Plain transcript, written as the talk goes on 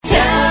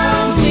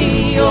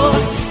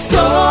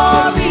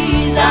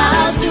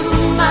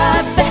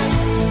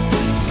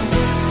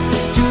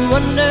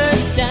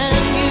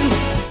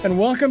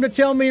Welcome to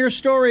Tell Me Your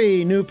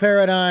Story, New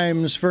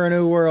Paradigms for a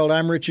New World.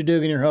 I'm Richard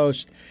Dugan, your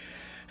host.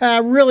 I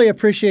really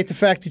appreciate the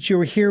fact that you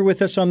were here with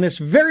us on this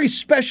very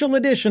special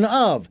edition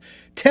of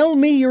Tell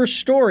Me Your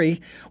Story.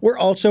 We're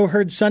also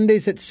heard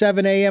Sundays at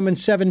 7 a.m. and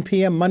 7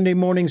 p.m., Monday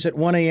mornings at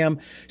 1 a.m.,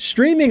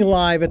 streaming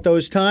live at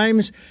those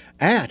times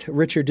at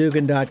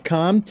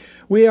richarddugan.com.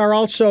 We are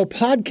also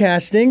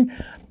podcasting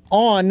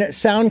on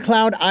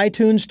SoundCloud,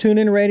 iTunes,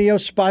 TuneIn Radio,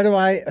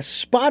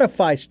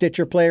 Spotify,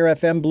 Stitcher, Player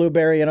FM,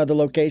 Blueberry, and other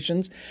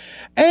locations.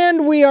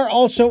 And we are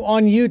also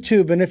on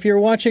YouTube. And if you're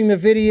watching the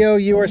video,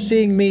 you are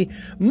seeing me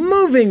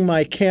moving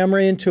my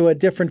camera into a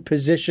different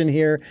position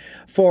here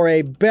for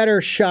a better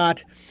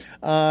shot.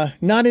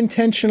 Not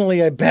intentionally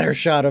a better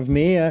shot of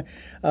me.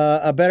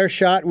 A better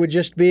shot would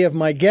just be of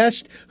my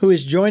guest who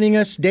is joining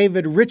us,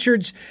 David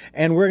Richards,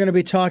 and we're going to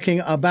be talking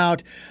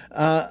about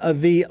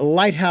the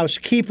Lighthouse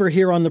Keeper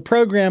here on the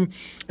program,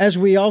 as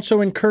we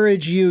also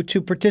encourage you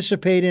to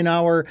participate in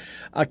our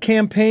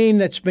campaign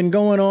that's been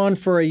going on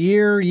for a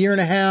year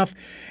and a half.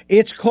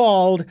 It's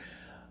called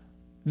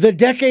The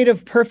Decade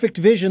of Perfect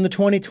Vision, the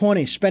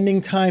 2020, spending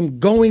time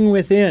going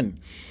within.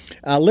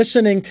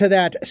 Listening to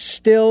that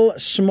still,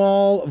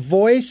 small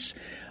voice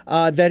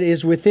that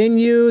is within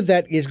you,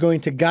 that is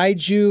going to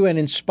guide you and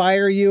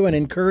inspire you and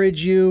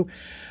encourage you,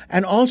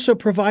 and also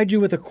provide you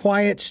with a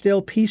quiet,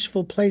 still,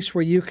 peaceful place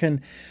where you can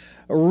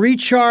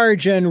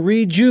recharge and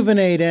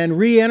rejuvenate and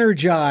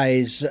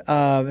re-energize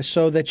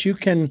so that you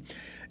can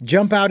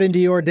jump out into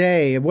your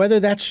day, whether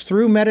that's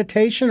through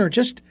meditation or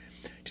just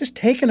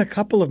taking a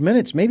couple of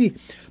minutes, maybe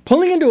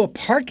pulling into a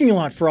parking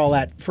lot for all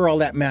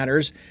that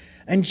matters,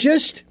 and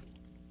just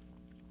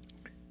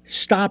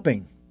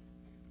stopping,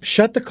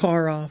 shut the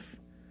car off,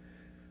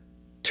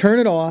 turn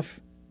it off,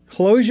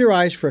 close your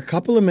eyes for a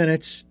couple of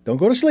minutes, don't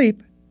go to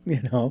sleep,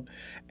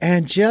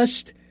 and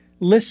just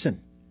listen.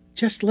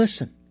 Just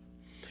listen.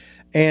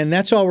 And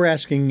that's all we're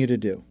asking you to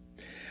do.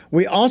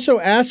 We also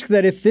ask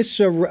that if this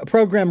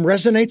program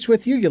resonates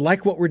with you, you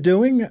like what we're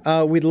doing,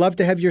 we'd love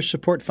to have your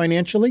support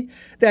financially.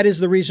 That is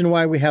the reason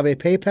why we have a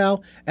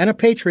PayPal and a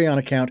Patreon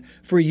account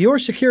for your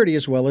security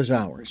as well as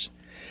ours.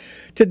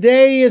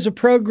 Today is a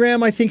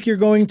program I think you're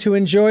going to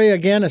enjoy.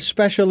 Again, a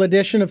special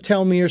edition of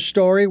Tell Me Your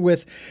Story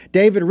with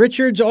David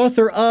Richards,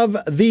 author of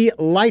The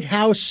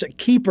Lighthouse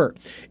Keeper.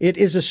 It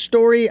is a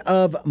story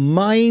of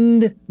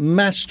mind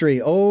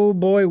mastery. Oh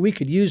boy, we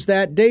could use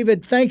that.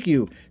 David, thank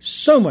you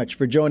so much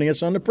for joining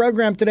us on the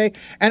program today.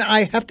 And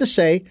I have to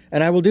say,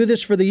 and I will do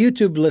this for the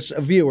YouTube list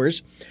of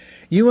viewers,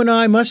 you and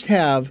I must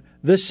have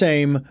the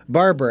same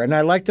barber. And I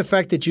like the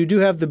fact that you do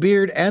have the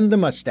beard and the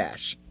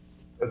mustache.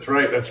 That's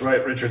right,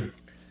 Richard.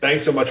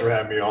 Thanks so much for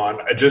having me on.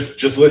 I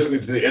just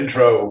listening to the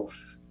intro,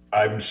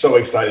 I'm so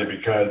excited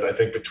because I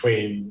think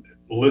between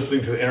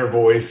listening to the inner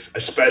voice,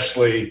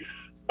 especially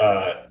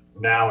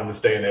now in this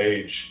day and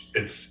age,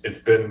 it's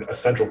been a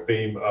central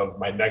theme of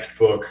my next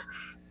book.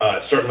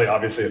 Certainly,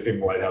 obviously, a theme of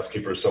the Lighthouse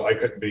Keeper. So I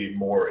couldn't be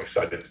more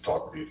excited to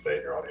talk with you today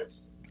in your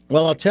audience.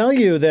 Well, I'll tell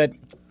you that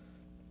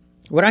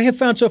what I have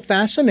found so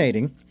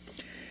fascinating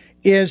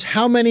is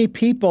how many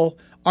people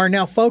are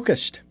now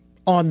focused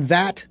on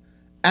that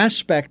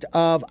aspect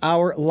of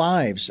our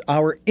lives,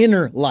 our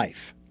inner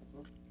life,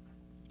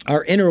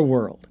 our inner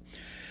world.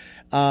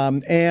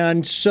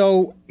 And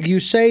so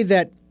you say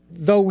that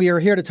though we are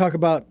here to talk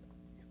about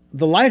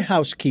the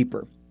Lighthouse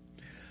Keeper,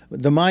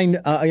 the mind,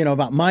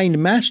 about mind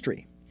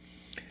mastery,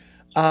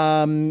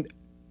 what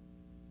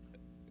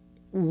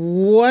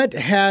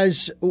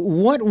was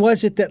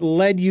it that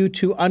led you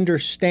to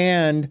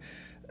understand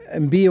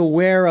and be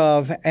aware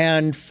of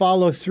and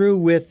follow through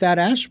with that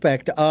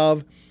aspect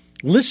of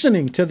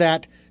listening to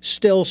that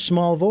still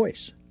small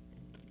voice?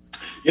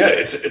 Yeah,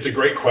 it's a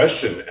great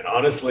question. And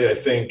honestly, I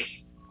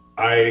think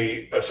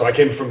I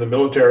came from the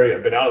military.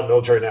 I've been out of the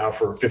military now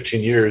for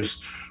 15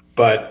 years,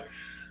 but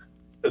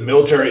the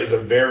military is a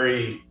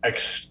very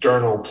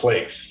external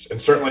place.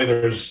 And certainly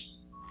there's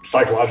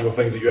psychological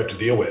things that you have to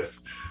deal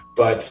with.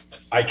 But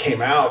I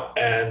came out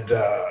and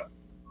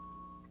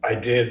I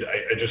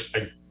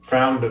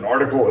found an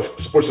article, a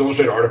Sports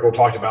Illustrated article,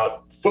 talked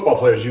about football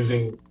players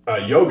using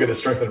yoga to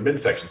strengthen their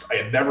midsections. I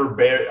had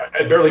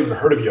barely even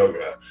heard of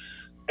yoga.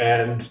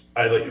 And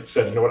I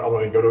said, you know what, I'm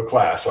going to go to a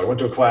class. So I went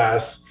to a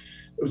class.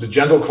 It was a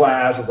gentle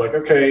class. I was like,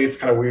 okay, it's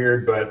kind of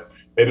weird, but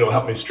maybe it'll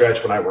help me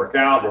stretch when I work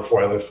out,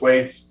 before I lift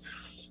weights.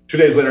 2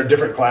 days later,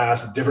 different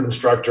class, a different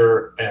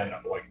instructor, and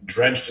I'm like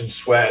drenched in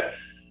sweat.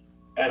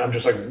 And I'm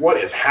just like, what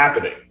is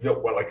happening?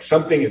 Like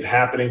something is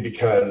happening,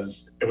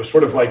 because it was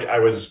sort of like I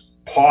was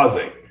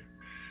pausing.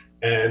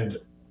 And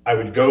I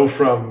would go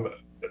from,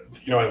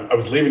 I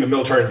was leaving the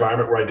military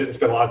environment where I didn't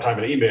spend a lot of time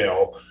in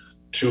email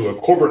to a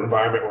corporate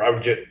environment where I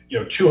would get,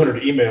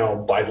 200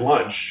 email by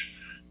lunch,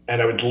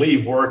 and I would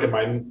leave work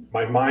and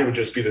my mind would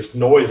just be this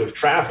noise of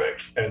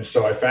traffic. And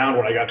so I found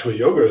when I got to a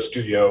yoga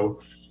studio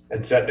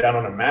and sat down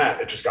on a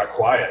mat, it just got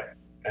quiet.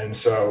 And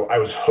so I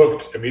was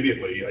hooked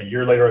immediately. A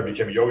year later, I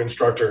became a yoga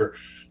instructor.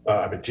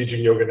 I've been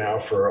teaching yoga now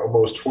for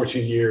almost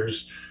 14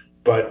 years,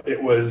 but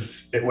it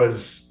was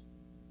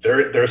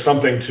there's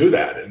something to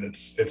that. And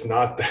it's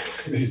not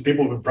these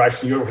people have been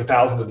practicing yoga for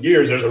thousands of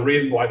years. There's a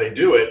reason why they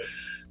do it.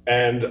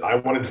 And I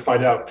wanted to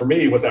find out for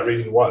me what that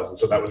reason was. And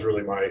so that was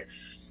really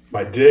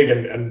my dig.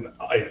 And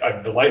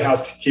the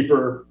Lighthouse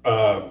Keeper,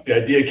 the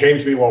idea came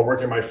to me while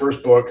working my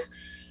first book.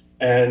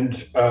 And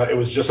it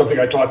was just something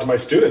I taught to my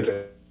students.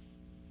 I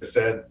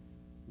said,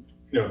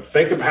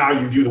 think of how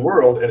you view the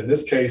world. And in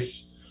this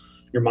case,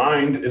 your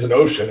mind is an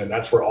ocean, and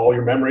that's where all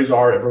your memories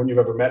are. Everyone you've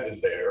ever met is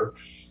there.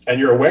 And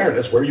your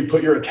awareness, where you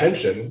put your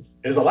attention,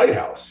 is a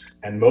lighthouse.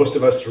 And most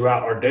of us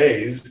throughout our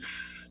days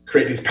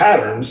create these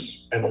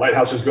patterns, and the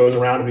lighthouse just goes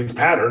around in these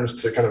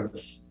patterns to kind of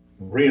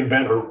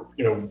reinvent or,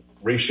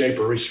 reshape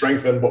or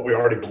re-strengthen what we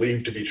already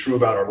believe to be true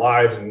about our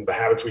lives and the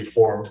habits we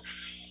formed.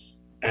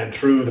 And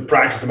through the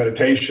practice of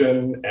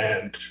meditation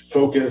and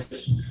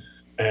focus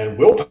and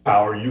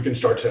willpower, you can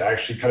start to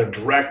actually kind of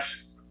direct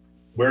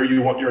where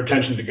you want your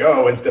attention to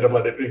go instead of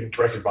letting it be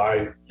directed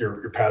by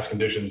your past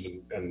conditions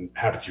and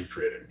habits you've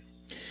created.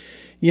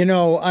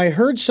 I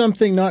heard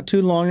something not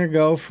too long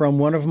ago from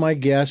one of my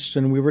guests,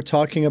 and we were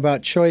talking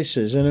about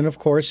choices. And then, of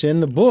course,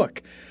 in the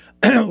book,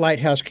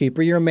 Lighthouse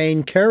Keeper, your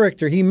main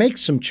character, he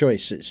makes some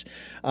choices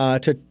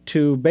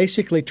to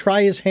basically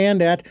try his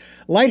hand at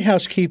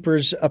Lighthouse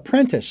Keeper's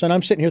apprentice. And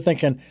I'm sitting here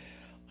thinking,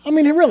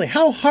 really,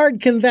 how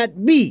hard can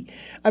that be?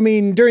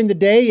 During the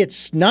day,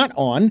 it's not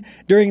on.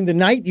 During the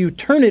night, you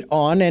turn it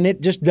on, and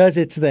it just does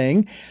its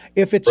thing.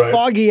 If it's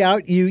foggy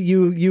out,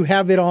 you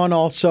have it on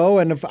also.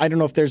 And I don't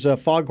know if there's a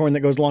foghorn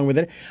that goes along with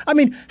it.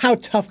 How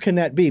tough can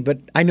that be? But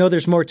I know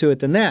there's more to it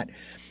than that.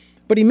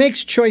 But he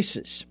makes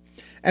choices.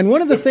 And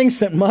one of the things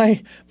that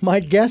my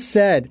guest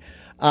said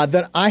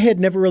that I had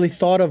never really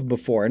thought of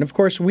before, and of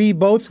course we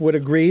both would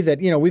agree that,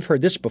 we've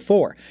heard this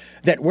before,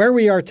 that where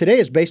we are today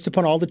is based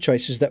upon all the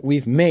choices that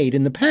we've made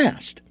in the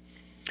past.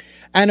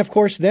 And of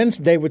course then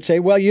they would say,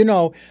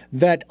 well,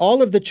 that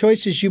all of the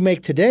choices you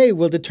make today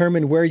will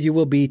determine where you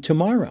will be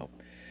tomorrow.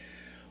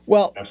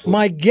 Well, absolutely.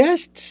 My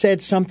guest said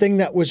something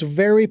that was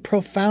very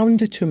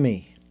profound to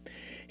me.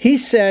 He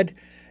said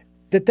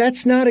that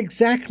that's not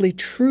exactly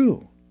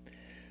true.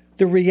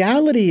 The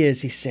reality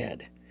is, he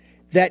said,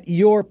 that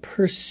your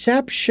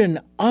perception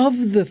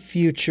of the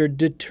future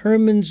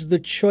determines the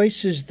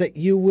choices that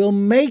you will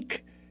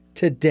make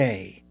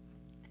today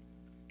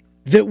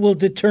that will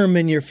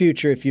determine your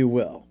future, if you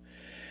will.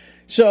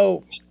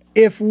 So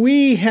if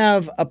we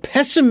have a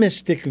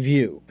pessimistic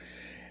view,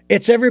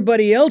 it's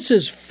everybody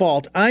else's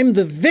fault, I'm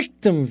the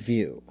victim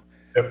view,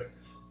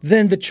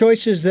 then the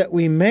choices that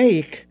we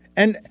make,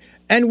 and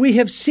we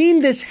have seen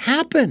this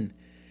happen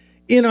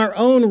in our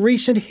own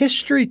recent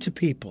history to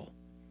people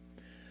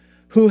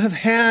who have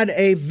had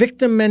a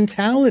victim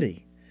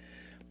mentality.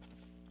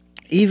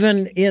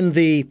 Even in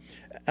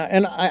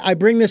and I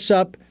bring this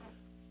up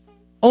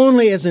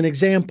only as an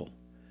example,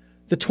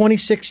 the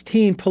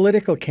 2016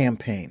 political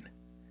campaign,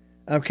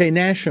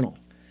 national,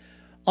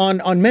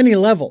 on many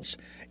levels.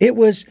 It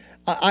was,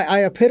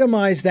 I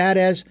epitomize that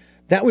as,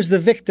 that was the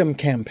victim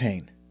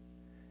campaign.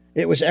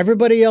 It was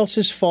everybody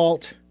else's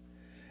fault.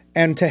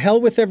 And to hell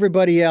with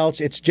everybody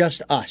else, it's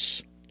just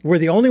us. We're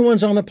the only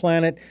ones on the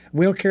planet.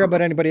 We don't care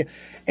about anybody.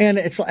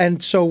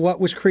 And so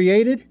what was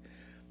created?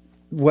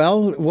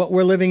 Well, what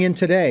we're living in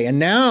today. And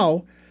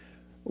now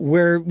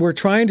we're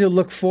trying to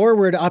look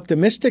forward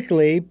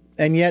optimistically,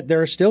 and yet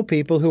there are still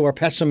people who are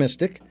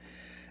pessimistic.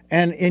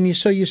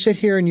 So you sit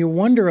here and you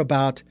wonder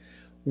about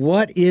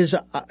what is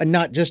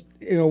not just,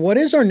 what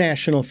is our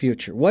national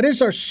future? What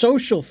is our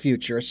social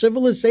future, our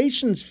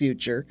civilization's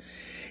future,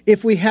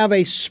 if we have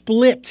a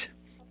split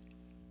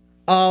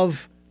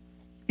of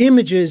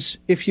images,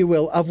 if you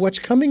will, of what's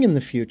coming in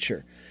the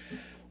future?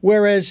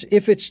 Whereas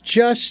if it's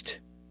just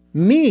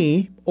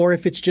me, or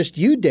if it's just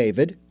you,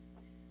 David,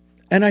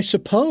 and I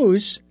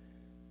suppose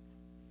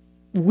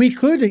we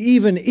could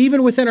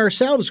even within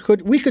ourselves,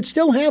 we could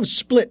still have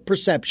split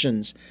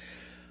perceptions.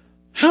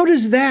 How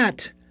does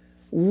that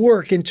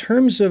work in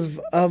terms of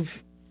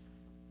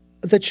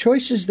the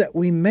choices that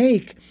we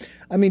make?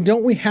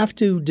 Don't we have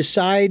to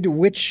decide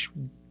which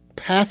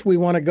path we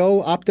want to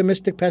go,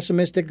 optimistic,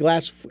 pessimistic,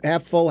 glass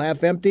half full,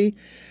 half empty,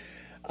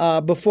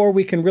 before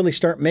we can really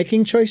start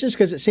making choices?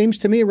 Because it seems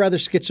to me rather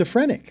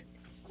schizophrenic.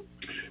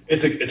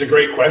 It's a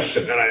great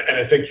question, and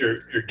I think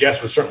your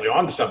guest was certainly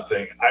onto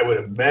something. I would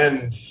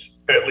amend,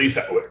 at least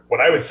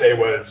what I would say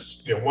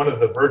was, one of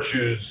the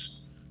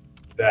virtues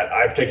that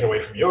I've taken away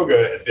from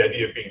yoga is the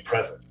idea of being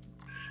present.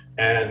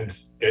 And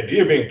the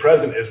idea of being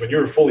present is when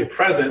you're fully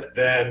present,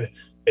 then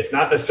it's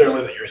not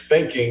necessarily that you're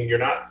thinking,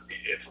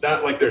 it's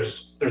not like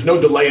there's no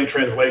delay in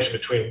translation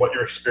between what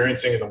you're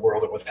experiencing in the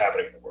world and what's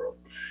happening in the world.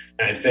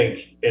 And I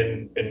think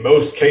in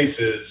most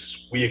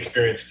cases, we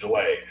experience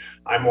delay.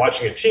 I'm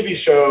watching a TV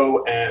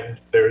show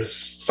and there's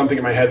something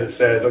in my head that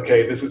says,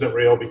 okay, this isn't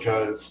real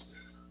because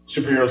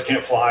superheroes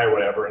can't fly or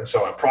whatever. And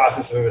so I'm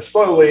processing this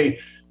slowly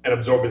and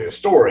absorbing the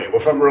story. Well,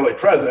 if I'm really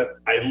present,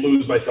 I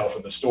lose myself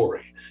in the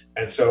story.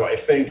 And so I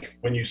think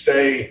when you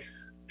say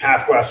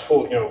half glass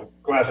full,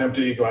 glass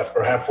empty,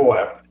 or half full,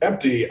 half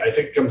empty, I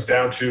think it comes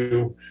down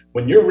to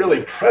when you're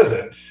really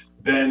present,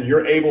 then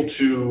you're able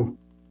to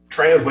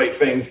translate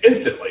things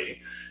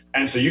instantly.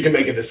 And so you can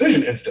make a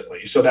decision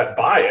instantly. So that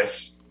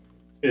bias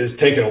is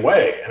taken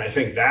away. And I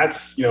think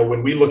that's,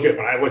 when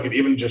I look at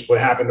even just what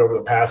happened over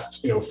the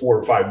past, 4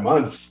 or 5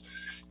 months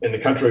in the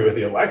country with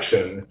the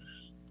election,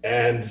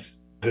 and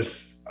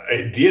this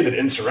idea that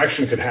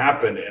insurrection could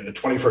happen in the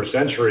 21st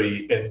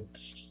century in,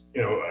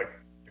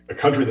 a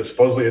country that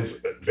supposedly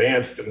is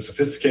advanced and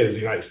sophisticated as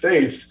the United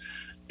States,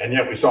 and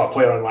yet we saw it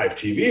play out on live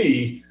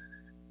TV.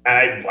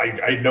 And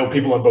I know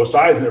people on both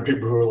sides, and there are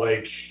people who are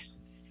like,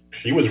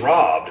 he was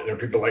robbed, and there are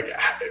people like,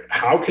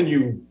 how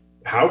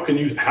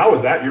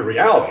is that your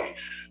reality?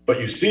 But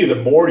you see, the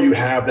more you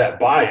have that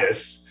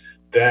bias,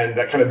 then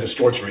that kind of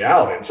distorts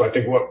reality. And so I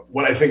think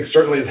what I think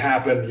certainly has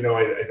happened,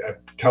 I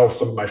tell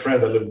some of my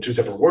friends I live in two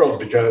separate worlds,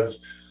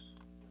 because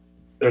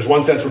there's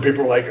one sense where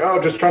people are like,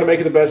 oh, just trying to make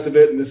it the best of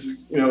it, and this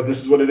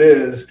is what it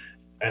is.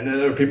 And then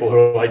there are people who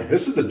are like,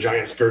 this is a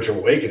giant spiritual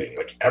awakening.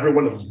 Like,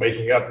 everyone is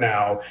waking up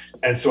now.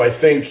 And so I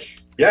think,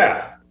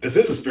 this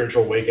is a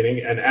spiritual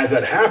awakening. And as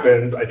that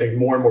happens, I think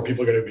more and more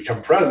people are going to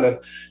become present.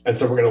 And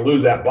so we're going to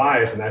lose that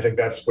bias. And I think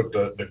that's what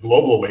the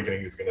global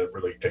awakening is going to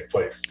really take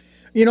place.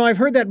 I've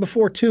heard that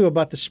before, too,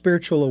 about the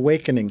spiritual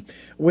awakening,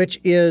 which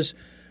is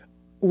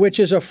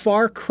a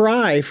far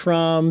cry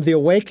from the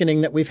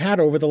awakening that we've had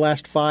over the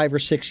last 5 or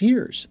 6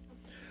 years.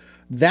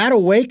 That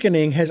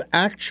awakening has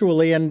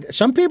actually, and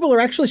some people are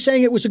actually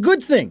saying it was a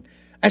good thing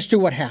as to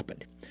what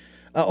happened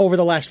over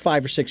the last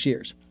 5 or 6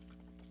 years.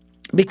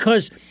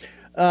 Because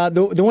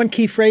the one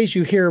key phrase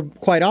you hear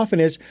quite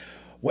often is,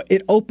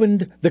 it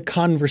opened the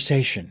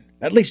conversation.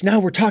 At least now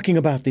we're talking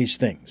about these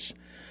things.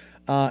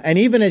 And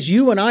even as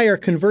you and I are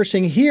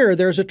conversing here,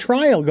 there's a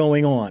trial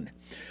going on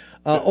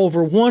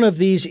over one of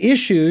these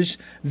issues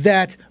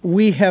that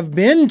we have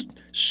been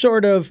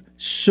sort of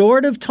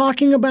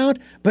talking about,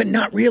 but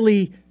not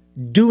really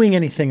doing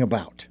anything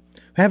about.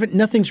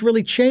 Nothing's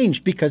really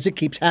changed because it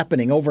keeps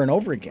happening over and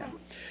over again.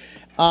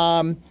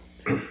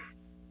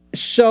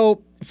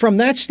 So from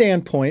that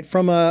standpoint,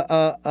 from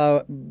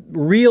a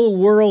real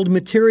world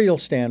material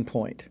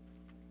standpoint,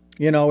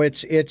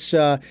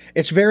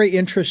 it's very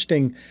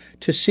interesting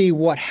to see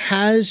what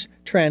has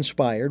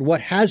transpired,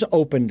 what has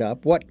opened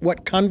up,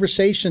 what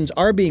conversations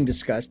are being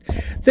discussed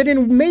that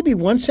in maybe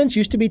one sense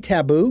used to be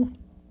taboo.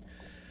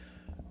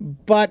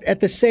 But at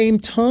the same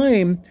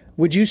time,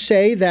 would you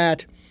say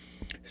that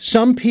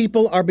some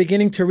people are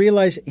beginning to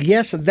realize,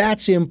 yes,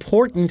 that's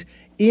important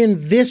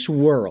in this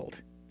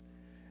world,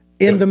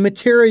 in the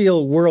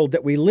material world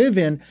that we live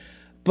in,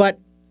 but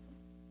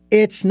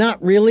it's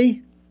not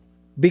really?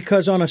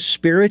 Because on a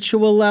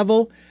spiritual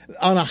level,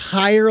 on a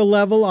higher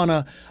level, on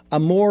a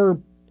more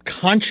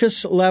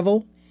conscious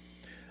level,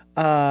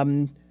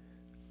 those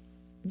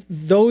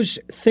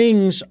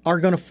things are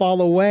going to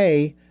fall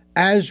away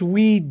as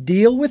we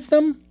deal with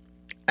them,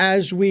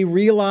 as we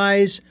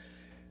realize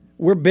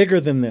we're bigger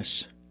than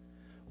this.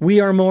 We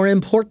are more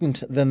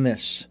important than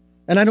this.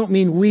 And I don't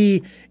mean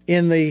we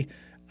in the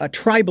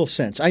tribal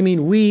sense. I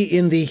mean we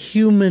in the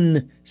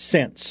human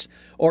sense,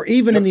 or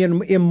even in the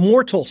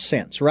immortal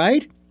sense,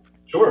 right?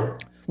 Sure.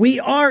 We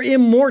are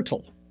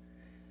immortal.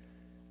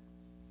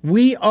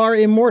 We are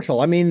immortal.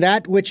 I mean,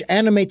 that which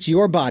animates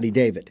your body,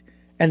 David,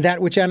 and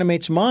that which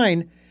animates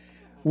mine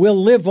will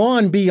live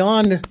on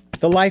beyond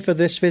the life of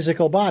this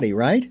physical body,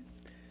 right?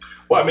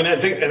 Well, I mean, I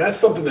think, and that's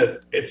something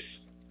that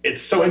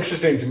it's so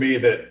interesting to me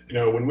that,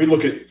 when we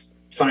look at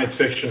science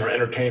fiction or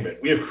entertainment,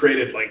 we have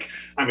created,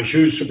 I'm a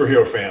huge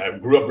superhero fan. I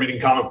grew up reading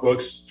comic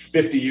books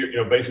 50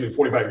 years, basically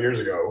 45 years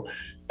ago.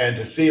 And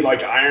to see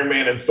Iron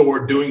Man and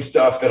Thor doing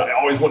stuff that I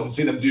always wanted to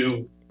see them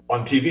do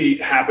on TV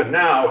happen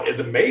now is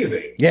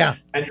amazing. Yeah.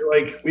 And you're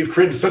like, we've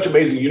created such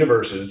amazing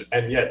universes,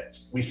 and yet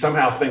we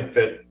somehow think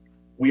that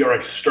we are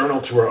external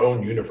to our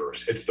own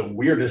universe. It's the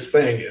weirdest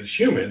thing as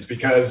humans,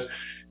 because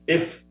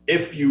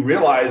if you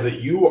realize that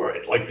you are,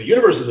 the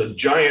universe is a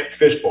giant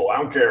fishbowl, I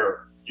don't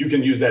care, you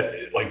can use that,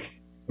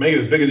 make it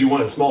as big as you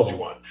want, as small as you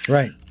want.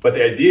 Right. But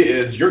the idea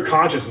is your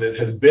consciousness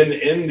has been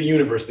in the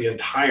universe the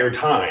entire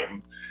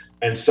time.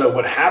 And so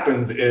what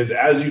happens is,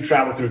 as you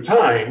travel through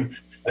time,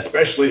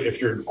 especially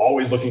if you're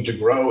always looking to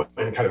grow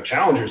and kind of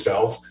challenge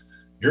yourself,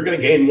 you're going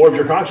to gain more of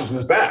your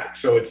consciousness back.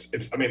 So this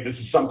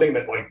is something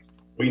that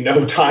we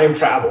know time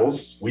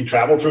travels. We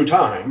travel through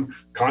time.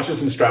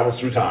 Consciousness travels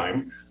through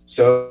time.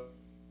 So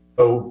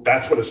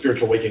that's what a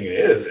spiritual awakening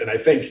is. And I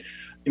think,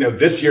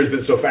 this year has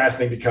been so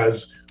fascinating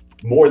because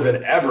more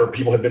than ever,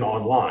 people have been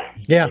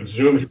online. Yeah.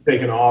 Zoom has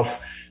taken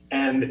off.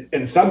 And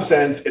in some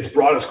sense, it's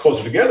brought us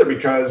closer together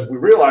because we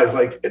realize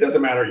it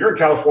doesn't matter. You're in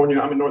California,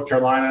 I'm in North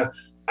Carolina.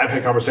 I've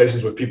had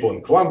conversations with people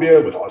in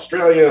Colombia, with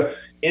Australia,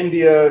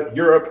 India,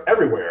 Europe,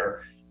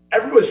 everywhere.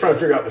 Everybody's trying to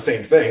figure out the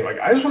same thing.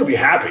 I just want to be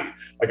happy.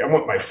 I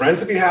want my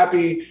friends to be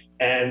happy.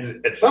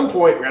 And at some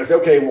point, we're going to say,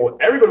 okay, well,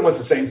 everybody wants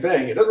the same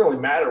thing. It doesn't really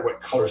matter what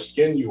color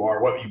skin you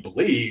are, what you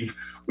believe.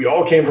 We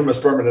all came from a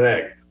sperm and an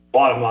egg,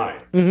 bottom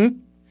line. Mm-hmm.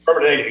 Sperm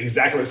and egg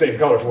exactly the same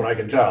color from what I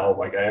can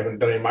tell. I haven't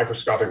done any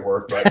microscopic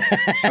work, but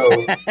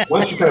so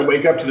once you kind of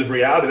wake up to the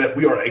reality that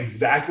we are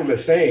exactly the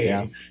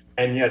same,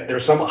 and yet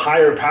there's some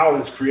higher power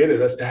that's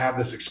created us to have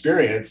this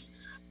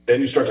experience,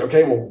 then you start to,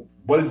 okay, well,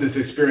 what does this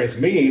experience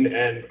mean?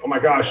 And oh my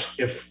gosh,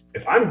 if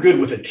I'm good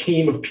with a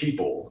team of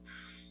people,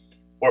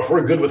 or if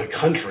we're good with a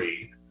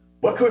country,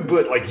 what could we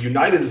put, like,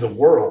 united as a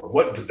world?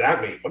 What does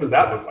that mean? What does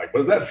that look like? What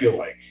does that feel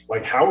like?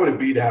 Like, how would it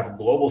be to have a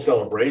global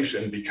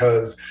celebration?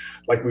 Because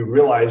like we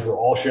realize we're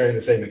all sharing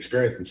the same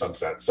experience in some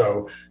sense.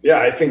 So yeah,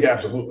 I think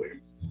absolutely.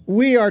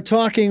 We are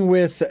talking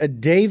with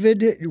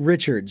David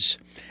Richards,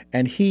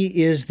 and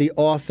he is the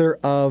author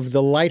of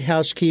The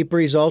Lighthouse Keeper.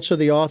 He's also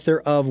the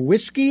author of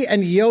Whiskey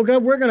and Yoga.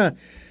 We're going to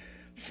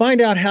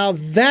find out how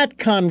that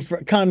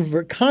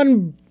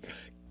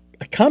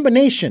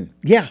combination,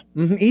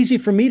 easy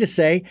for me to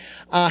say,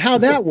 how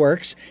that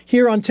works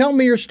here on Tell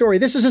Me Your Story.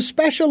 This is a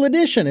special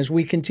edition as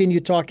we continue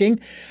talking,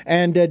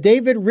 and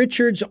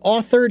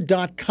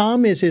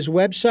davidrichardsauthor.com is his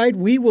website.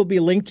 We will be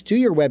linked to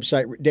your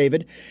website,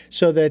 David,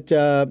 so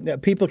that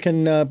people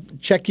can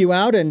check you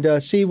out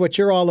and see what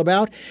you're all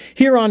about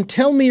here on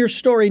Tell Me Your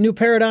Story, New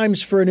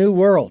Paradigms for a New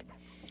World.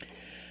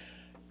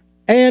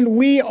 And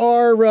we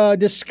are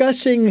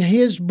discussing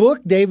his book,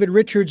 David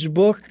Richards'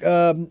 book,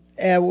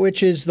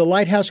 which is The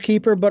Lighthouse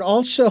Keeper. But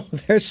also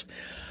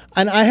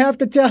and I have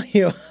to tell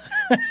you,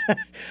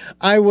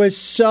 I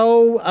was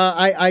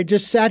I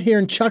just sat here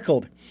and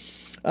chuckled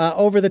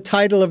over the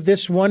title of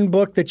this one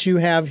book that you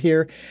have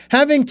here,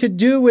 having to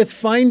do with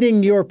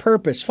finding your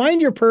purpose.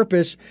 Find your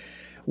purpose,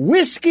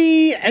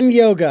 whiskey and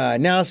yoga.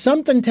 Now,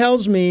 something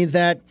tells me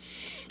that,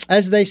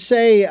 as they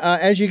say,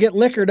 as you get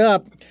liquored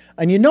up,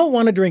 and you don't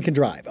want to drink and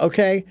drive,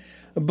 okay?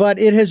 But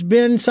it has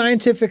been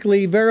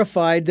scientifically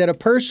verified that a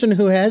person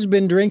who has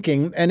been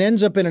drinking and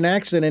ends up in an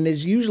accident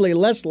is usually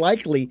less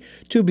likely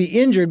to be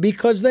injured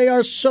because they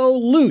are so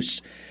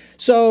loose.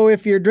 So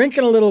if you're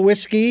drinking a little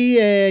whiskey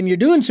and you're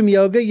doing some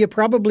yoga, you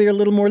probably are a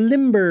little more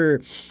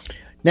limber.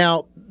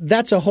 Now,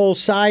 that's a whole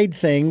side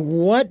thing.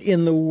 What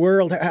in the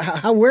world?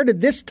 Where did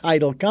this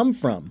title come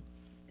from?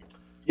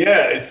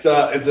 Yeah, it's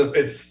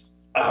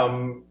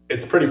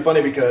pretty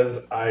funny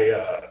because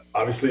I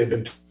obviously have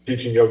been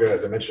teaching yoga,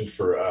 as I mentioned,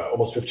 for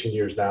almost 15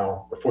 years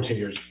now, or 14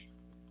 years.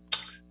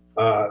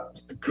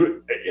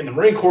 In the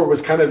Marine Corps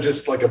was kind of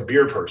just like a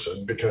beer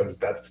person because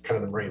that's kind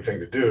of the Marine thing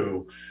to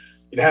do.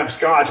 You'd have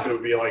scotch, but it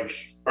would be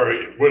like, or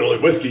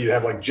whiskey, you'd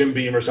have like Jim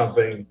Beam or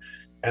something.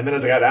 And then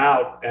as I got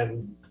out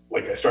and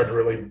like I started to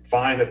really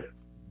find that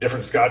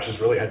different scotches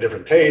really had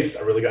different tastes,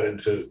 I really got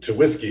into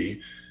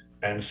whiskey.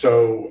 And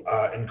so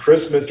during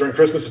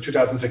Christmas of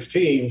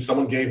 2016,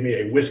 someone gave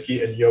me a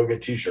whiskey and yoga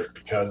t-shirt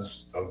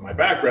because of my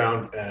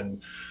background.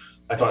 And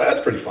I thought that's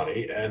pretty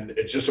funny. And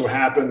it just so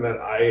happened that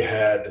I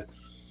had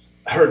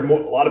heard a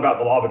lot about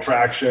the law of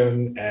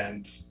attraction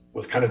and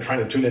was kind of trying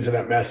to tune into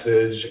that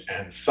message.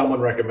 And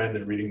someone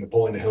recommended reading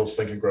Napoleon Hill's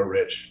Think and Grow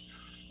Rich.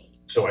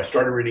 So I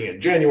started reading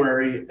in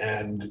January.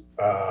 And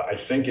I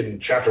think in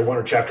chapter 1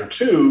 or chapter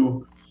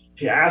 2,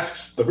 he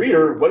asks the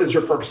reader, what is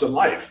your purpose in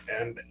life?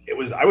 And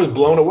I was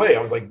blown away.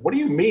 I was like, what do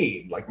you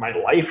mean? Like, my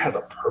life has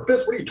a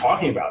purpose? What are you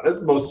talking about? This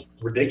is the most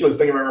ridiculous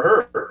thing I've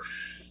ever heard.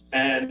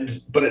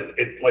 But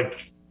it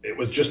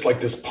was just like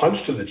this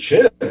punch to the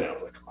chin. And I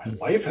was like, my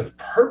life has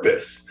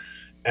purpose.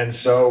 And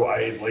so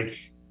I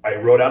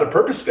wrote out a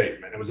purpose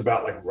statement. It was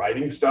about like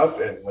writing stuff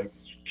and like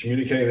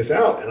communicating this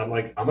out. And I'm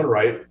like, I'm going to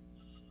write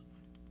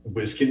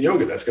Whiskey and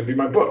Yoga. That's going to be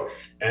my book.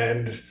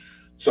 And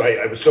so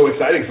I was so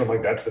excited because I'm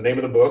like, that's the name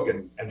of the book.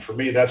 And for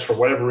me, that's, for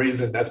whatever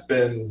reason, that's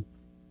been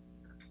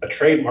a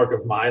trademark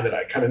of mine, that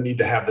I kind of need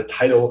to have the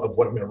title of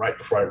what I'm going to write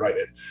before I write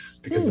it,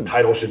 because the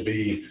title should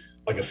be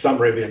like a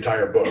summary of the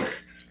entire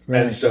book.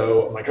 Right. And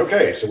so I'm like,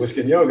 okay, so Whiskey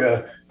and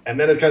Yoga. And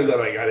then it's kind of as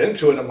I got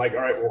into it, I'm like, all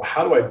right, well,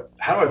 how do I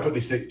put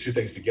these two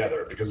things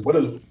together? Because what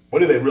do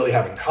they really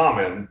have in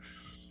common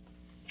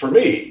for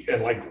me?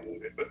 And like,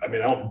 I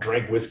mean, I don't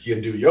drink whiskey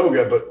and do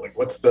yoga, but like,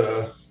 what's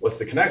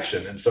the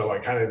connection? And so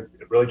it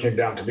really came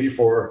down to me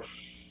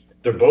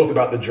they're both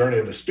about the journey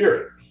of the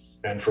spirit.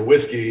 And for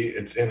whiskey,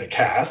 it's in a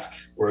cask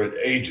where it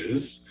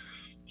ages.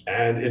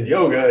 And in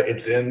yoga,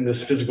 it's in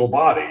this physical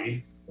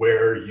body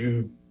where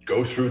you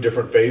go through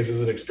different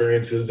phases and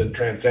experiences and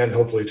transcend,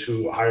 hopefully,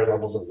 to higher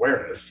levels of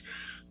awareness.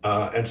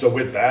 And so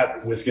with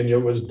that, Whiskey and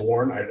Yoga was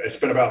born. I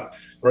spent about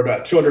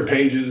 200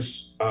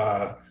 pages,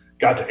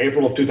 got to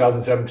April of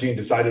 2017,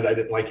 decided I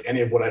didn't like any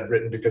of what I'd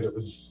written because it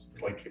was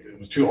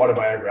too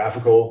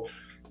autobiographical.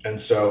 And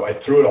so I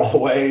threw it all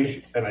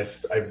away, and I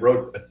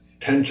wrote a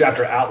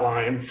 10-chapter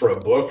outline for a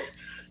book.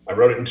 I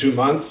wrote it in 2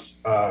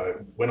 months,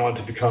 went on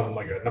to become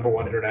like a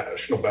 #1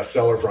 international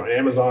bestseller for on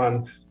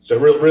Amazon. So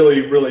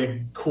really,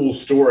 really cool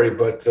story,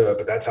 but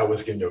that's how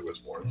Whiskey and Yoga was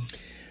born.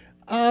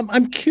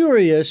 I'm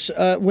curious,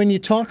 when you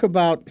talk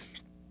about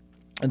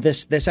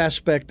this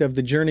aspect of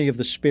the journey of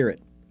the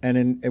spirit,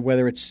 and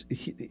whether it's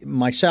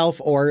myself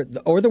or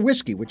the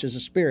whiskey, which is a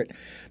spirit.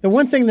 The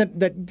one thing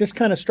that just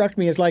kind of struck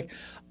me is like,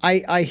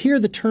 I hear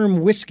the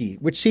term whiskey,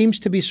 which seems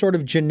to be sort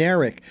of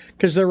generic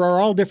because there are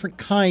all different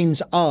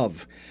kinds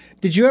of.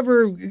 Did you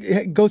ever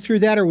go through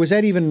that, or was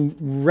that even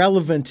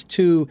relevant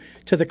to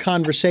the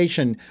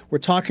conversation? We're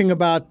talking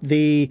about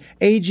the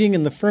aging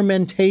and the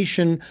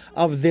fermentation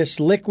of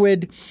this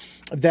liquid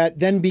that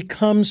then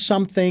becomes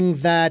something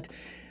that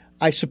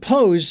I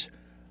suppose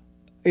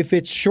if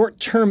it's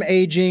short-term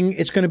aging,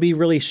 it's going to be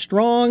really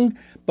strong.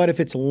 But if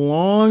it's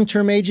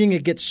long-term aging,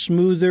 it gets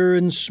smoother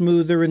and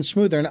smoother and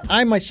smoother. And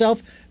I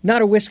myself,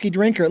 not a whiskey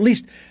drinker, at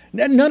least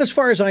not as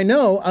far as I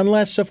know,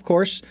 unless, of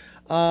course,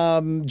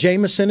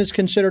 Jameson is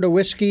considered a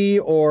whiskey,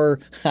 or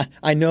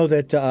I know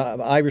that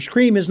Irish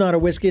cream is not a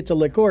whiskey, it's a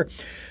liqueur.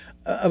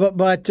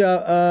 But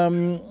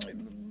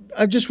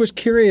I just was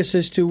curious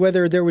as to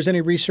whether there was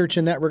any research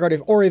in that regard,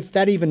 or if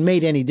that even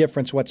made any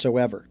difference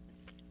whatsoever.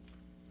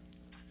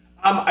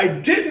 I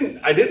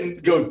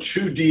didn't go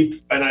too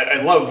deep, and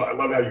I love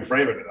how you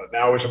frame it.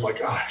 Now I wish I'm like,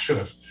 I should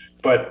have.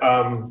 But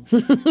I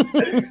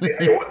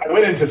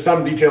went into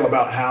some detail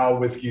about how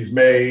whiskey's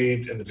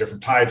made and the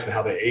different types and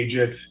how they age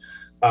it.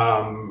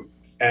 But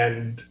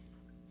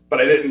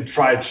I didn't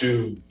try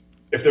to.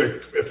 If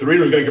the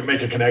reader was going to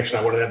make a connection,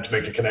 I wanted them to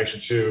make a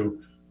connection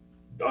to,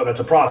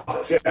 that's a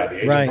process. Yeah, the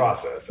aging right.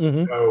 process.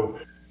 Mm-hmm. And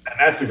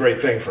that's the great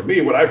thing for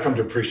me. What I've come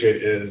to appreciate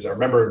is, I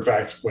remember, in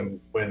fact,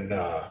 when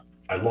I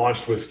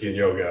launched Whiskey and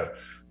Yoga,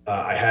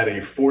 I had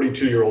a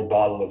 42-year-old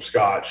bottle of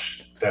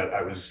scotch that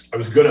I was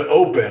going to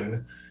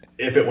open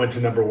if it went to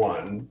number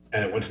one,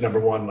 and it went to number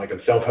one like in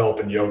self-help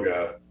and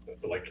yoga,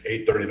 like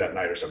 8:30 that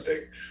night or something.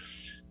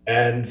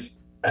 And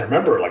I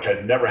remember, like,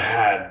 I'd never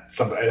had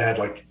something. I'd had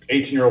like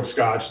 18-year-old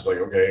scotch. It's like,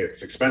 okay,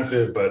 it's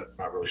expensive, but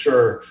not really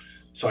sure.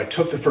 So I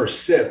took the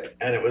first sip,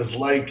 and it was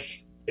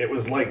like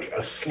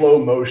a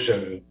slow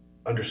motion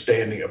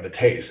understanding of the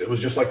taste. It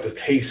was just like the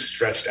taste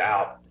stretched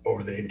out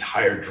over the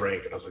entire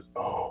drink. And I was like,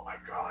 oh my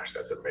gosh,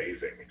 that's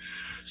amazing.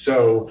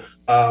 So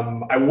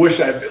I wish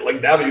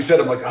like, now that you said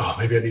it, I'm like, oh,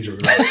 maybe I need to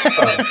remember.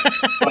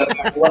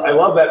 But I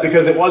love that,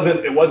 because it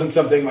wasn't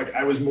something like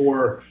I was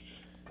more,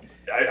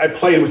 I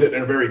played with it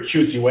in a very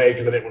cutesy way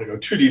because I didn't want to go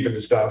too deep into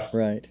stuff.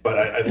 Right. But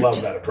I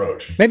love that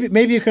approach.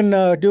 Maybe you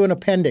can do an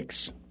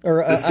appendix.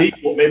 Or the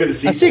sequel, maybe the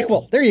sequel. A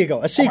sequel. There you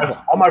go. A sequel.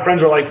 All my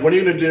friends are like, when are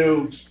you going to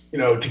do,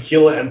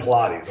 tequila and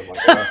Pilates? I'm like,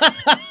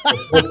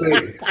 we'll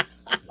see.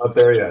 Not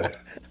there yet.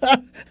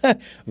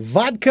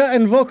 Vodka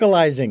and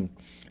vocalizing.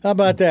 How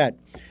about that?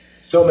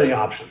 So many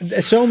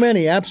options. So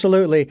many,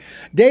 absolutely.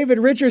 David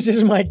Richards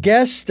is my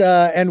guest,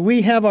 and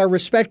we have our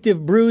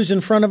respective brews in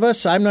front of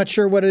us. I'm not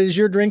sure what it is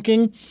you're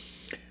drinking.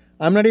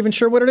 I'm not even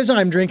sure what it is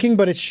I'm drinking,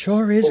 but it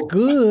sure is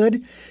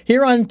good.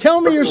 Here on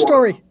Tell Me Your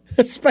Story,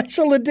 a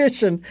special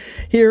edition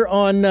here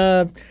on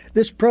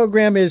this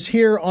program is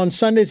here on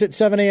Sundays at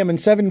 7 a.m. and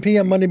 7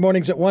 p.m., Monday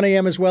mornings at 1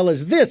 a.m., as well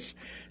as this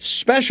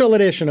special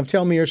edition of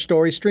Tell Me Your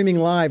Story, streaming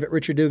live at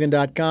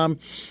richarddugan.com.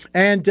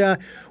 And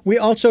we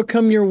also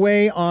come your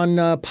way on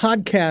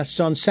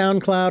podcasts on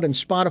SoundCloud and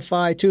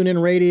Spotify,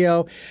 TuneIn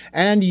Radio,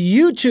 and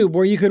YouTube,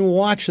 where you can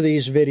watch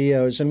these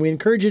videos. And we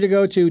encourage you to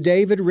go to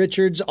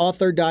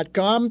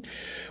davidrichardsauthor.com.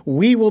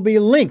 We will be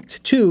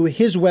linked to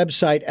his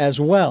website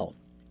as well.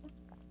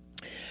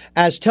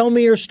 As Tell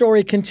Me Your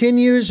Story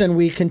continues, and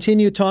we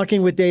continue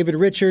talking with David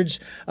Richards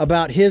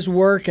about his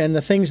work and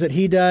the things that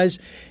he does,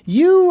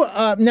 you,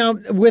 now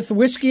with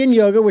Whiskey and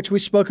Yoga, which we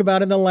spoke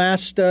about in the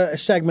last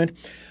segment,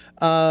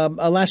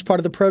 last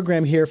part of the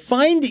program here,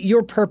 find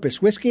your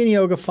purpose. Whiskey and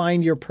Yoga,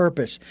 find your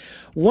purpose.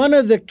 One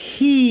of the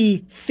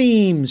key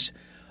themes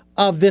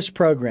of this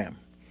program,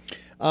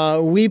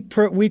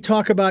 we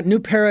talk about new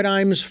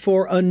paradigms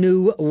for a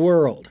new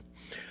world.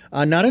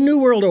 Not a new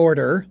world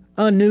order,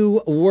 a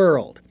new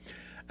world.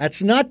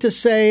 That's not to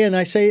say, and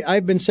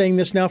I've been saying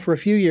this now for a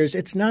few years,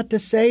 it's not to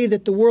say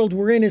that the world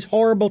we're in is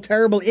horrible,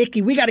 terrible,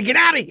 icky. We got to get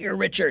out of here,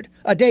 Richard.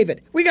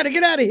 David, we got to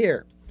get out of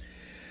here.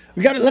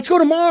 Let's go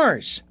to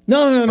Mars.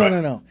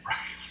 No.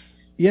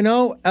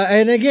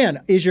 And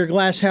again, is your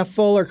glass half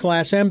full or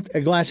glass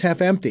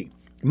half empty?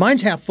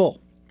 Mine's half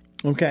full.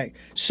 Okay.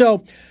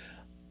 So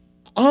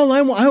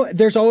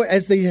there's always,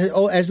 as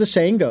the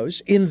saying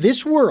goes, in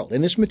this world,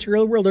 in this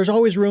material world, there's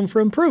always room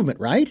for improvement,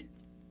 right?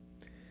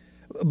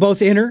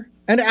 Both inner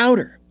and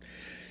outer.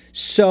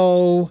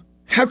 So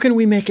how can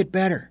we make it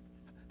better?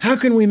 How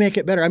can we make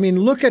it better? I mean,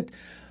 look at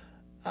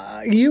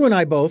you and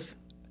I both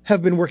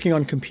have been working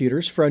on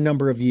computers for a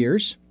number of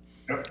years.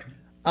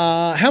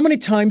 How many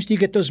times do you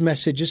get those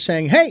messages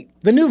saying, hey,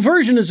 the new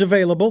version is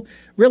available?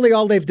 Really,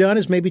 all they've done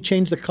is maybe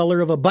change the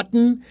color of a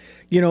button,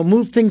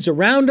 move things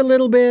around a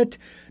little bit.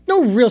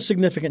 No real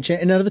significant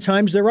change. And other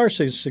times there are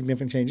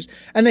significant changes.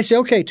 And they say,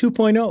 okay,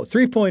 2.0,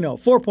 3.0,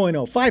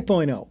 4.0,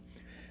 5.0.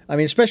 I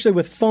mean, especially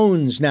with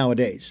phones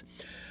nowadays.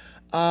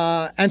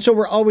 And so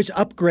we're always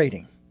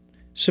upgrading,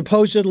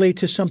 supposedly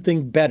to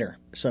something better.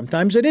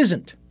 Sometimes it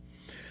isn't.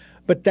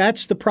 But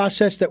that's the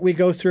process that we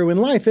go through in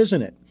life,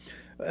 isn't it?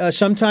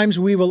 Sometimes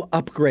we will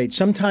upgrade.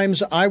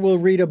 Sometimes I will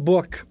read a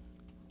book.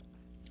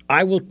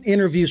 I will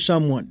interview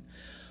someone.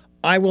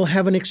 I will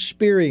have an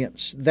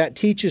experience that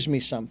teaches me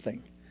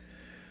something.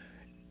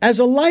 As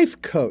a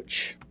life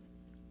coach,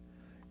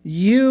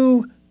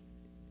 you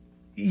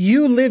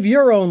live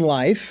your own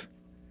life.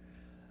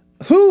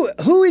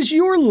 Who is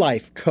your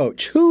life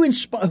coach? Who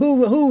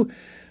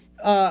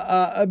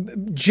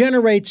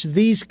generates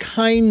these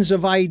kinds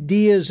of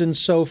ideas and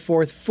so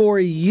forth for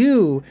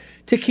you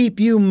to keep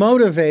you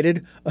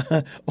motivated?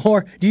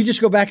 Or do you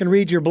just go back and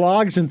read your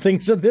blogs and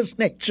things of this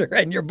nature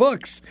and your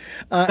books,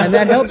 and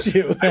that helps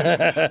you?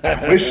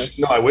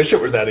 I wish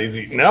it were that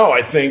easy. No,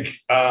 I think,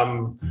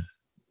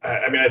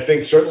 I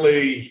think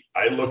certainly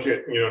I look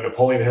at,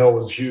 Napoleon Hill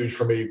was huge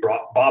for me.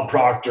 Bob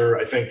Proctor.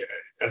 I think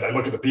as I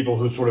look at the people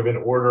who sort of in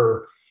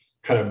order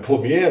kind of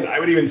pulled me in, I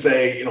would even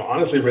say,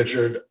 honestly,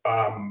 Richard,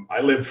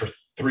 I lived for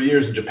 3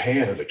 years in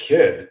Japan as a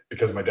kid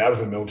because my dad was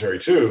in the military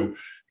too.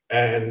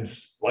 And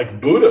like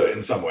Buddha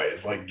in some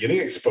ways, like getting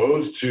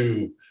exposed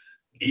to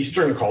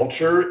Eastern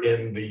culture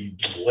in the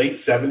late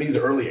 70s,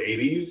 early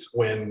 80s,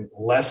 when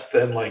less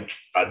than like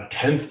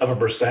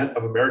 0.1%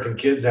 of American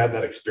kids had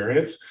that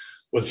experience,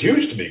 was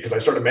huge to me because I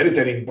started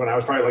meditating when I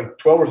was probably like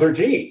 12 or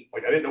 13.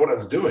 Like I didn't know what I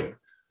was doing,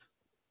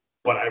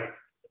 but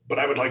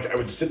I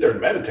would sit there and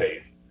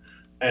meditate.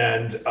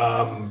 And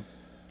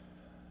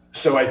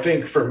so I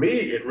think for me,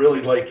 it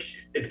really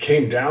it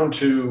came down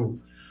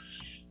to,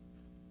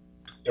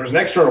 there's an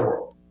external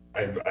world.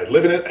 I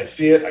live in it. I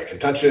see it. I can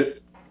touch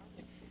it.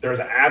 There's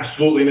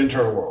absolutely an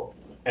internal world.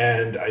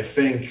 And I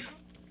think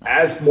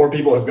as more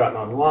people have gotten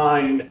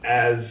online,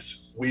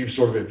 as we've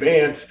sort of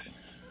advanced,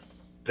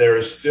 there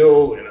is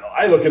still,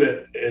 I look at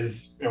it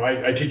as,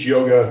 I teach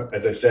yoga,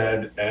 as I've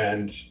said,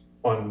 and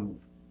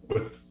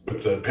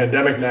with the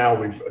pandemic now,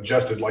 we've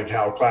adjusted like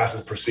how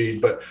classes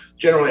proceed, but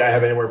generally I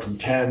have anywhere from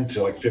 10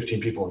 to like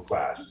 15 people in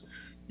class.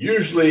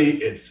 Usually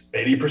it's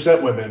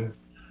 80% women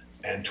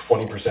and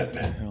 20%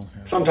 men.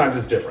 Sometimes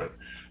it's different.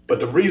 But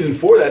the reason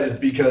for that is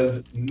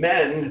because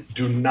men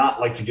do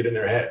not like to get in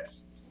their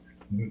heads.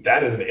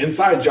 That is an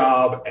inside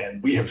job,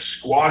 and we have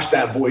squashed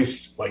that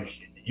voice. Like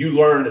you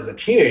learn as a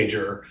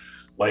teenager,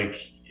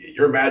 like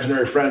your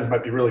imaginary friends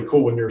might be really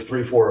cool when you're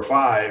 3, 4, or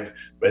 5,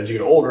 but as you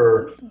get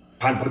older,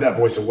 time to put that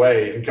voice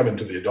away and come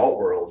into the adult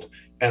world.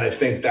 And I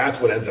think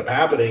that's what ends up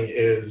happening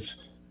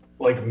is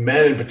like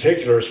men in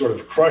particular sort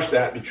of crush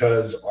that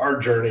because our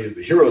journey is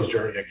the hero's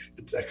journey.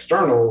 It's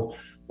external,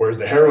 whereas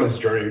the heroine's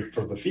journey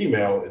for the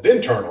female is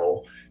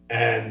internal.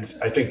 And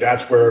I think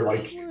that's where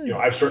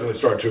I've certainly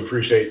started to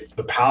appreciate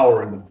the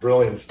power and the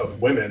brilliance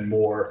of women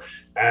more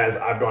as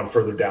I've gone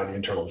further down the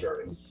internal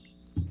journey.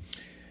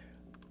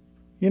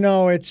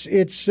 It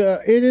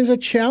is a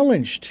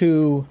challenge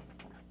to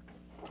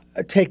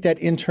take that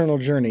internal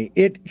journey.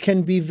 It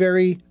can be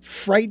very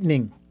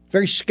frightening,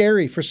 very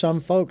scary for some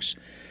folks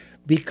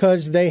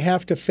because they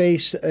have to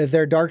face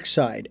their dark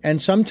side.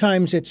 And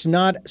sometimes it's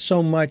not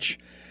so much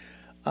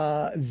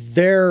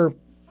their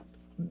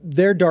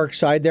dark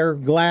side, their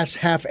glass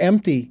half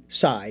empty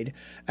side,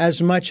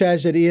 as much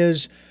as it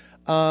is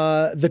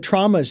the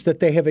traumas that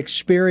they have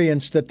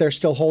experienced that they're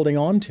still holding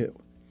on to.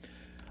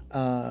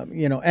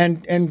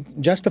 And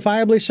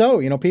justifiably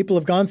so. People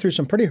have gone through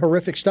some pretty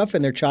horrific stuff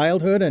in their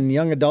childhood and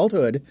young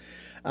adulthood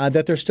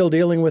that they're still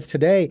dealing with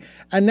today.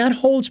 And that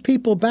holds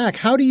people back.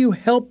 How do you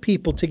help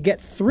people to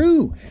get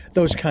through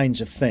those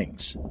kinds of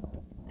things?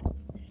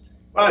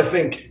 Well, I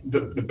think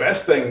the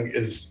best thing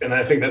is, and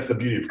I think that's the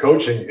beauty of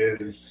coaching,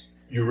 is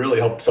you really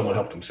help someone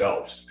help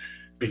themselves.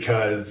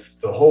 Because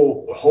the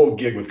whole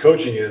gig with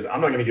coaching is,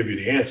 I'm not going to give you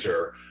the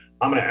answer.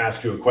 I'm going to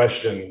ask you a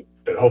question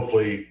that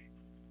hopefully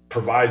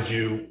provides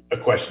you a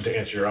question to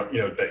answer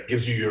that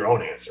gives you your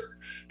own answer.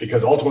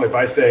 Because ultimately, if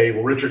I say,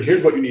 well, Richard,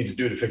 here's what you need to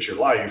do to fix your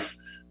life,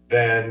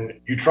 then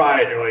you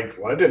try it and you're like,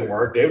 well, it didn't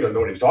work. David doesn't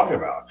know what he's talking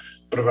about.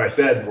 But if I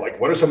said, like,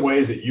 what are some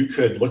ways that you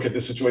could look at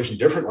this situation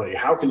differently?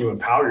 How can you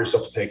empower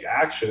yourself to take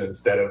action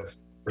instead of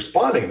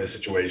responding in this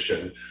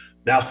situation?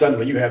 Now,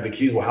 suddenly you have the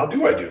keys. Well, how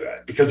do I do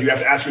that? Because you have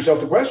to ask yourself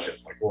the question,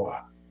 like,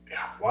 well,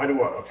 why do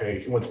I,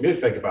 okay, he wants me to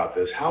think about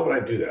this. How would I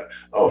do that?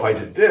 Oh, if I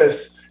did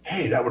this,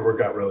 hey, that would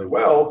work out really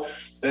well.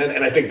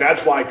 And I think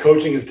that's why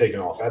coaching has taken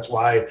off. That's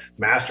why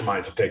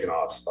masterminds have taken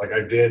off. Like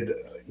I did,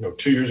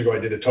 2 years ago, I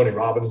did a Tony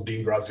Robbins,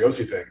 Dean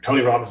Graziosi thing.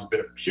 Tony Robbins has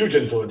been a huge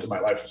influence in my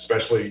life,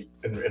 especially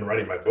in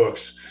writing my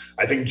books.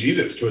 I think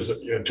Jesus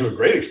to a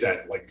great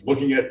extent, like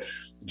looking at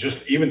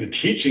just even the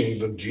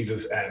teachings of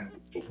Jesus and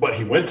what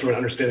he went through and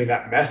understanding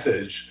that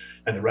message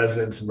and the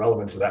resonance and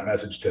relevance of that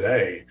message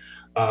today.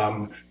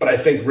 But I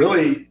think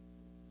really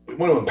we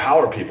want to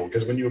empower people,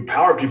 because when you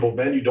empower people,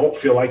 then you don't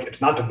feel like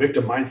it's not the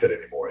victim mindset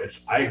anymore.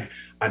 It's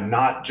I'm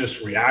not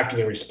just reacting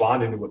and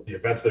responding to the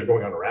events that are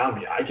going on around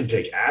me. I can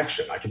take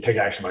action. I can take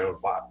action in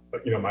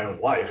my own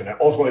life. And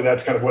ultimately,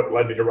 that's kind of what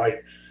led me to write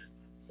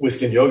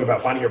Whiskey and Yoga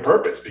about finding your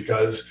purpose,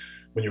 because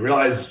when you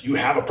realize you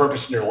have a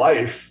purpose in your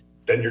life,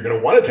 then you're going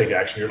to want to take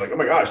action. You're like, oh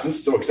my gosh, this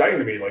is so exciting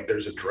to me. Like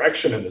there's a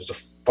direction and there's a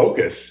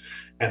focus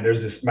and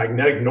there's this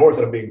magnetic north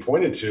that I'm being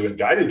pointed to and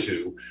guided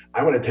to.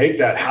 I want to take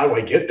that. How do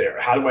I get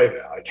there? How do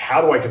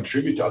I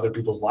contribute to other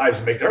people's lives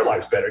and make their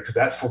lives better? Because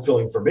that's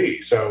fulfilling for me.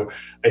 So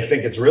I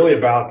think it's really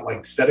about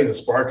like setting the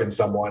spark in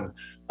someone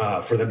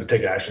for them to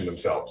take action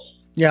themselves.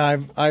 Yeah,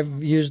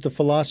 I've used the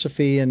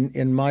philosophy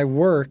in my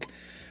work,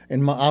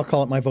 I'll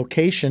call it my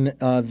vocation,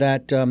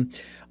 that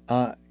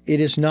it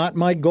is not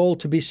my goal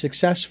to be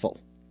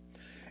successful.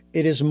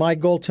 It is my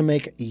goal to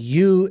make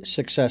you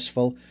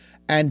successful,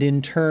 and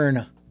in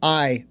turn,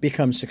 I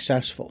become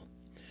successful.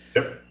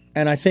 Yep.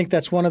 And I think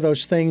that's one of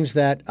those things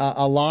that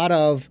a lot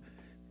of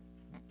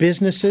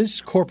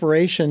businesses,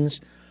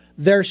 corporations,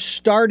 they're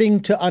starting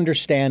to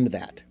understand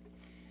that.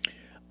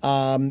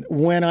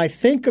 When I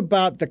think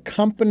about the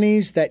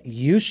companies that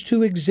used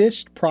to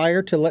exist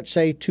prior to, let's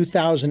say,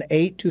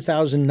 2008,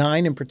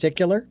 2009 in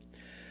particular,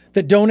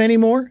 that don't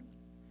anymore,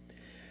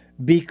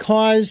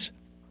 because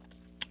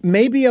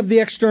maybe of the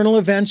external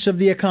events of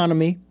the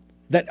economy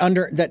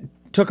that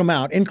took them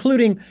out,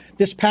 including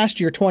this past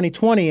year,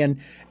 2020, and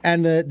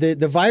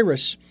the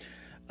virus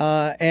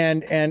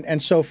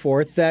and so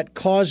forth, that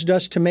caused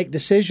us to make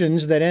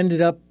decisions that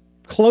ended up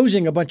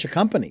closing a bunch of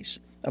companies,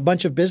 a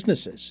bunch of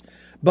businesses,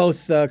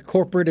 both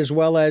corporate as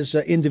well as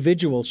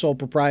individual sole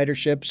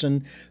proprietorships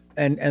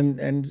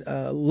and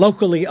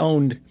locally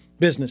owned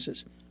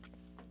businesses.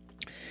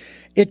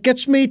 It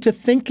gets me to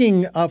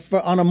thinking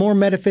on a more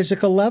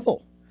metaphysical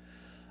level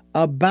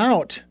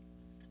about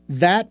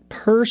that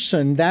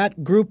person,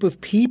 that group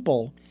of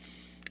people,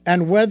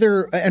 and what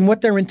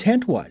their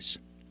intent was.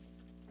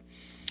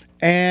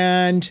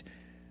 And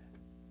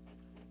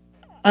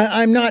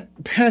I'm not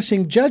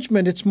passing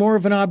judgment. It's more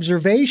of an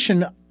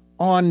observation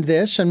on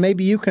this, and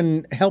maybe you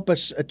can help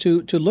us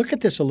to look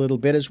at this a little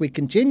bit as we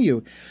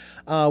continue.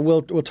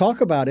 We'll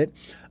talk about it,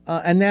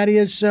 and that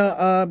is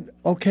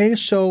okay.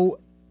 So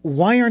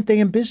why aren't they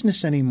in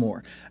business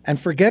anymore? And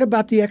forget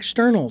about the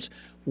externals.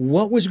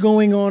 What was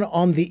going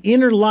on the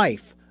inner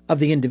life of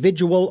the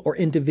individual or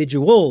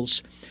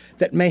individuals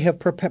that may have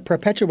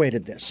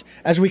perpetuated this?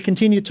 As we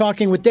continue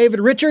talking with David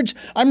Richards,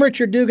 I'm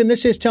Richard Dugan.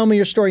 This is Tell Me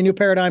Your Story, New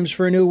Paradigms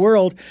for a New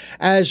World,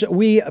 as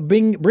we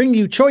bring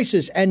you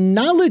choices and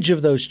knowledge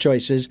of those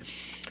choices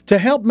to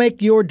help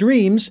make your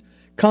dreams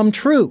come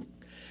true.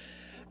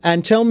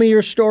 And Tell Me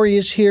Your Story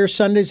is here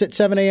Sundays at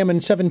 7 a.m.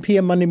 and 7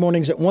 p.m., Monday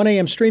mornings at 1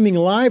 a.m., streaming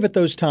live at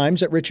those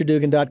times at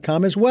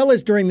richarddugan.com, as well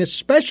as during this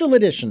special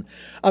edition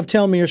of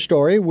Tell Me Your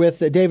Story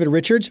with David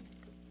Richards.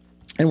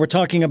 And we're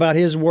talking about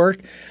his work,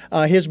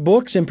 his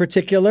books in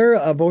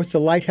particular, both The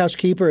Lighthouse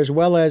Keeper as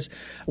well as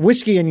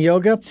Whiskey and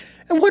Yoga.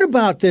 And what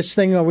about this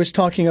thing I was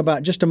talking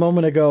about just a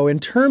moment ago in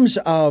terms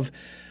of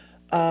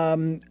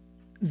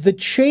the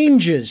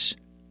changes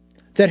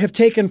that have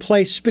taken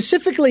place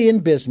specifically in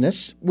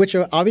business, which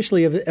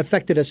obviously have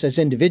affected us as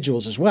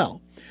individuals as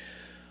well,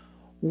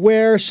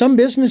 where some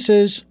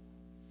businesses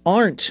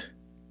aren't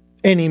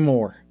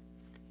anymore.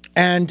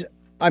 And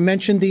I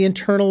mentioned the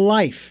internal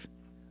life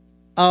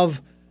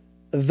of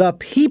the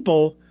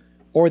people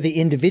or the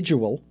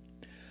individual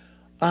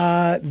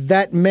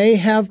that may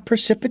have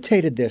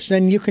precipitated this.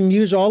 And you can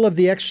use all of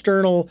the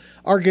external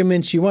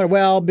arguments you want.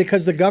 Well,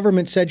 because the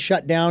government said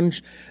shut down,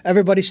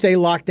 everybody stay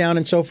locked down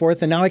and so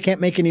forth, and now I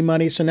can't make any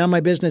money, so now my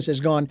business is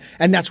gone,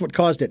 and that's what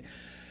caused it.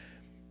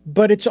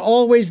 But it's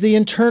always the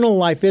internal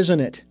life,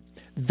 isn't it,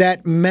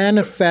 that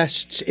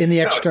manifests in the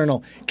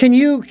external. Can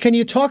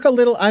you talk a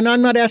little, and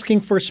I'm not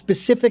asking for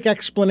specific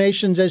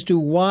explanations as to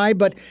why,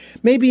 but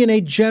maybe in a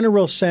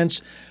general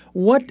sense,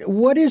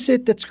 what is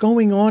it that's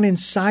going on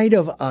inside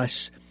of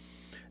us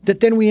that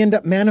then we end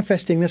up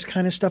manifesting this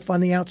kind of stuff on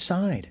the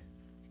outside?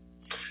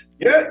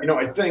 Yeah,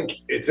 I think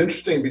it's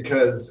interesting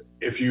because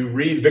if you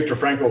read Viktor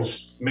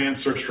Frankl's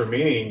Man's Search for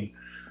Meaning,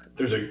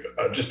 there's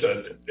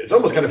it's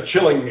almost kind of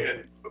chilling,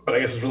 but I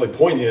guess it's really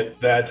poignant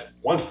that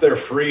once they're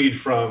freed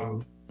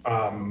from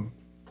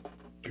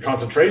the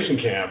concentration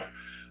camp,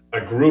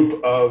 a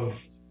group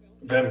of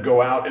them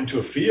go out into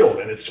a field,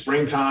 and it's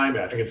springtime.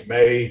 I think it's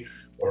May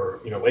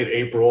or late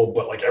April,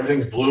 but like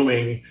everything's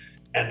blooming,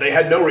 and they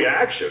had no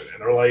reaction,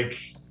 and they're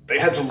like they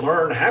had to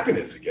learn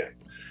happiness again.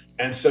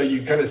 And so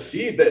you kind of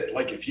see that,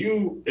 like, if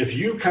you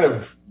kind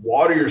of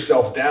water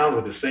yourself down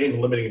with the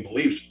same limiting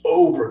beliefs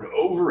over and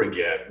over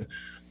again,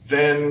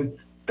 then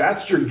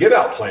that's your get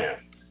out plan.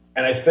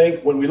 And I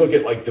think when we look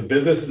at like the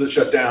businesses that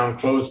shut down,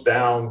 closed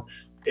down,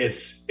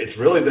 it's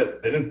really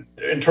that the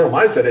internal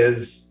mindset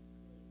is,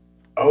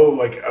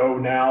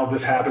 now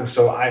this happens,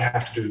 so I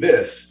have to do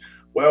this.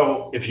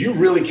 Well, if you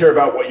really care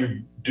about what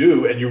you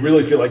do and you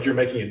really feel like you're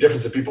making a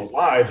difference in people's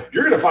lives,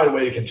 you're going to find a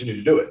way to continue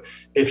to do it.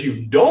 If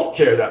you don't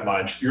care that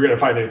much, you're going to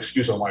find an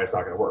excuse on why it's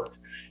not going to work.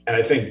 And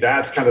I think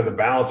that's kind of the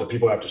balance that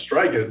people have to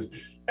strike is,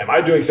 am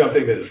I doing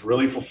something that is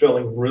really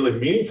fulfilling, really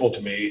meaningful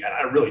to me, and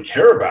I really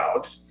care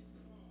about?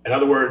 In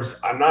other words,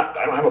 I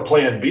don't have a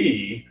plan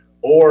B,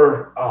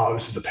 or,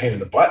 this is a pain in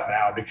the butt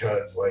now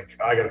because like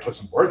I got to put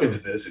some work into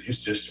this. It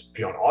used to just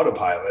be on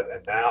autopilot,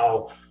 and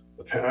now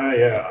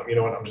you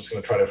know what, I'm just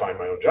going to try to find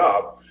my own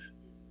job.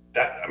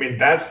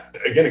 That's,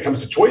 again, it comes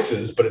to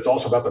choices, but it's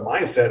also about the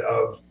mindset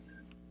of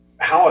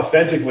how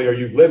authentically are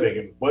you living,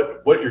 and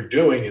what you're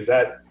doing. Is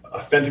that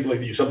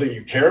authentically something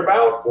you care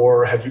about,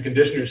 or have you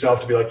conditioned yourself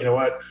to be like, you know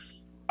what,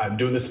 I'm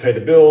doing this to pay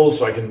the bills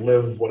so I can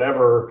live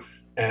whatever.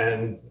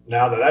 And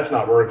now that that's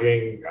not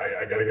working,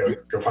 I got to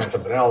go find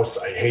something else.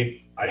 I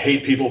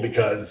hate people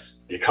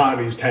because the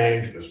economy's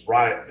tanked,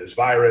 this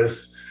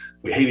virus,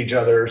 we hate each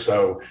other.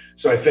 So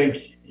I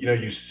think,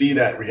 you see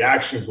that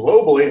reaction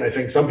globally. And I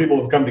think some people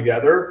have come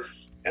together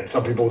and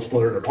some people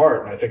splinter it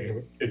apart. And I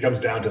think it comes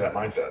down to that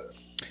mindset.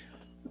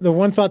 The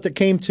one thought that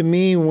came to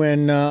me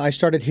when I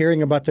started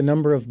hearing about the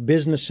number of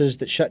businesses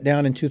that shut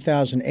down in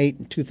 2008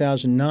 and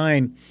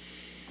 2009,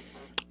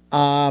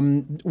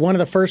 one of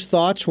the first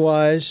thoughts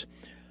was,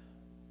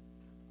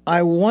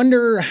 I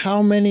wonder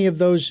how many of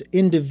those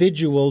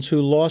individuals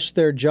who lost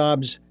their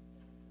jobs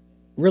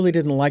really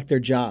didn't like their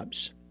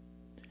jobs.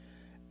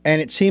 And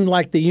it seemed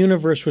like the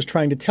universe was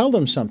trying to tell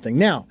them something.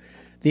 Now,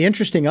 the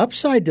interesting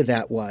upside to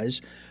that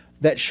was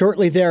that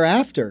shortly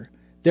thereafter,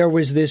 there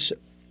was this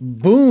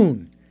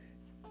boon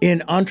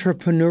in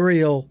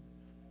entrepreneurial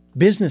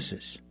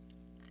businesses.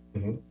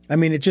 Mm-hmm. I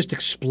mean, it just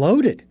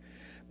exploded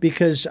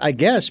because I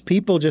guess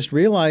people just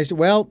realized,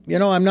 well,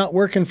 I'm not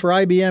working for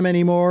IBM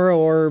anymore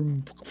or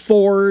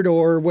Ford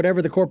or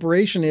whatever the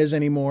corporation is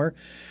anymore.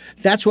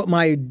 That's what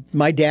my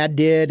dad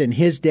did and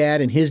his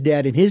dad and his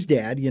dad and his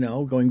dad,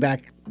 going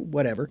back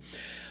whatever.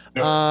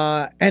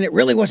 No. And it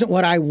really wasn't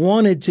what I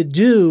wanted to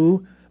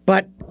do,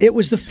 but it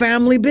was the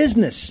family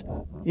business.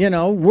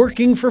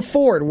 Working for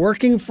Ford,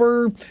 working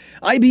for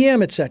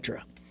IBM,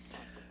 etc.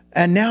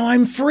 And now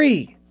I'm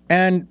free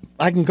and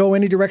I can go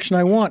any direction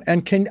I want.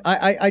 And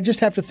I just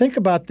have to think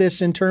about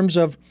this in terms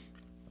of,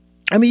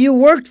 you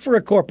worked for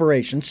a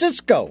corporation,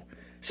 Cisco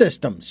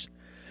Systems.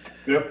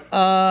 Yep.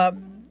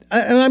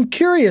 And I'm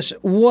curious,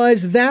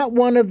 was that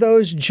one of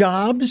those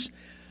jobs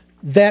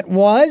that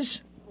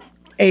was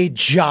a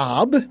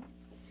job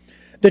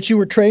that you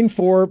were trained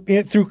for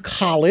through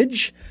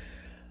college,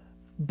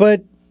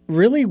 but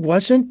really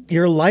wasn't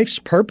your life's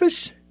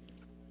purpose?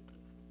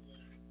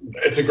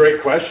 It's a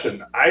great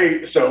question.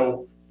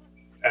 So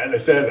as I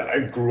said,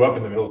 I grew up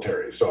in the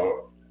military.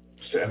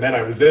 And then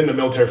I was in the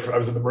military. I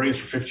was in the Marines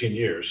for 15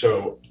 years.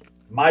 So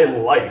my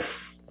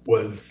life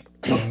was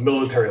a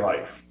military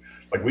life.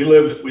 Like we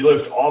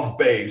lived off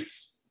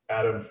base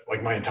out of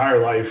like my entire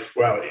life.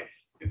 Well,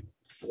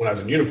 when I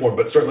was in uniform,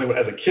 but certainly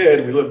as a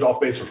kid, we lived off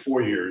base for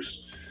 4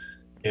 years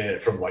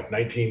from like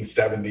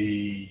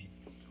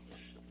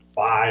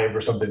 1975 or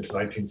something to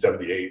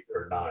 1978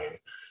 or 9.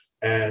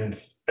 And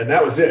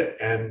that was it.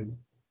 And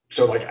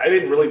so like, I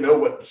didn't really know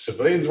what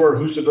civilians were,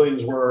 who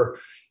civilians were.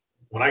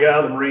 When I got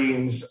out of the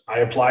Marines, I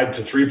applied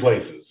to 3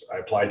 places. I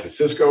applied to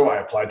Cisco, I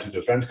applied to a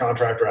defense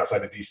contractor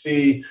outside of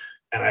DC,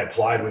 and I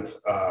applied with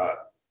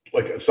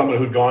like someone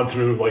who'd gone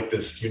through like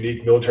this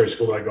unique military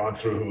school that I'd gone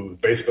through, who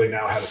basically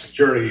now had a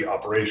security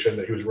operation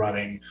that he was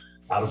running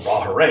out of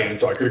Bahrain.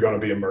 So I could have gone to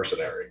be a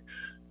mercenary.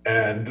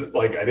 And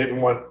like, I didn't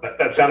want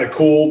that sounded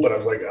cool, but I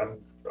was like,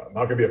 I'm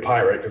not going to be a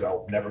pirate because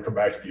I'll never come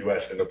back to the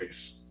US and it'll be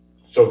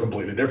so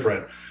completely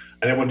different.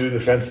 I didn't want to do the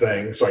defense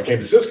thing. So I came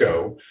to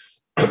Cisco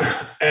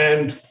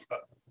and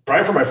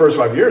probably for my first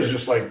 5 years,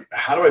 just like,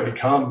 how do I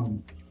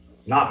become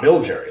not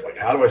military? Like,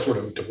 how do I sort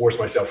of divorce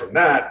myself from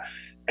that?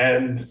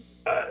 And,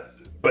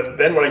 but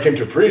then what I came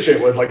to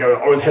appreciate was like, I was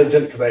always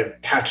hesitant because I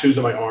had tattoos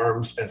on my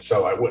arms. And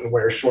so I wouldn't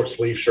wear short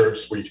sleeve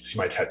shirts where you could see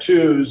my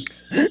tattoos.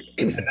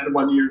 And then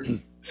one year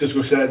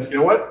Cisco said, you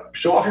know what,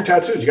 show off your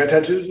tattoos. You got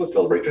tattoos? Let's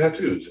celebrate your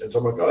tattoos. And so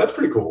I'm like, oh, that's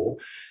pretty cool.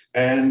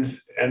 And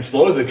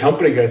slowly the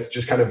company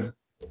just kind of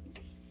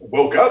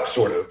woke up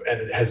sort of,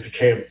 and it has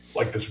become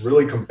like this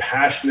really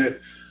compassionate,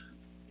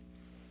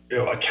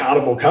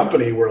 accountable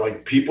company where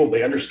like people,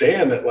 they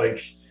understand that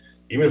like,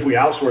 even if we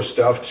outsource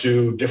stuff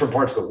to different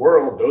parts of the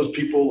world, those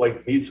people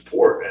like need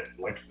support. And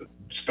like,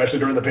 especially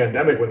during the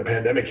pandemic, when the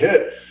pandemic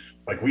hit,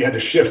 like we had to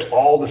shift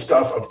all the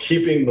stuff of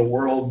keeping the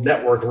world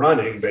network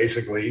running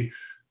basically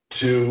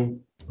to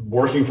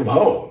working from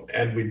home.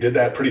 And we did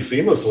that pretty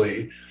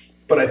seamlessly.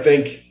 But I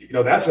think,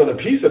 that's another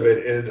piece of it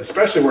is,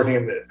 especially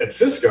working at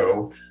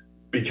Cisco,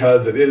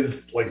 because it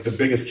is like the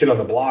biggest kid on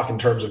the block in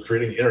terms of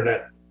creating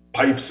internet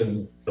pipes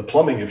and the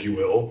plumbing, if you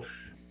will.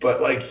 But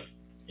like,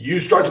 you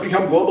start to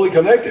become globally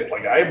connected.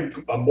 Like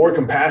I'm a more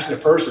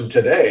compassionate person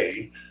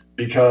today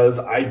because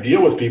I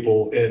deal with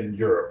people in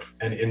Europe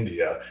and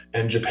India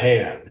and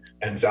Japan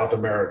and South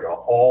America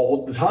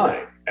all the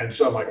time. And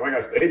so I'm like, oh my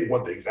gosh, they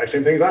want the exact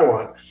same things I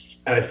want.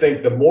 And I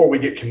think the more we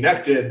get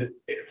connected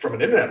from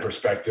an internet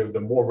perspective, the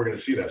more we're going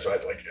to see that. So I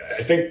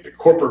think the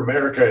corporate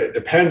America, it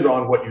depends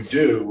on what you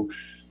do,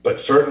 but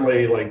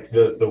certainly like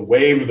the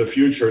wave of the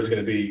future is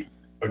going to be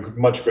a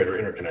much greater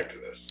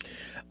interconnectedness.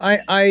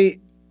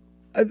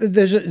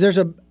 There's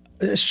a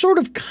sort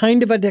of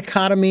kind of a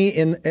dichotomy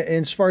in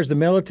as far as the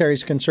military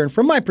is concerned,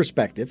 from my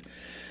perspective.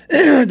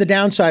 The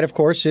downside, of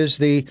course, is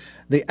the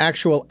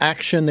actual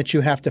action that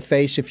you have to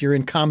face if you're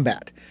in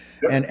combat,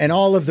 yep, and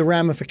all of the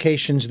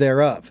ramifications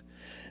thereof.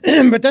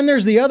 But then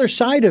there's the other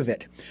side of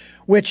it,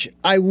 which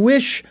I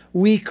wish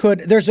we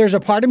could. There's a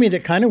part of me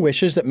that kind of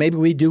wishes that maybe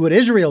we do what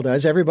Israel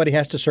does. Everybody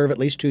has to serve at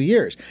least 2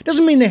 years.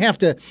 Doesn't mean they have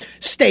to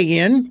stay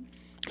in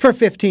for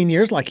 15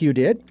 years like you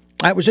did.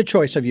 That was a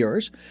choice of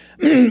yours.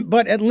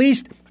 But at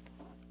least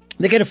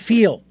they get a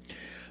feel.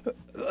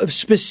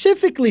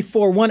 Specifically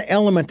for one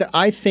element that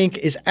I think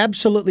is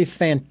absolutely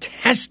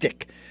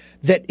fantastic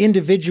that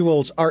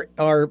individuals are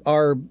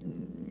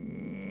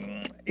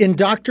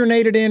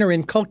indoctrinated in or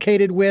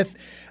inculcated with,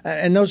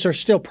 and those are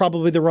still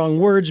probably the wrong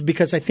words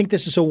because I think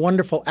this is a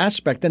wonderful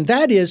aspect, and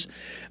that is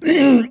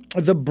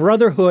the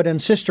brotherhood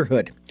and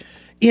sisterhood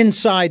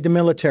inside the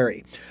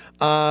military,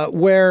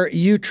 where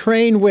you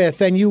train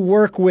with and you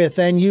work with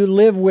and you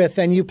live with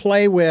and you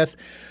play with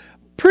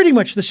pretty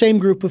much the same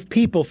group of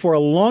people for a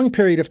long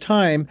period of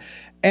time.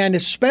 And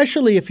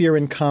especially if you're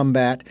in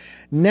combat,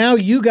 now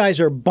you guys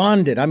are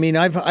bonded. I mean,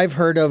 I've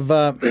heard of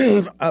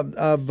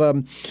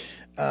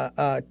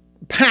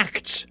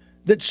pacts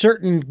that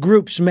certain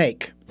groups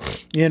make,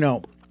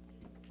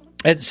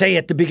 say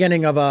at the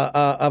beginning of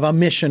a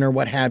mission or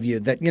what have you,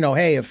 that,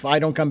 hey, if I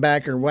don't come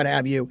back or what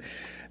have you,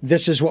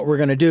 this is what we're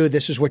going to do.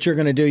 This is what you're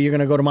going to do. You're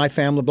going to go to my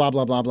family, blah,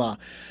 blah, blah, blah.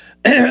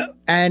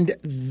 And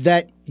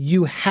that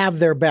you have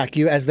their back.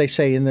 You, as they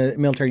say in the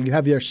military, you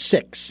have your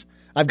six.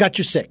 I've got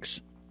your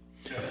six.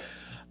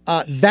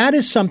 That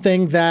is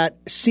something that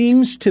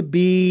seems to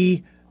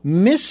be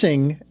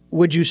missing,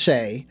 would you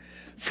say,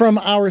 from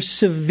our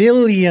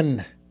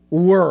civilian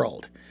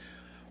world,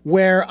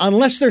 where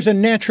unless there's a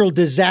natural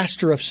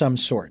disaster of some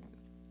sort,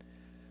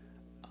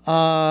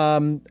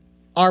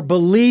 our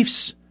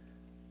beliefs,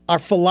 our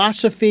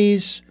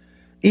philosophies,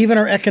 even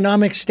our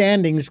economic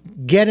standings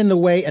get in the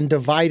way and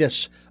divide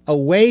us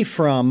away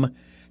from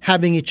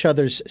having each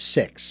other's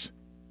six.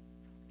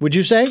 Would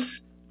you say?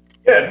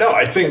 Yeah, no,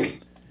 I think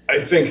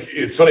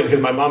it's funny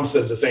because my mom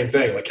says the same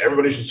thing, like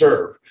everybody should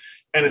serve.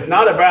 And it's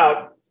not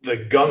about the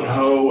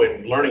gung-ho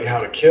and learning how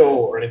to kill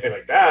or anything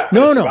like that.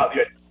 No. About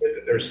the idea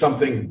that there's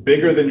something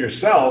bigger than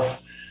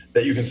yourself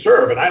that you can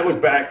serve. And I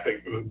look back,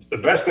 the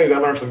best things I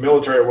learned from the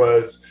military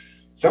was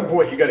at some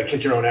point you got to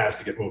kick your own ass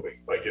to get moving.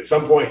 Like at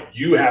some point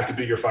you have to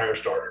be your fire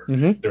starter.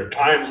 Mm-hmm. There are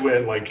times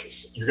when like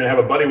you're going to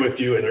have a buddy with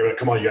you and they're like,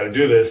 come on, you got to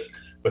do this.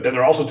 But then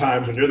there are also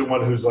times when you're the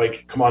one who's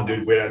like, come on,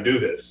 dude, we got to do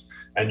this.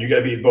 And you got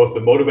to be both the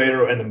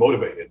motivator and the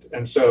motivated.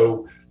 And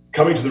so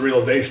coming to the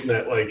realization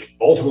that like,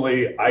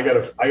 ultimately I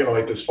gotta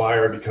light this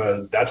fire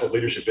because that's what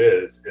leadership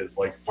is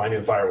like finding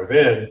the fire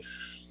within.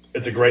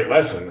 It's a great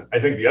lesson. I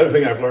think the other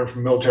thing I've learned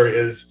from the military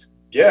is,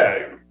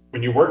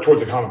 when you work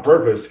towards a common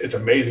purpose, it's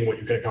amazing what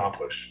you can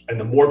accomplish. And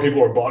the more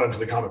people are bought into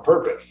the common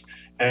purpose.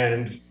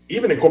 And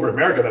even in corporate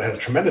America, that has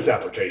tremendous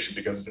application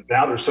because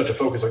now there's such a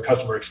focus on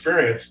customer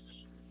experience.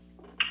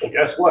 Well,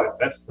 guess what?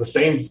 That's the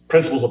same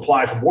principles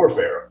apply from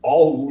warfare.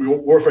 All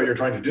warfare you're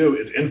trying to do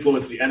is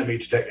influence the enemy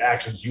to take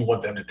actions you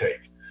want them to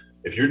take.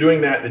 If you're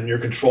doing that, then you're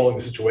controlling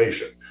the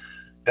situation.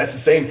 That's the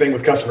same thing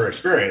with customer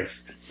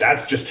experience.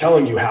 That's just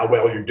telling you how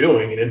well you're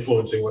doing and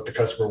influencing what the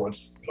customer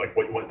wants, like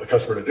what you want the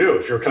customer to do.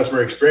 If your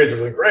customer experience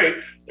isn't great,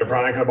 they're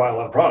probably not going to buy a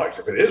lot of products.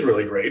 If it is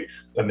really great,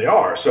 then they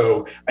are.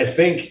 So I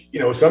think,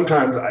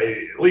 sometimes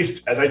at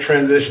least as I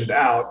transitioned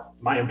out,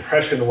 my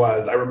impression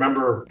was, I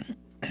remember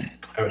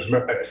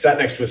I sat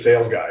next to a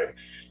sales guy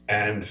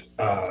and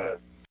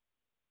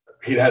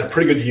he'd had a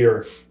pretty good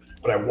year,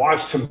 but I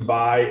watched him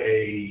buy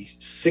a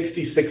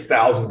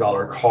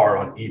 $66,000 car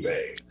on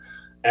eBay.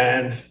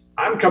 And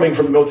I'm coming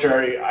from the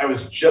military. I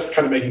was just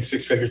kind of making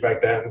six figures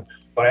back then,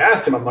 but I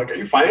asked him, I'm like, are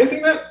you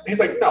financing that? He's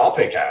like, no, I'll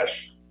pay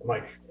cash. I'm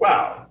like,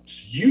 wow,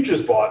 so you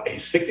just bought a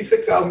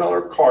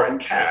 $66,000 car in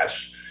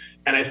cash.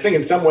 And I think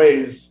in some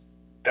ways,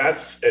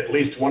 that's at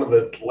least one of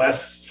the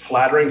less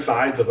flattering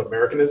sides of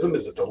Americanism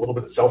is it's a little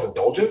bit of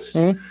self-indulgence.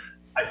 Mm-hmm.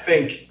 I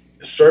think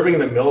serving in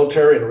the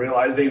military and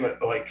realizing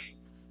that like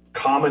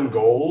common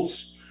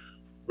goals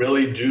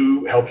really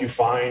do help you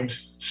find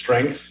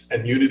strengths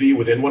and unity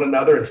within one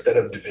another instead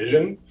of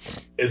division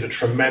is a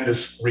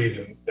tremendous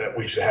reason that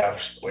we should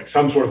have like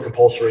some sort of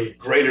compulsory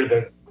greater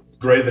than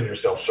your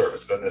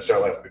self-service. It doesn't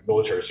necessarily have to be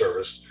military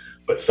service,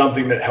 but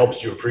something that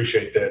helps you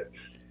appreciate that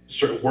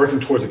working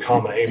towards a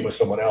common aim with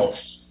someone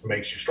else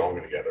makes you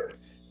stronger together.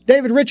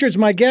 David Richards,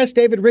 my guest.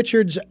 David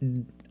Richards,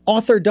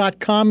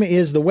 author.com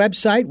is the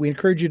website. We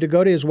encourage you to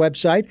go to his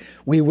website.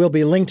 We will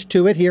be linked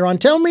to it here on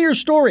Tell Me Your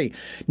Story.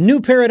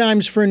 New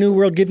paradigms for a new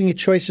world, giving you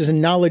choices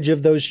and knowledge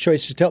of those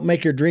choices to help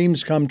make your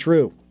dreams come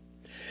true.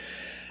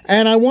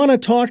 And I want to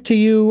talk to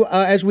you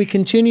as we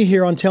continue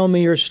here on Tell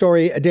Me Your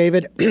Story,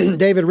 David.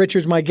 David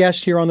Richards, my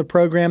guest here on the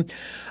program.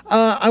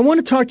 I want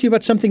to talk to you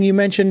about something you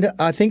mentioned,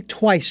 I think,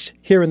 twice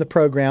here in the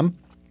program.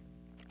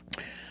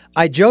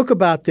 I joke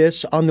about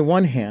this on the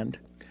one hand,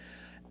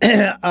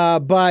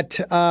 but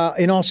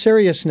in all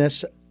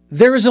seriousness,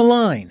 there is a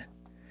line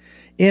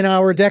in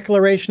our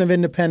Declaration of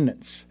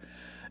Independence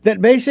that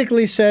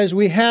basically says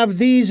we have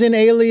these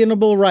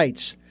inalienable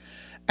rights,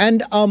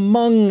 and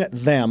among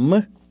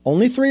them,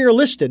 only three are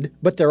listed,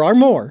 but there are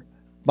more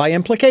by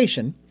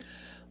implication: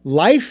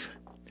 life,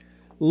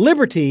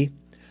 liberty,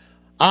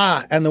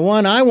 and the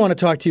one I want to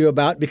talk to you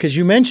about because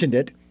you mentioned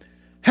it,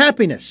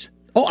 happiness.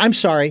 Oh, I'm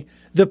sorry,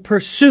 the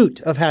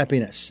pursuit of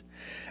happiness.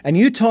 And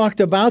you talked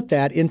about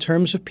that in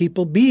terms of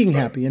people being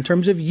happy, in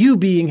terms of you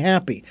being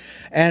happy.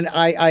 And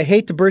I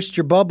hate to burst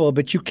your bubble,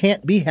 but you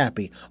can't be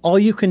happy. All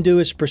you can do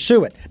is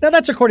pursue it. Now,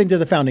 that's according to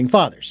the Founding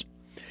Fathers.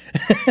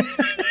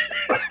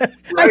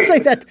 Right. I say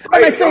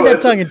that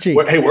tongue in cheek.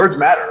 Hey, words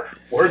matter.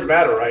 Words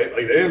matter, right?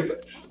 Like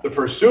the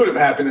pursuit of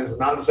happiness is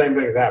not the same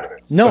thing as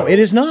happiness. No, it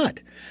is not.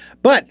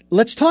 But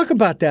let's talk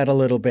about that a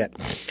little bit.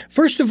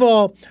 First of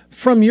all,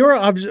 from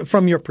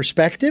your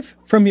perspective,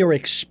 from your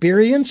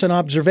experience and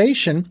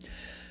observation,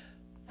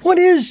 what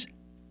is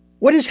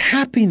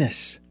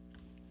happiness?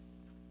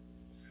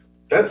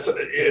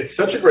 It's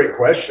such a great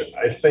question.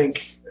 I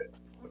think,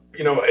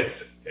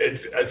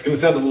 it's going to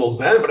sound a little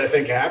zen, but I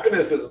think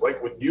happiness is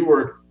like when you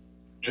were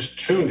just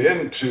tuned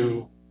in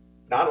to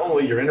not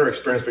only your inner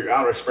experience, but your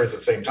outer experience at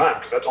the same time,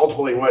 because that's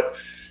ultimately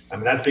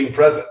that's being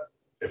present.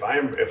 If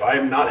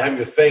I'm not having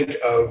to think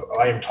of,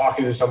 I am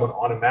talking to someone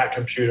on a Mac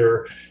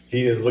computer,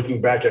 he is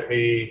looking back at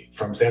me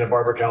from Santa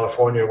Barbara,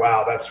 California.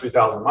 Wow, that's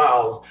 3,000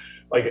 miles.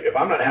 Like if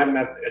I'm not having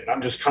that and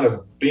I'm just kind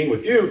of being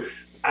with you,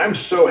 I'm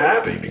so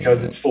happy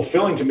because it's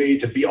fulfilling to me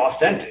to be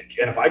authentic.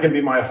 And if I can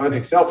be my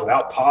authentic self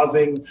without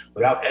pausing,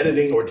 without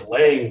editing or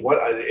delaying what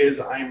it is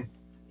I'm,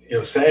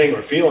 saying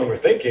or feeling or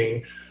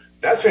thinking,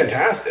 that's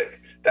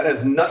fantastic. That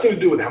has nothing to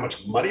do with how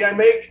much money I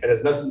make. It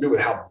has nothing to do with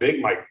how big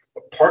my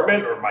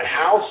apartment or my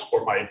house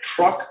or my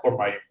truck or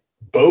my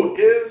boat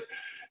is.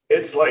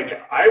 It's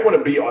like, I want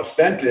to be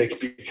authentic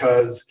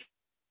because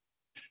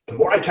the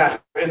more I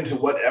tap into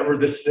whatever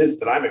this is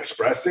that I'm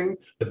expressing,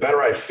 the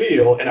better I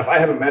feel. And if I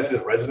have a message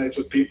that resonates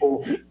with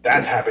people,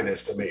 that's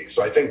happiness to me.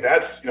 So I think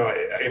that's,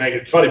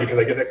 it's funny because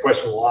I get that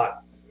question a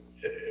lot,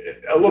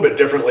 a little bit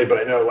differently, but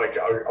I know like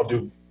I'll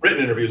do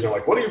written interviews and they're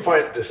like, what do you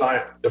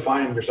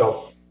define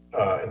yourself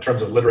in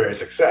terms of literary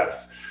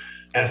success?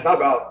 And it's not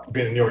about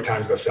being a New York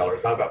Times bestseller.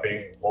 It's not about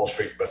being Wall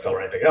Street bestseller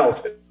or anything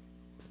else.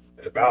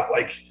 It's about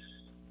like,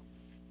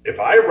 if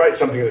I write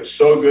something that's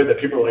so good that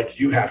people are like,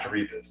 you have to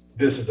read this.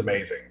 This is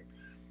amazing.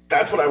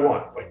 That's what I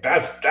want. Like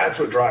that's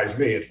what drives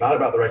me. It's not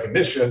about the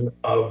recognition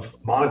of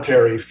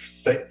monetary,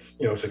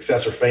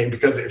 success or fame.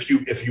 Because if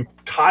you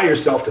tie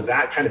yourself to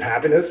that kind of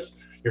happiness,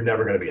 you're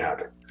never going to be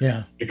happy.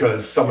 Yeah.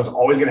 Because someone's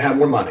always going to have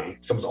more money.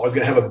 Someone's always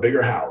going to have a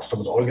bigger house.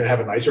 Someone's always going to have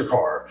a nicer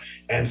car.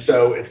 And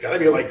so it's got to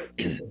be like,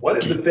 what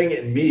is the thing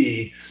in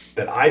me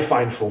that I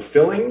find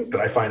fulfilling, that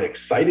I find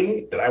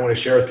exciting, that I want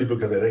to share with people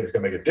because I think it's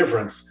going to make a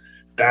difference?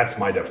 That's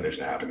my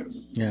definition of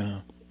happiness.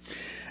 Yeah.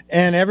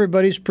 And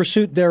everybody's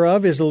pursuit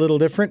thereof is a little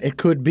different. It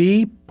could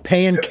be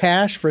paying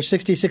cash for a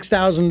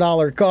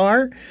 $66,000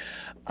 car.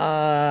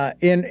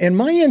 In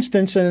my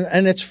instance,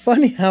 and it's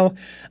funny how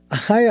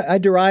I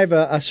derive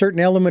a certain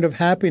element of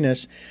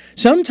happiness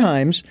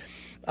sometimes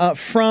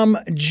from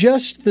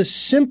just the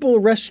simple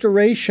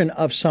restoration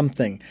of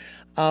something,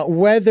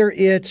 whether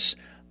it's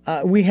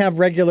we have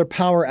regular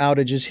power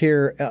outages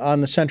here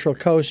on the Central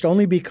Coast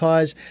only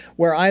because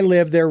where I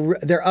live, they're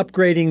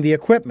upgrading the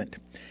equipment.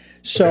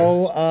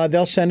 So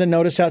they'll send a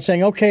notice out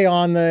saying, okay,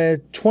 on the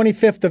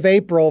 25th of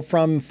April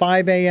from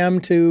 5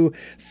 a.m. to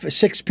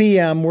 6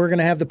 p.m., we're going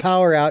to have the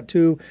power out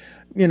to,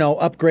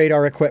 upgrade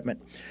our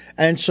equipment.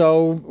 And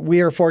so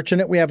we are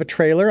fortunate. We have a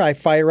trailer. I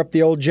fire up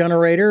the old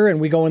generator and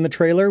we go in the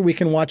trailer. We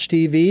can watch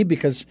TV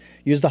because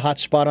use the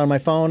hotspot on my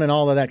phone and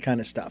all of that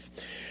kind of stuff.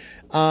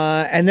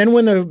 And then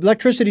when the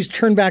electricity's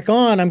turned back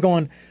on, I'm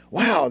going,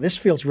 wow, this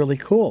feels really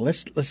cool.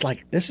 This is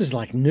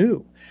like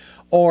new.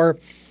 Or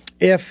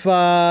if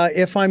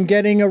I'm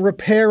getting a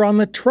repair on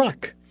the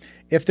truck,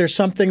 if there's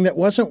something that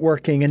wasn't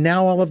working and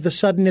now all of a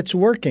sudden it's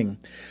working,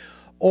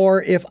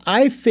 or if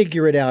I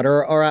figure it out,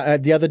 or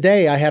the other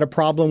day I had a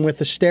problem with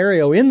the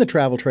stereo in the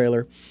travel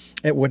trailer.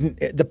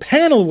 The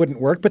panel wouldn't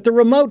work, but the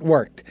remote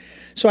worked.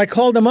 So I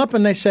called them up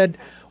and they said,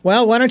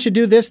 well, why don't you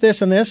do this,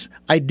 this, and this?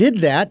 I did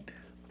that.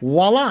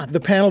 Voila,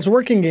 the panel's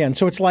working again.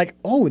 So it's like,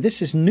 oh,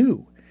 this is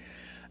new.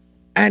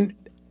 And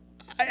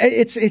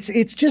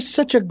it's just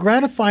such a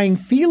gratifying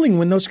feeling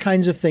when those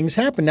kinds of things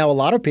happen. Now, a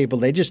lot of people,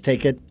 they just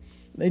take it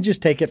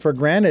for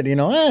granted,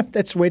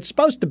 that's the way it's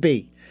supposed to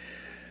be.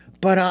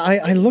 But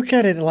I look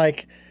at it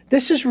like,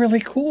 this is really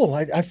cool.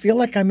 I feel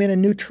like I'm in a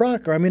new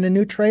truck or I'm in a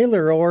new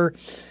trailer or,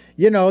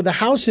 the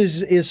house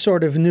is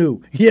sort of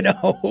new,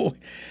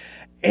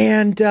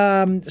 And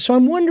so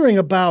I'm wondering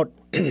about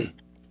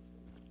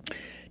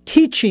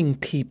teaching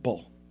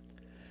people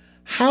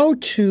how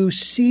to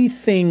see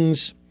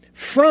things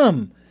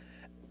from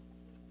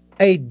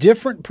a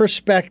different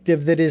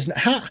perspective that is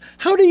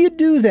how do you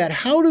do that?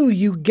 How do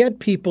you get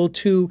people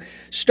to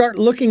start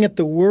looking at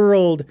the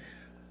world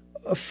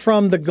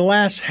from the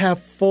glass half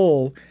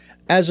full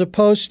as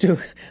opposed to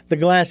the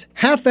glass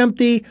half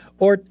empty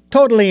or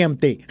totally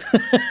empty?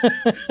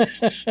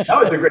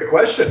 No, it's a great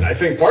question. I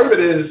think part of it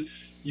is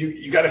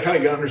you got to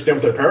kind of understand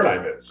what their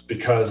paradigm is,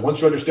 because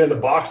once you understand the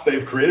box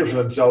they've created for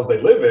themselves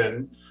they live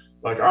in,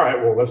 like, all right,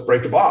 well, let's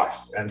break the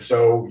box. And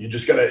so you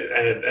just got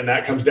to, and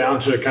that comes down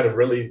to kind of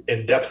really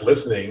in-depth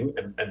listening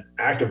and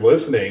active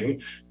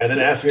listening, and then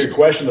asking a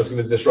question that's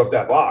going to disrupt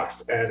that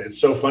box. And it's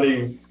so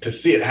funny to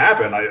see it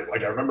happen. I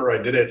remember I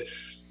did it.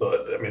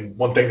 I mean,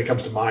 one thing that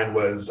comes to mind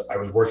was I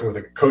was working with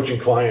a coaching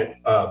client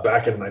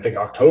back in, I think,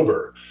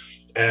 October.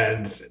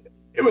 And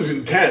it was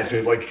intense,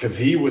 because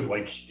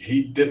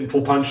he didn't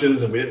pull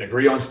punches and we didn't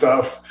agree on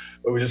stuff,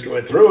 but we just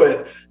went through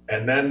it.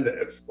 And then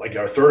like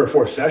our third or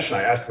fourth session,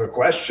 I asked him a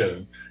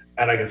question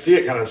and I could see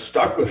it kind of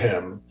stuck with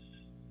him.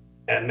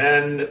 And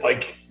then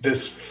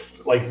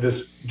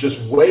this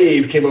just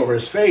wave came over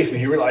his face, and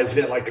he realized he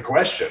didn't like the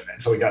question.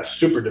 And so he got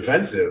super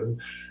defensive.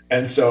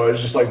 And so it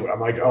was just like, I'm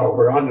like, oh,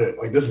 we're on it.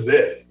 Like, this is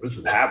it. This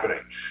is happening.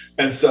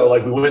 And so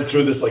like, we went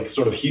through this like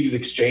sort of heated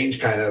exchange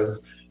kind of,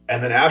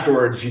 and then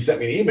afterwards he sent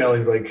me an email.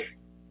 He's like,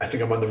 I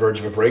think I'm on the verge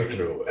of a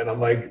breakthrough. And I'm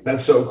like,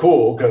 that's so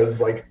cool.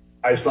 Cause like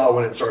I saw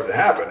when it started to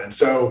happen. And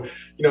so,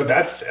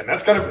 that's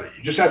kind of,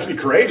 you just have to be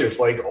courageous.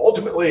 Like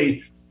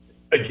ultimately,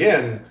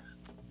 again,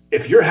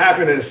 if your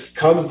happiness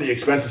comes at the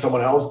expense of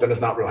someone else, then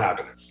it's not real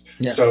happiness.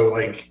 Yeah. So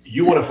like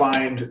you want to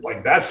find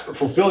like, that's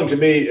fulfilling to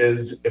me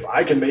is if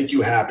I can make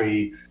you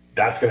happy,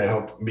 that's going to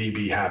help me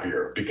be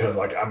happier, because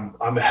like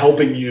I'm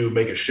helping you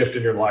make a shift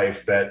in your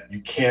life that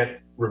you can't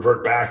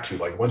revert back to.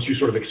 Like once you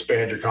sort of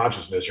expand your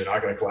consciousness, you're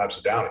not going to collapse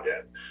it down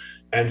again.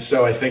 And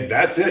so I think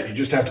that's it. You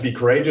just have to be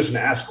courageous and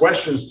ask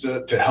questions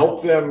to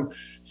help them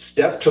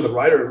step to the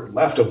right or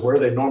left of where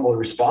they normally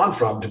respond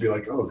from, to be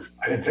like, oh,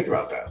 I didn't think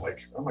about that.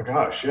 Like, oh my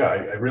gosh, yeah,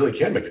 I really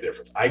can make a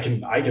difference. I can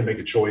make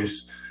a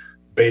choice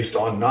based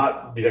on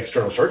not the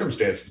external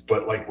circumstances,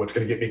 but like what's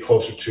going to get me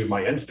closer to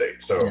my end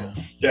state. So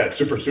yeah, it's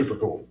super, super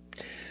cool.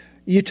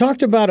 You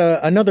talked about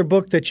another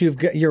book that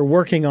you're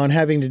working on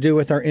having to do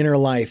with our inner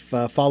life,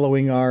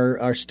 following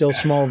our still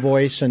small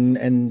voice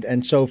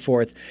and so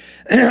forth.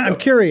 I'm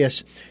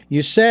curious.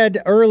 You said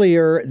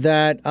earlier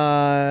that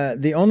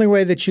the only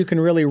way that you can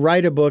really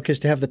write a book is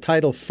to have the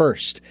title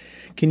first.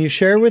 Can you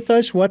share with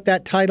us what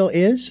that title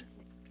is?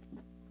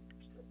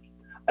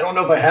 I don't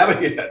know if I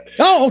have it yet.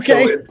 Oh,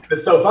 okay. So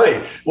it's so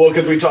funny. Well,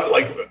 because we talked,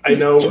 like, I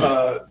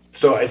know,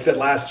 so I said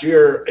last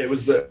year, I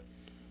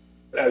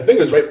think it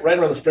was right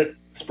around the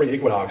spring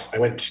equinox. I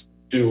went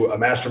to a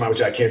mastermind with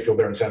Jack Canfield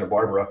there in Santa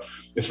Barbara.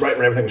 It's right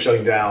when everything was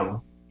shutting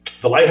down.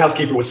 The Lighthouse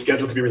Keeper was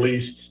scheduled to be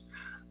released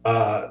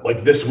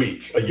like this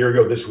week, a year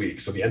ago this week,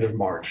 so the end of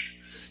March.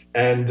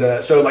 And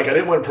so like I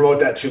didn't want to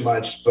promote that too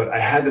much, but I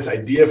had this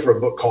idea for a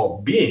book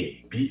called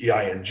Being,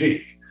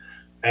 B-E-I-N-G.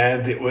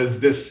 And it was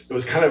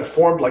kind of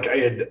formed like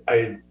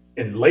I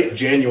in late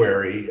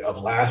January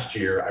of last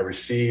year, I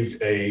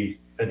received an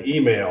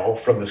email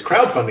from this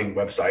crowdfunding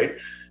website.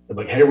 It's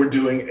like, hey, we're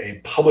doing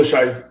a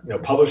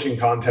publishing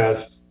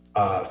contest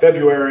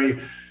February.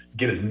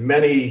 Get as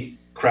many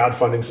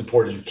crowdfunding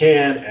support as you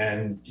can,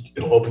 and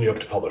it'll open you up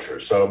to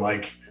publishers. So I'm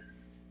like,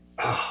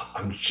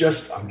 I'm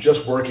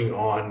just working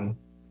on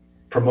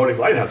promoting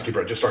Lighthouse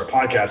Keeper. I just started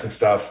podcasts and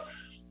stuff.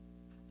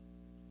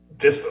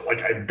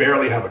 I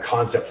barely have a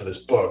concept for this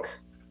book,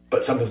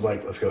 but something's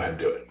like, let's go ahead and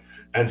do it.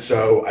 And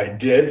so I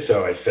did.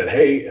 So I said,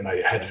 hey, and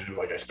I had to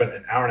do I spent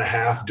an hour and a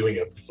half doing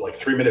a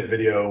 3-minute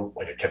video.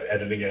 Like I kept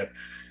editing it.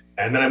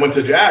 And then I went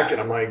to Jack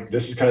and I'm like,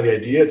 this is kind of the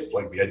idea. It's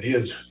like, the idea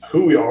is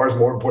who we are is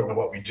more important than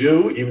what we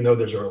do, even though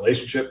there's a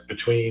relationship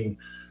between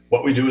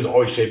what we do is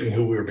always shaping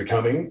who we're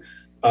becoming.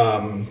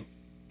 And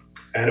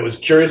it was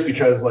curious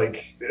because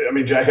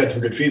Jack had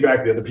some good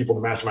feedback. The other people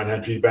in the mastermind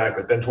had feedback,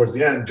 but then towards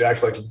the end,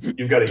 Jack's like,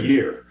 you've got a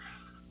year.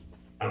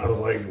 And I was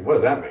like, what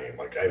does that mean?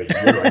 Like I have a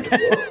year to write the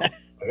book. Like,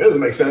 that doesn't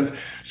make sense.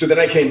 So then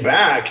I came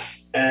back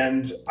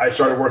and I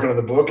started working on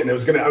the book, and I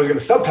was going to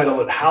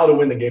subtitle it, How to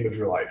Win the Game of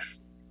Your Life.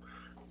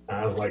 And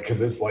I was like, cause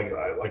it's like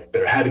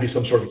there had to be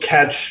some sort of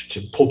catch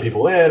to pull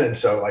people in. And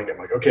so I'm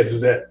like, okay, this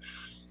is it.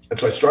 And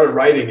so I started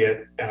writing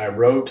it, and I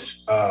wrote,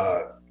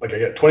 I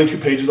got 22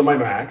 pages on my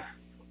Mac.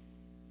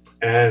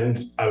 And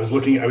I was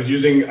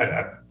using,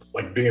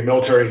 being a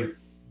military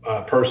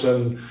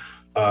person,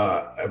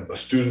 a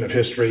student of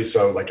history.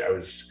 So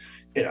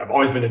I've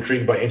always been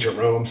intrigued by ancient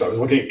Rome. So I was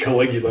looking at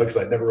Caligula because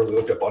I'd never really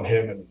looked up on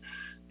him. And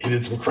he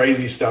did some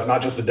crazy stuff,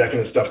 not just the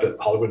decadent stuff that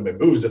Hollywood made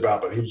movies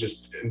about, but he was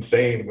just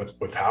insane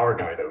with power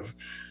kind of.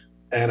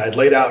 And I'd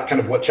laid out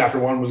kind of what chapter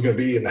 1 was going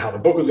to be and how the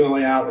book was going to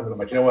lay out. And then I'm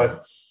like, you know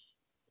what?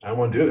 I don't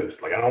want to do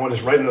this. Like, I don't want to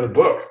just write another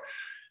book.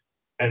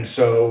 And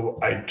so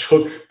I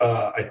took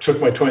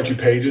my 22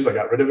 pages, I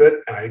got rid of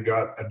it, and I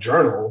got a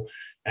journal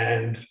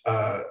and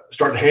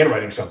started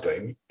handwriting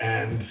something.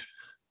 And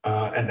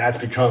that's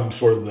become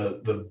sort of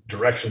the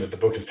direction that the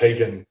book has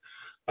taken.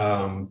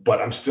 But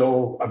I'm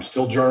still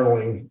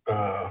journaling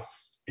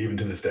even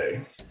to this day.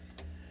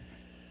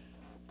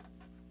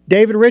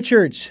 David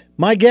Richards,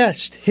 my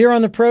guest here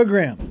on the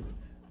program.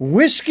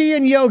 Whiskey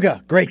and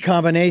yoga, great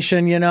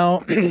combination,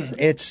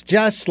 It's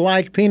just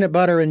like peanut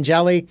butter and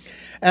jelly,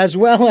 as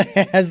well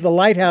as the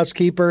Lighthouse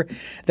Keeper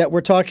that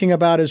we're talking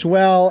about as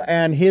well,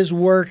 and his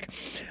work.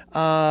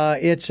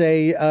 It's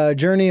a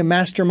journey, a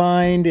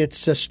mastermind.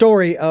 It's a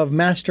story of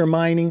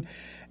masterminding,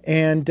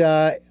 and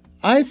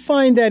I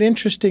find that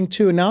interesting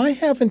too. Now, I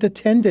haven't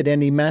attended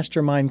any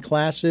mastermind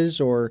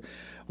classes or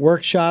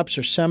workshops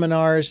or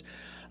seminars.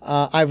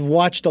 I've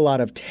watched a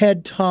lot of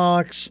TED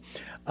Talks.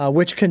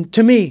 Which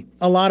to me,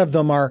 a lot of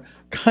them are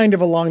kind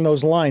of along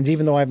those lines,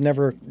 even though I've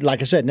never,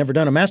 like I said, never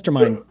done a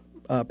mastermind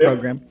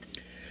program.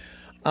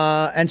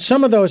 And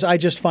some of those I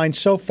just find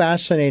so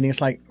fascinating.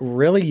 It's like,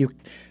 really,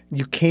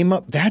 you came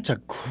up, that's a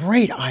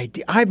great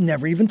idea. I've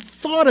never even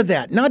thought of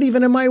that, not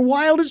even in my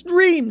wildest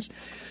dreams.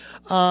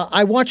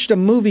 I watched a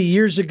movie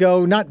years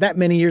ago, not that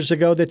many years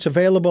ago, that's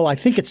available. I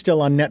think it's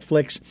still on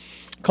Netflix.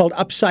 called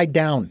Upside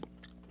Down.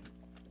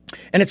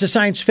 And it's a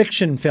science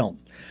fiction film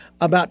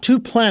about two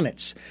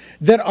planets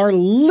that are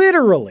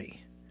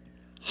literally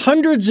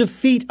hundreds of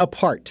feet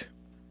apart.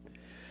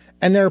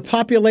 And there are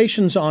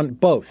populations on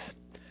both.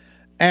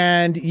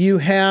 And you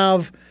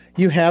have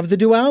the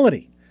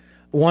duality.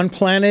 One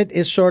planet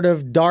is sort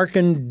of dark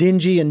and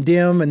dingy and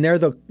dim, and they're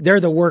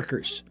the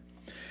workers.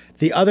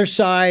 The other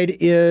side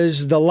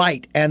is the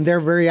light, and they're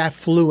very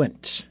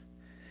affluent,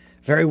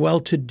 very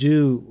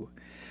well-to-do.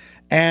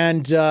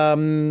 And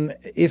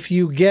if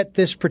you get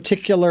this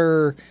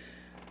particular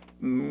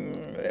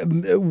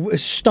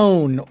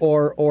stone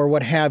or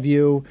what have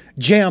you,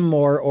 gem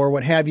or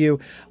what have you,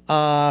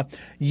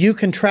 you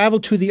can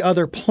travel to the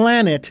other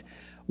planet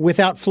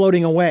without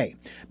floating away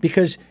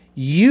because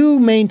you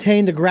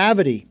maintain the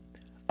gravity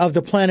of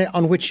the planet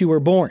on which you were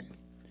born.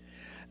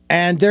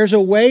 And there's a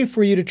way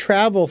for you to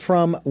travel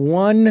from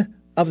one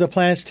of the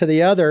planets to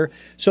the other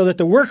so that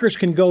the workers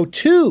can go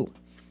to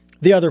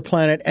the other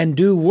planet and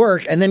do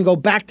work and then go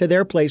back to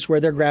their place where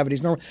their gravity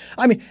is normal.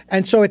 I mean,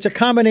 and so it's a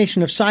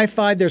combination of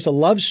sci-fi. There's a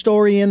love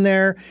story in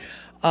there.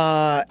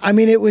 I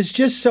mean, it was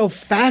just so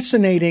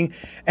fascinating.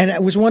 And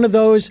it was one of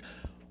those,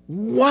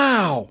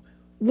 wow,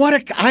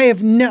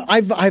 I've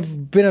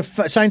been a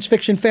science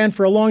fiction fan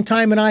for a long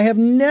time and I have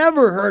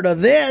never heard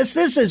of this.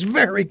 This is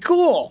very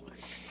cool.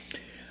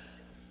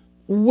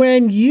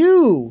 When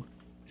you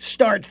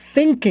start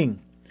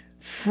thinking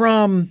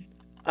from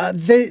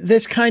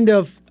this kind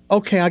of,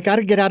 okay, I got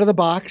to get out of the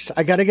box.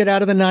 I got to get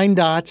out of the 9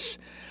 dots.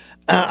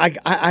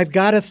 I've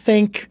got to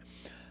think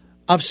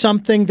of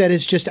something that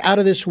is just out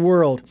of this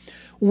world.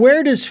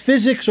 Where does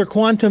physics or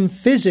quantum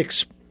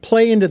physics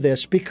play into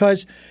this?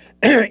 Because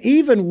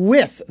even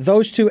with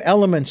those two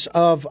elements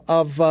of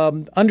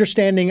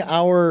understanding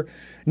our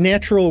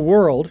natural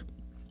world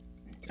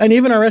and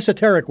even our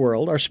esoteric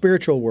world, our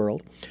spiritual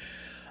world,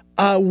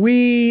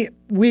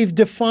 we've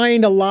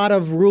defined a lot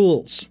of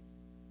rules,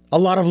 a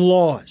lot of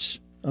laws,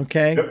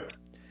 okay? Yep.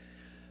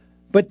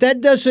 But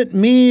that doesn't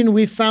mean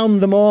we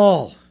found them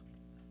all.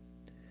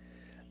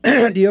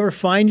 Do you ever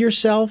find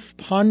yourself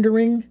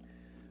pondering?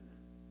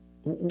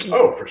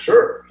 Oh, for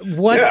sure.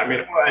 What? Yeah, I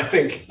mean, I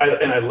think,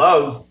 I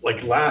love,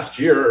 like last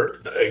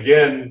year,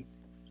 again,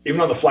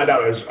 even on the flight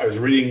out, I was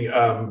reading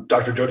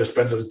Dr. Joe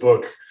Dispenza's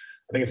book.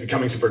 I think it's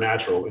Becoming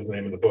Supernatural is the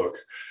name of the book.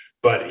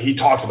 But he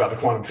talks about the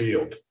quantum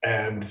field.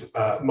 And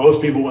most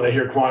people, when they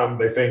hear quantum,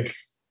 they think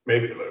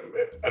maybe,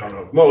 I don't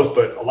know if most,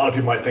 but a lot of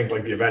people might think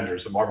like the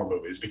Avengers, the Marvel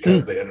movies,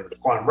 because they enter the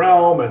quantum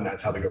realm and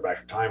that's how they go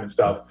back in time and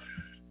stuff.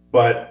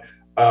 But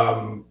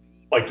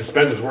like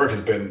Dispenza's work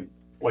has been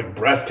like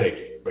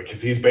breathtaking because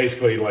he's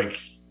basically like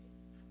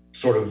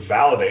sort of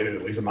validated,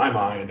 at least in my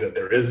mind, that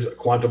there is a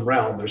quantum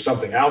realm, there's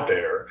something out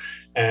there,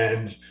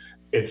 and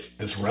it's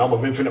this realm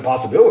of infinite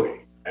possibility.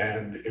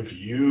 And if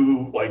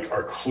you like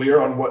are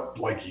clear on what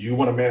like you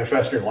want to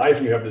manifest in your life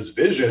and you have this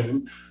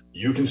vision,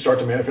 you can start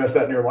to manifest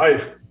that in your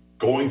life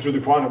going through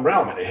the quantum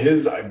realm. And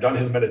I've done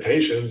his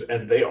meditations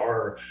and they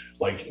are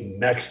like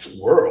next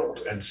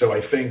world. And so I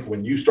think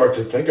when you start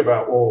to think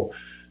about, well,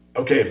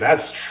 okay, if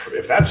that's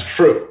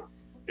true,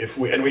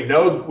 we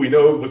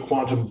know the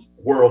quantum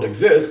world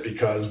exists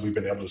because we've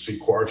been able to see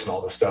quarks and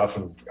all this stuff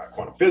and we've got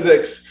quantum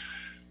physics.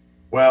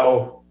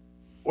 Well,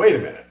 wait a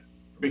minute.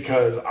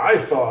 Because I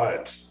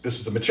thought this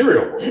was a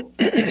material world,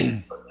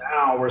 but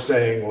now we're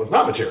saying, well, it's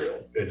not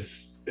material.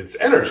 It's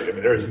energy. I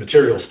mean, there is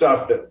material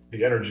stuff that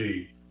the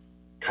energy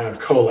kind of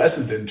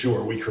coalesces into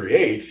or we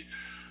create,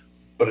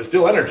 but it's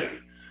still energy.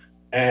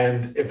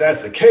 And if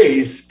that's the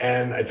case,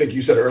 and I think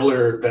you said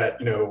earlier that,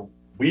 you know,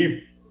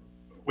 we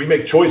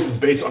make choices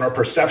based on our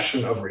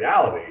perception of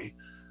reality.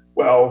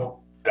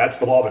 Well, that's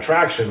the law of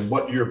attraction.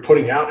 What you're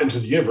putting out into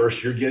the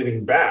universe, you're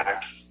getting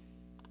back.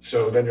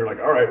 So then you're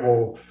like, all right,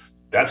 well,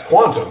 that's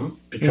quantum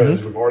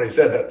because we've already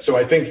said that. So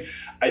I think,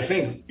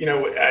 you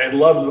know, I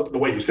love the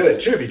way you said it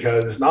too,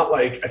 because it's not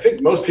like, I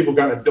think most people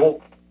kind of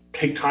don't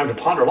take time to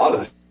ponder a lot of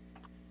this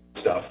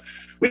stuff.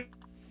 We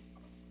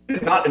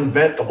did not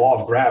invent the law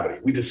of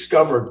gravity. We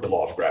discovered the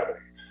law of gravity.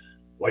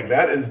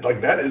 That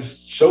is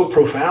so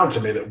profound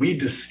to me that we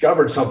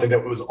discovered something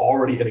that was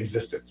already in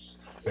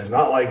existence. And it's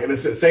not like, and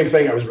it's the same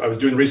thing. I was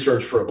doing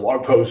research for a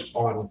blog post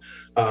on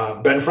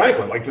Ben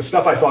Franklin, like the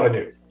stuff I thought I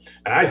knew.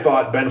 And I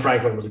thought Ben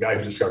Franklin was the guy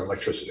who discovered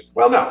electricity.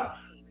 Well, no.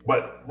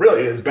 What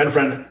really is Ben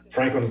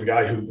Franklin is the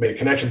guy who made a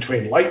connection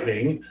between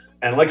lightning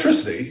and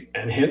electricity,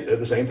 and they're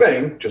the same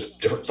thing,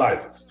 just different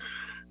sizes.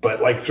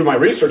 But like through my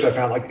research, I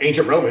found like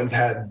ancient Romans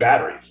had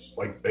batteries.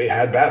 Like they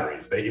had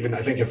batteries. They even,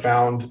 I think, have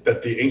found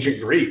that the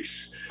ancient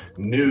Greeks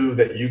knew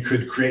that you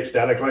could create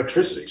static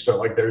electricity. So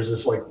like there's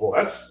this like, well,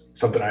 that's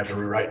something I have to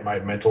rewrite in my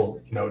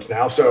mental notes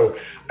now. So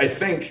I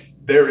think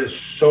there is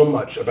so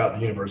much about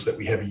the universe that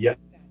we have yet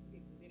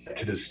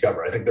to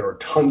discover. I think there are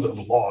tons of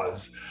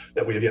laws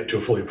that we have yet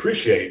to fully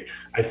appreciate.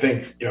 I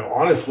think, you know,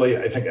 honestly,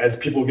 I think as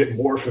people get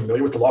more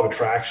familiar with the law of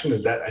attraction,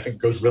 is that I think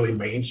goes really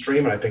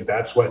mainstream. And I think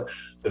that's what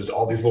there's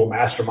all these little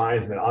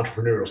masterminds and then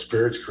entrepreneurial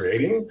spirits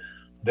creating,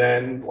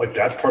 then like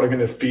that's part of going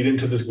to feed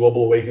into this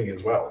global awakening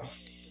as well.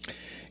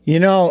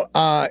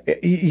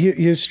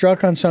 You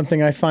struck on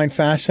something I find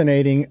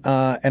fascinating,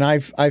 and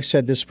I've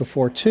said this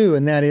before too,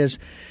 and that is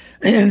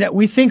that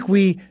we think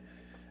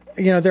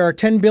there are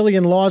 10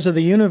 billion laws of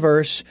the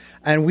universe,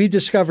 and we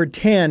discovered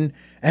 10,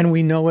 and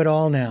we know it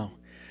all now.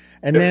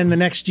 And then the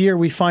next year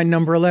we find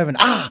number 11.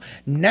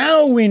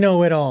 Now we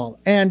know it all.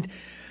 And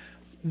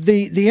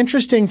the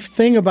interesting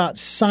thing about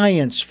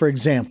science, for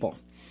example,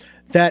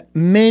 that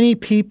many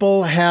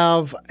people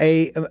have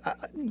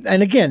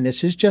and again,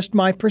 this is just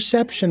my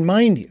perception,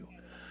 mind you.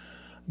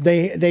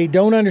 They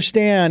don't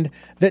understand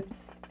that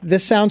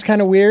this sounds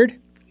kind of weird,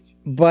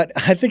 but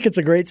I think it's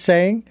a great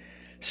saying.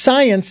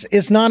 Science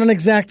is not an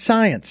exact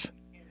science.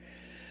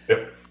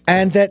 Yep.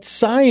 And that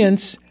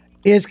science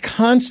is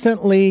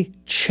constantly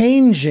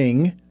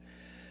changing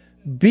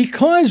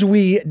because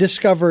we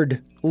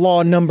discovered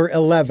law number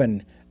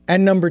 11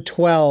 and number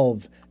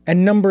 12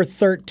 and number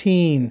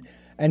 13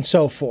 and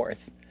so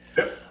forth.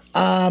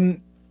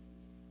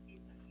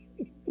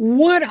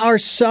 What are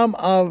some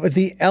of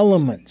the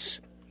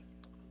elements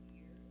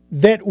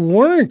that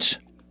weren't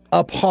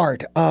a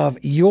part of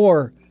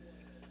your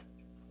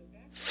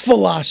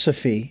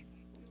philosophy,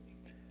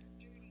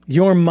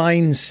 your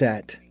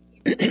mindset,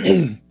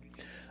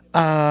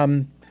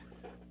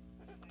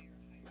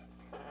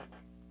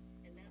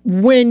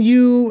 when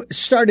you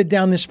started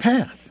down this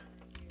path?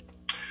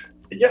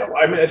 Yeah,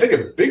 I mean, I think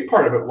a big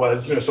part of it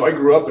was, so I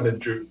grew up in a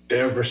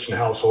Judeo-Christian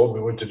household.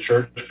 We went to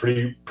church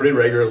pretty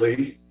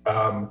regularly.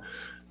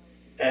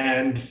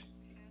 And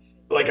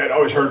like I'd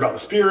always heard about the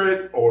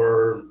Spirit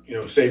or,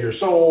 save your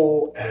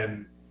soul.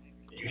 And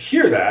you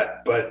hear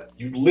that, but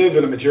you live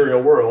in a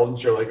material world. And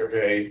so you're like,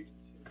 okay,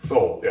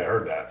 soul. Yeah, I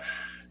heard that.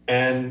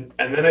 And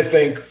then I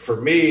think for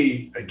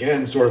me,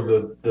 again, sort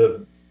of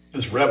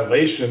this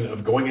revelation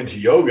of going into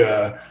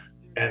yoga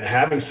and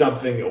having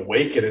something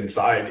awaken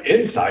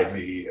inside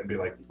me and be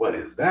like, what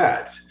is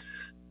that?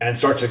 And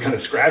start to kind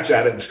of scratch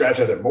at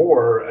it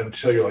more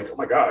until you're like, oh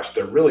my gosh,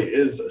 there really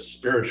is a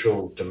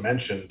spiritual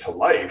dimension to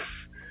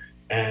life.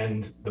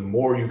 And the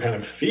more you kind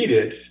of feed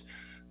it,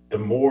 the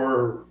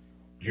more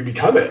you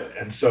become it.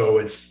 And so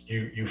it's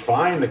you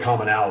find the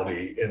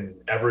commonality in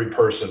every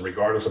person,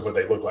 regardless of what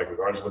they look like,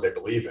 regardless of what they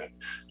believe in.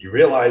 You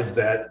realize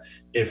that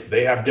if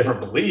they have different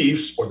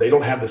beliefs or they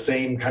don't have the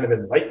same kind of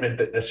enlightenment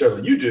that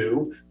necessarily you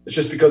do, it's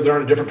just because they're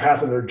on a different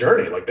path in their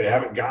journey. Like they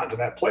haven't gotten to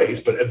that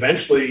place, but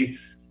eventually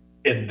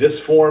in this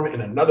form,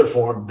 in another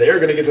form, they're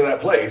going to get to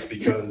that place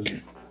because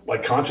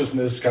like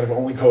consciousness kind of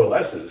only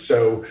coalesces.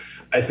 So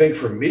I think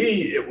for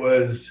me, it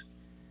was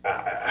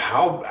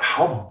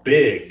how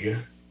big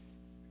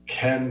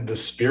can the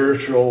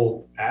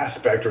spiritual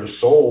aspect or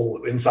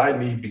soul inside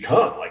me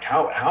become? Like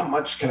how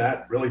much can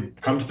that really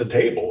come to the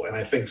table? And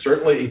I think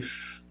certainly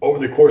over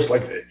the course,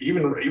 like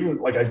even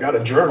like I've got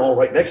a journal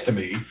right next to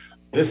me.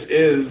 This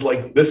is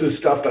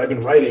stuff that I've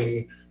been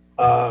writing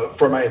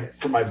for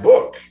my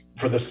book,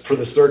 for this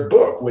third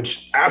book,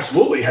 which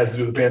absolutely has to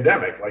do with the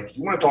pandemic. Like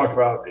you want to talk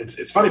about,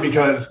 it's funny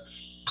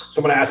because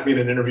someone asked me in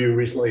an interview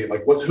recently,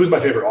 like who's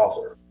my favorite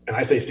author? And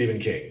I say Stephen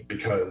King,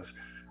 because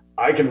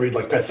I can read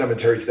like Pet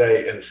Sematary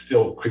today and it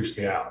still creeps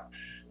me out.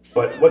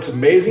 But what's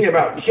amazing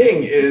about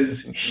King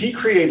is he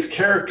creates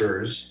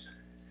characters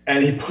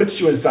and he puts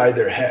you inside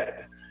their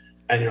head.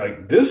 And you're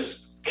like,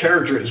 this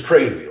character is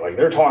crazy. Like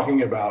they're talking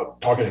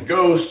to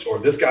ghosts, or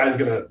this guy's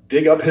going to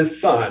dig up his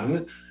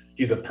son.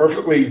 He's a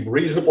perfectly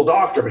reasonable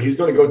doctor, but he's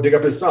going to go dig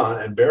up his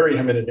son and bury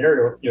him in an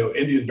area,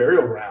 Indian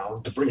burial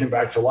ground to bring him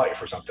back to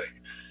life or something.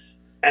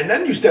 And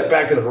then you step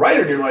back to the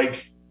writer and you're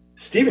like,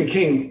 Stephen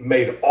King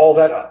made all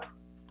that up.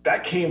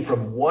 That came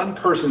from one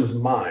person's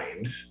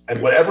mind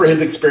and whatever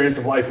his experience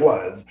of life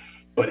was,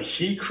 but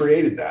he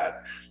created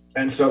that.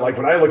 And so like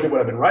when I look at what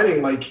I've been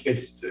writing, like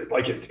it's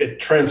like it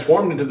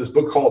transformed into this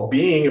book called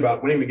Being,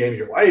 about winning the game of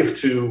your life,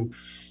 to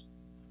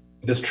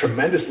this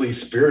tremendously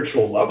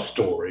spiritual love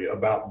story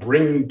about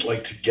bringing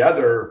like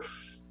together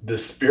the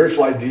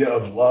spiritual idea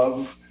of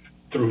love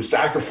through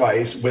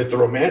sacrifice with the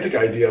romantic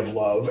idea of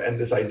love. And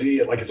this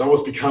idea, like it's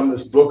almost become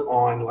this book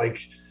on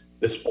like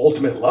this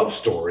ultimate love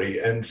story.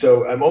 And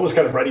so I'm almost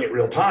kind of writing it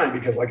real time,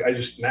 because like I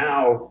just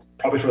now,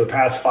 probably for the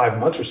past 5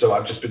 months or so,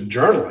 I've just been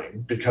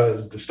journaling,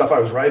 because the stuff I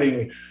was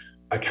writing,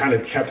 I kind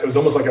of kept, it was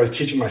almost like I was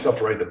teaching myself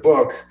to write the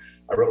book.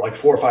 I wrote like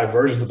 4 or 5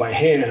 versions by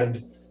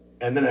hand,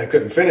 and then I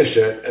couldn't finish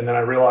it. And then I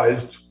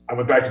realized, I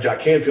went back to Jack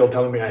Canfield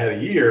telling me I had a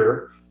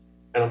year.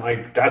 And I'm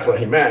like, that's what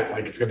he meant.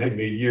 Like, it's going to take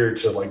me a year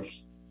to like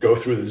go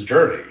through this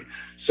journey.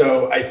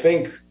 So I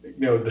think,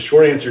 the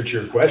short answer to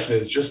your question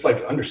is just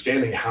like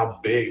understanding how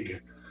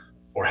big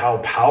or how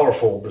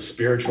powerful the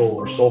spiritual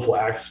or soulful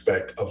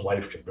aspect of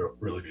life can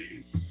really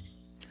be.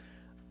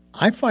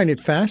 I find it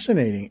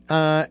fascinating.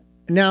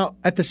 Now,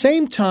 at the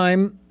same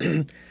time,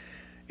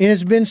 it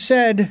has been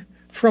said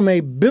from a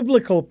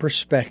biblical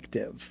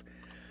perspective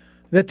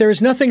that there is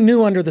nothing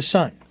new under the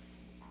sun.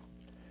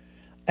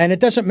 And it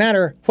doesn't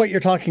matter what you're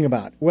talking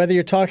about, whether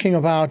you're talking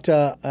about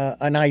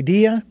an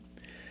idea,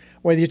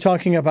 whether you're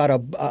talking about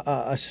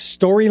a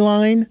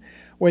storyline,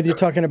 whether you're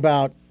talking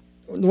about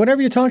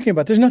whatever you're talking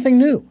about, there's nothing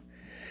new.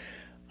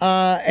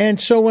 And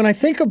so when I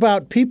think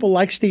about people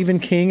like Stephen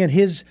King and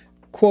his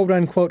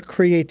quote-unquote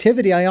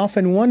creativity, I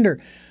often wonder,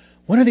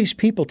 what are these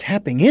people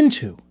tapping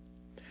into?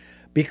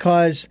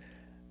 Because...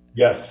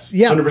 Yes,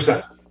 yeah.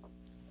 100%.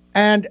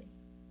 And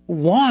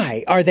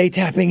why are they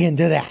tapping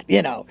into that?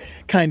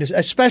 Kind of,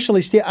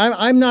 especially,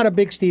 I'm not a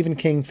big Stephen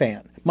King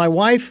fan. My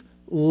wife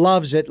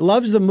loves it,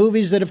 loves the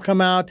movies that have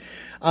come out.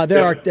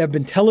 There have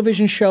been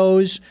television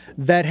shows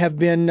that have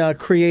been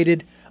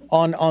created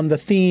on the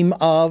theme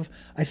of,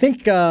 I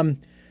think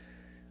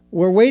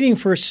we're waiting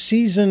for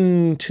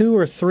season 2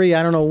 or 3,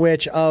 I don't know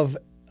which, of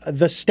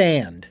The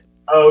Stand.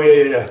 Oh,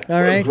 yeah.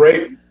 All right.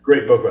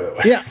 Great book, by the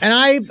way. Yeah, and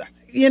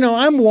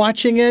I'm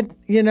watching it,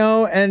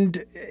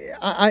 and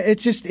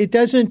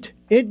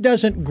it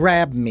doesn't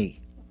grab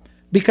me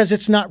because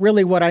it's not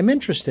really what I'm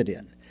interested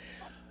in.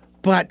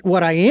 But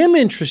what I am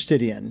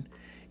interested in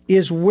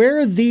is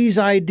where these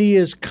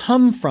ideas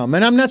come from.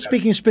 And I'm not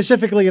speaking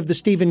specifically of the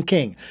Stephen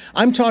King.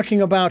 I'm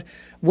talking about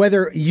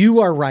whether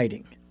you are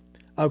writing,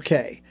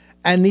 okay,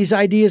 and these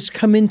ideas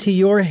come into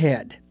your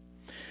head.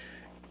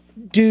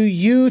 Do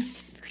you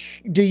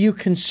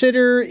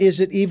consider, is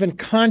it even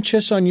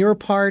conscious on your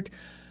part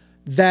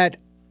that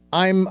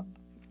and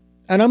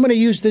I'm going to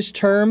use this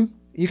term,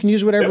 you can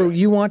use whatever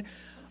you want,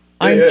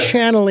 I'm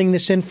channeling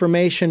this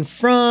information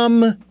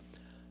from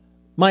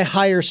my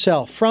higher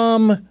self,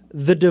 from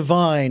the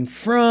divine,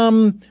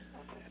 from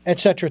et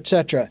cetera, et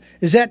cetera.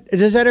 Does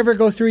that ever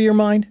go through your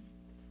mind?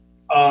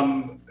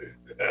 I'm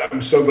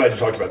so glad you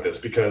talked about this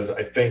because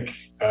I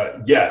think,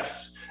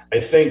 yes, I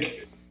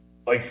think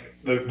like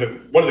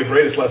the one of the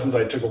greatest lessons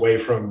I took away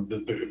from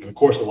the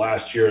course of the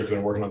last year as I've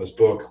been working on this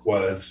book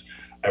was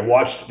I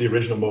watched the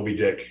original Moby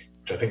Dick,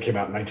 which I think came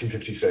out in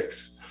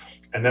 1956.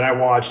 And then I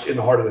watched In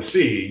the Heart of the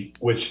Sea,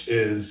 which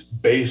is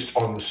based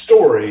on the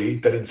story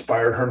that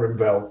inspired Herman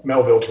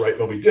Melville to write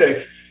Moby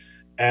Dick.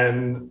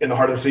 And In the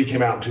Heart of the Sea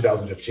came out in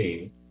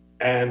 2015.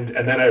 And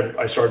then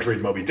I started to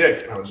read Moby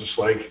Dick. And I was just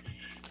like,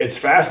 it's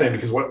fascinating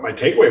because what my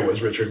takeaway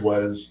was, Richard,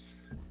 was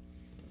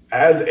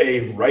as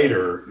a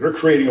writer, you're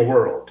creating a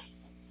world.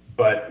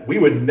 But we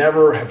would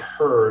never have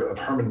heard of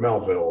Herman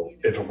Melville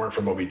if it weren't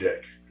for Moby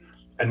Dick.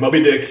 And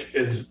Moby Dick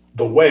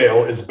the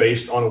whale is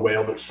based on a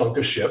whale that sunk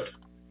a ship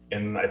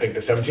in, I think, the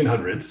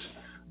 1700s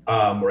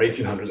or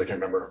 1800s. I can't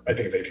remember. I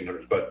think it's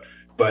 1800s.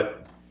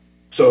 But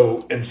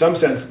so in some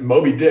sense,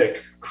 Moby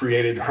Dick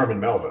created Herman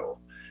Melville.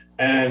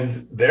 And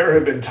there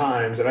have been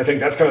times, and I think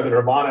that's kind of the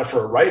nirvana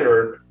for a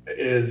writer,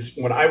 is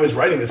when I was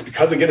writing this,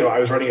 because again, I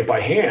was writing it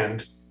by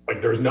hand,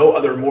 like there's no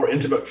other more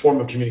intimate form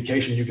of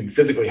communication you can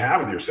physically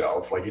have with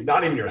yourself, like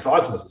not even your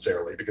thoughts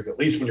necessarily, because at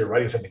least when you're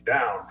writing something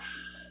down,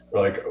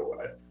 you're like,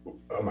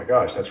 oh my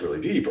gosh, that's really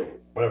deep, or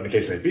whatever the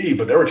case may be.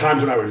 But there were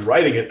times when I was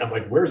writing it and I'm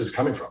like, where's this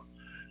coming from?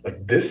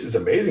 Like, this is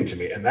amazing to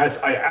me. And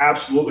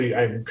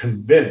I'm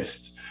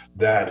convinced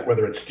that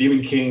whether it's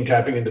Stephen King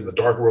tapping into the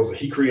dark worlds that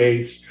he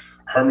creates,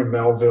 Herman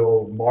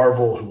Melville,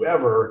 Marvel,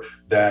 whoever,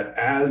 that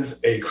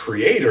as a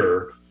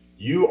creator,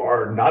 you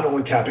are not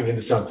only tapping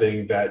into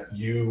something that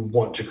you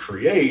want to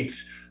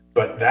create,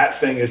 but that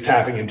thing is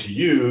tapping into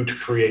you to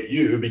create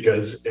you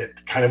because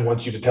it kind of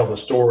wants you to tell the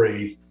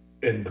story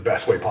in the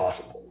best way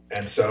possible.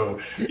 And so,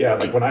 yeah,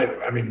 like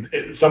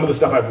some of the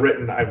stuff I've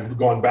written, I've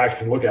gone back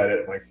to look at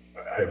it. Like,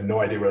 I have no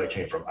idea where that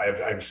came from.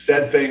 I've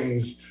said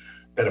things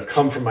that have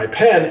come from my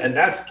pen, and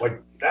that's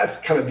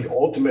kind of the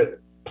ultimate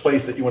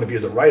place that you want to be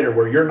as a writer,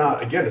 where you're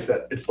not, again, it's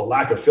the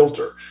lack of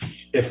filter.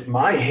 If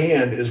my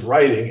hand is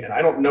writing and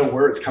I don't know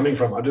where it's coming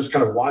from, I'm just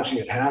kind of watching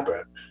it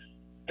happen.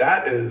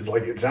 That is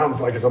like, it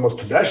sounds like it's almost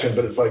possession,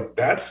 but it's like,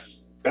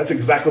 that's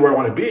exactly where I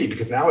want to be,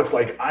 because now it's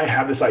like, I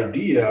have this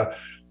idea,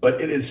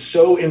 but it is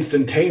so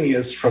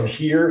instantaneous from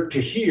here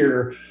to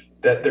here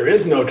that there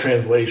is no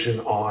translation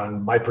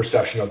on my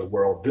perception of the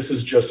world. This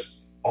is just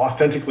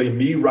authentically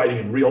me writing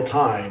in real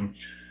time,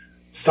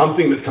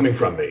 something that's coming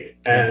from me,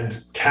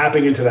 and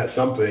tapping into that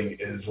something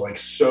is like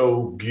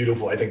so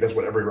beautiful. I think that's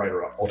what every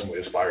writer ultimately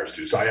aspires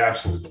to. So I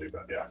absolutely believe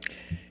that. Yeah.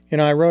 You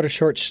know, I wrote a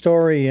short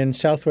story in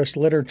Southwest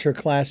literature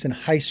class in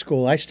high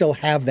school. I still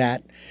have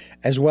that,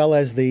 as well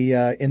as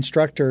the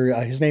instructor.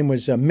 His name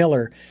was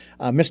Miller,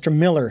 Mr.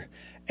 Miller.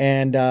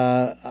 And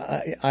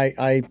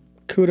I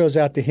kudos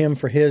out to him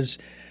for his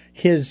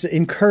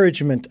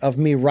encouragement of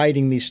me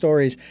writing these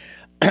stories.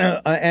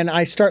 And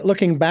I start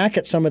looking back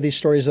at some of these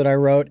stories that I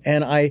wrote,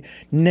 and I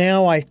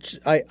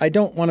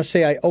don't want to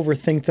say I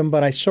overthink them,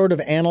 but I sort of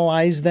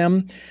analyze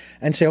them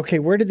and say, okay,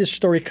 where did this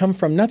story come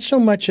from? Not so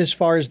much as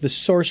far as the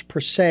source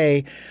per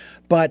se,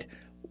 but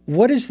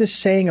what is this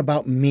saying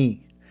about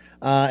me?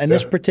 And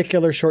this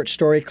particular short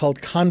story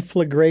called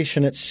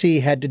Conflagration at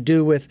Sea had to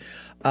do with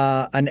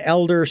an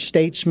elder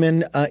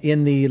statesman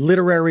in the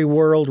literary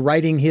world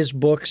writing his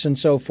books and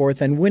so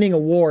forth and winning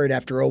award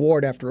after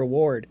award after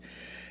award.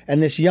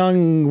 And this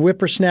young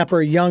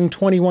whippersnapper, young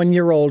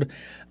 21-year-old,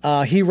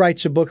 he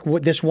writes a book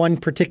this one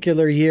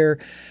particular year.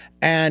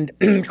 And,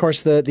 of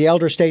course, the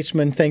elder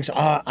statesman thinks,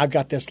 I've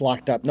got this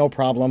locked up. No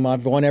problem.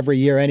 I've won every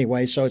year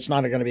anyway, so it's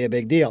not going to be a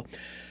big deal.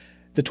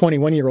 The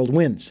 21-year-old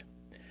wins.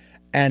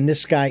 And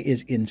this guy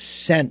is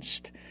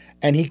incensed.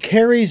 and he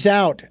carries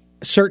out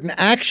certain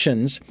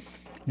actions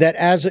that,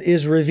 as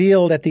is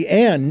revealed at the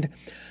end,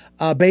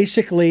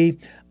 basically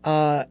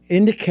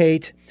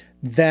indicate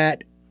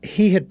that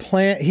he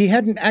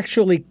hadn't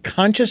actually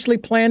consciously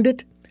planned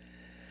it,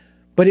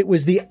 but it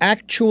was the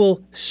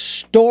actual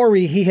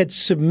story he had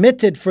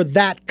submitted for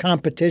that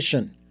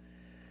competition.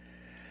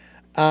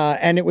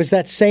 And it was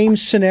that same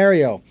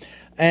scenario.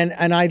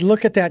 And I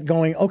look at that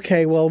going,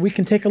 okay, well, we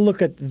can take a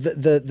look at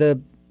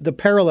the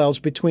parallels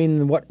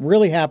between what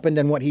really happened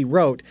and what he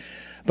wrote,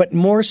 but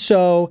more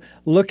so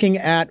looking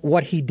at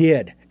what he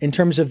did in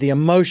terms of the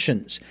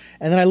emotions.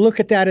 And then I look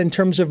at that in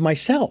terms of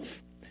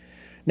myself.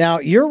 Now,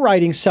 you're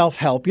writing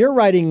self-help, you're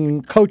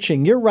writing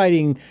coaching, you're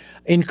writing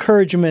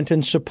encouragement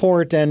and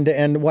support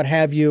and what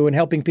have you, and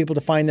helping people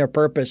to find their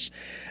purpose,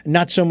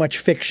 not so much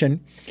fiction.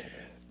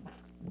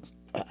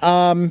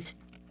 Do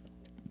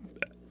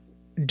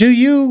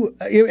you,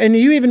 and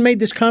you even made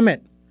this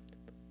comment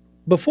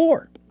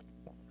before,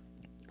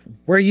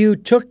 where you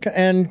took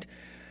and,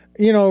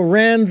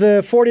 ran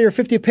the 40 or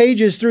 50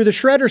 pages through the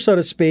shredder, so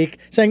to speak,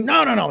 saying,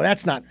 no,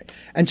 that's not,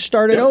 and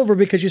started over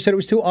because you said it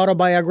was too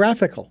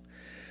autobiographical.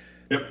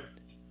 Yep.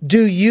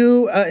 Do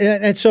you,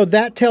 and so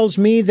that tells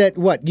me that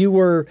you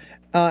were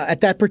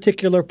at that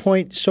particular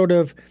point sort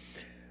of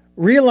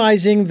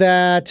realizing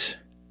that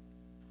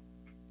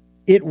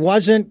it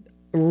wasn't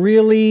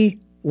really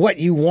what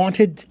you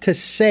wanted to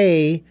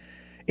say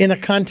in the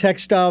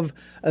context of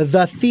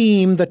the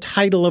theme, the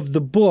title of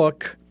the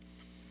book.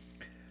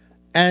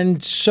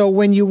 And so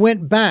when you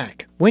went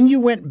back,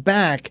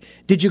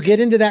 did you get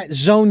into that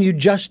zone you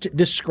just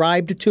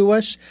described to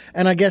us?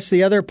 And I guess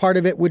the other part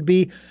of it would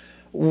be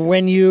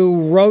when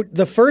you wrote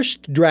the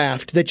first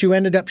draft that you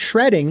ended up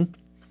shredding.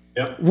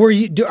 Yep.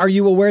 Are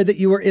you aware that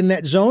you were in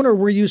that zone, or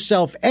were you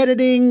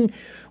self-editing?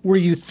 Were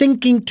you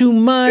thinking too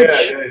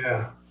much?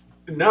 Yeah.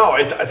 No,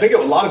 I think a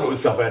lot of it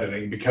was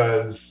self-editing,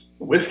 because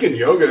Whiskey and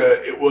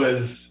Yoga, it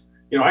was,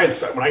 when I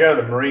got out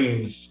of the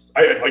Marines,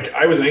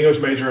 I was an English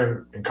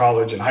major in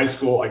college. In high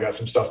school, I got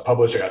some stuff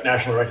published. I got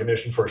national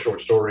recognition for a short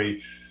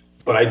story,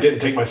 but I didn't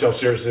take myself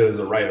seriously as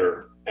a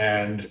writer,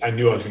 and I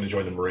knew I was going to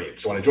join the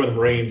Marines. So when I joined the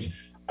Marines,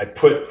 I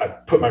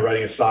put my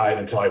writing aside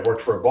until I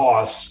worked for a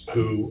boss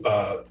who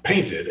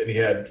painted, and he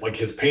had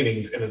his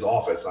paintings in his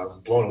office. I was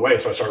blown away.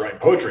 So I started writing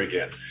poetry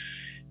again.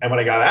 And when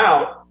I got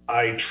out,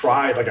 I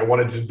tried, I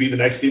wanted to be the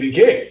next Stephen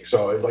King.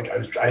 So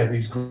I had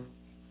these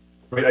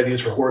great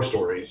ideas for horror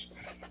stories,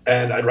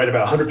 and I'd write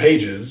about 100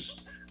 pages,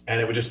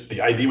 and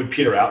the idea would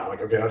peter out. I'm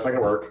like, okay, that's not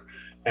gonna work.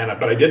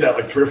 But I did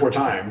that 3 or 4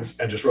 times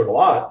and just wrote a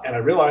lot. And I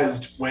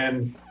realized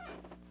when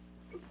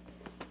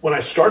I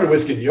started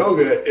Whiskey and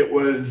Yoga, it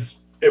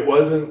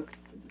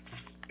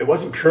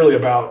wasn't purely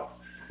about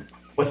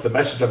what's the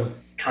message I'm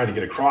trying to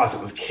get across.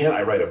 It was, can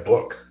I write a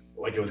book?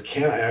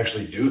 Can I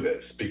actually do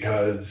this?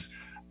 Because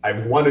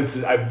I've this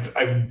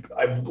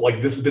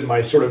has been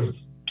my sort of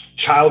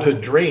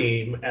childhood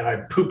dream, and I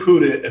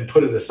poo-pooed it and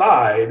put it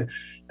aside.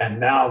 And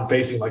now I'm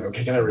facing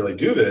okay, can I really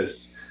do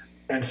this?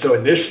 And so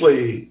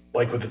initially,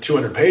 with the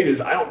 200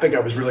 pages, I don't think I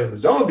was really in the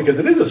zone, because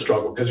it is a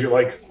struggle, because you're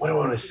like, what do I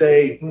want to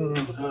say?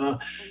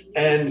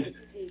 And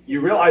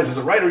you realize as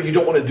a writer, you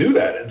don't want to do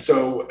that. And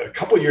so a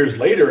couple of years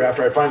later,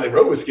 after I finally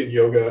wrote Whiskey and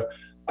Yoga,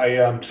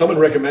 someone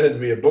recommended to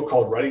me a book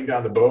called Writing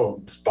Down the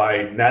Bones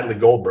by Natalie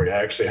Goldberg.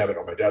 I actually have it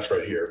on my desk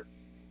right here.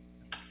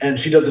 And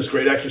she does this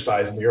great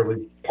exercise in the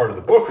early part of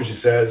the book where she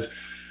says,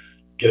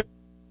 get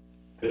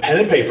a pen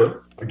and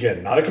paper,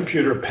 again, not a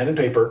computer, pen and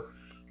paper,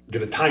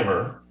 get a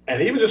timer,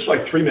 and even just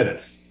 3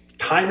 minutes,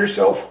 time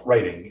yourself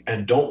writing,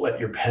 and don't let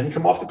your pen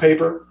come off the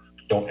paper.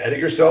 Don't edit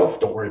yourself.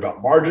 Don't worry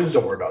about margins.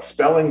 Don't worry about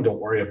spelling. Don't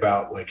worry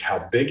about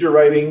how big you're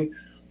writing.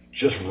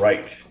 Just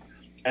write.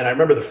 And I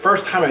remember the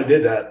first time I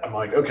did that, I'm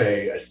like,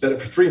 okay, I said it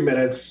for 3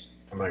 minutes.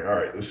 I'm like, all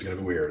right, this is going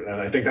to be weird. And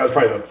I think that was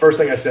probably the first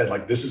thing I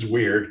said, this is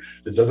weird.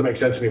 This doesn't make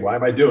sense to me. Why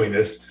am I doing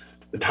this?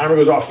 The timer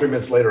goes off 3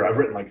 minutes later. I've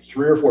written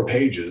 3 or 4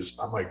 pages.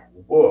 I'm like,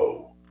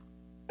 whoa,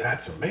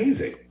 that's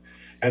amazing.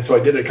 And so I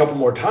did it a couple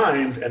more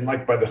times. And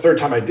by the third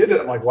time I did it,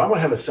 I'm like, well, I want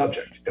to have a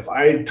subject. If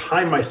I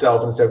time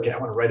myself and say, okay, I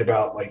want to write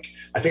about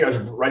I think I was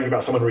writing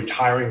about someone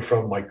retiring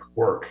from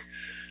work.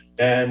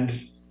 And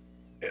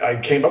I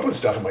came up with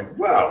stuff. I'm like,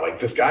 wow,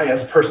 this guy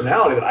has a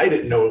personality that I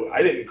didn't know.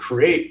 I didn't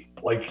create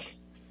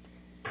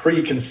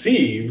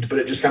preconceived, but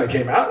it just kind of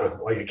came out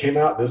with it came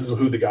out. This is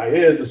who the guy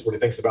is. This is what he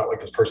thinks about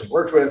this person he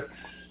worked with.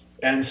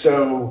 And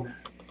so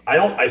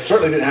I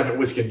certainly didn't have it in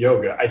Whiskey and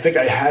Yoga. I think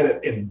I had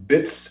it in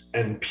bits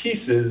and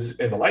pieces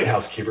in The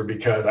Lighthouse Keeper,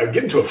 because I would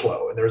get into a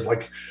flow, and there's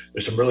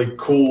some really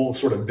cool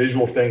sort of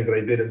visual things that I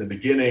did in the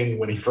beginning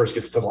when he first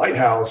gets to the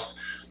lighthouse.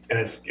 And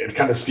it's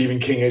kind of Stephen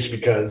King-ish,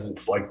 because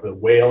it's the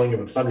wailing of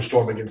a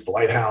thunderstorm against the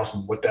lighthouse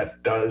and what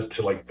that does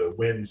to the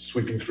wind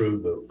sweeping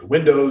through the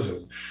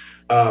windows.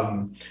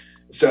 And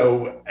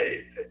so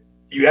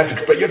you have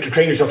to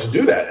train yourself to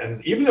do that.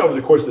 And even over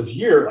the course of this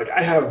year,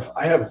 I have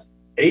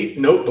 8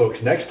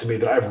 notebooks next to me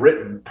that I've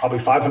written probably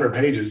 500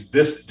 pages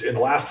in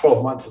the last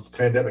 12 months since the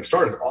pandemic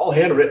started, all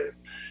handwritten.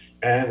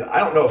 And I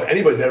don't know if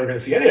anybody's ever going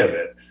to see any of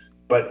it,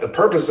 But the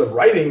purpose of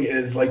writing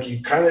is like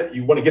you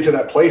want to get to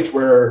that place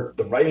where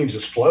the writing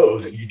just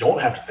flows and you don't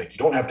have to think, you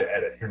don't have to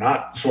edit. You're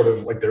not sort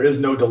of like, there is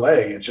no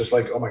delay. It's just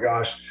like, oh my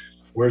gosh,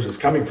 where's this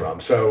coming from?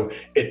 So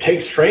it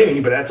takes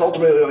training, but that's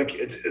ultimately like,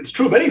 it's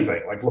true of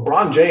anything. Like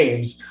LeBron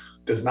James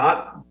does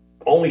not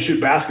only shoot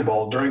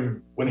basketball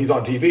when he's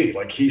on TV.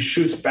 Like he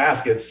shoots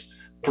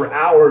baskets for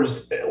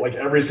hours, like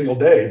every single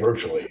day,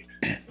 virtually.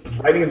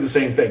 Writing is the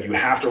same thing. You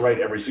have to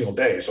write every single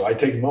day. So I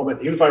take a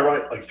moment, even if I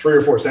write like 3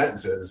 or 4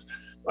 sentences,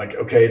 like,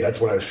 okay,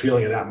 that's what I was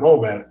feeling in that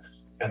moment.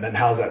 And then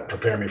how's that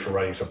prepare me for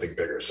writing something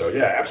bigger? So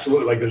yeah,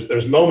 absolutely. Like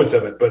there's moments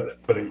of it, but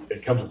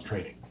it comes with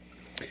training.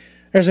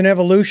 There's an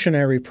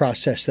evolutionary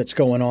process that's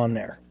going on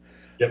there.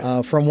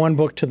 Yep. From one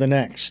book to the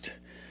next.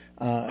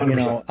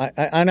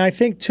 I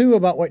think too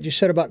about what you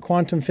said about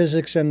quantum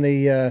physics and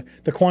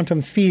the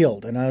quantum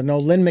field. And I know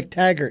Lynn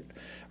McTaggart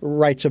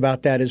writes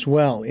about that as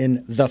well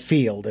in The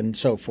Field and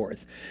so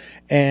forth.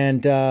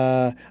 And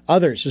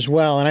others as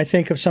well. And I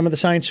think of some of the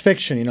science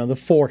fiction, the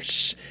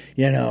Force,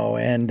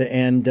 and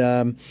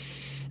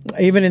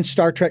even in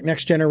Star Trek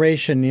Next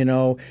Generation,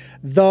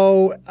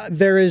 though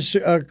there is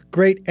a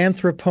great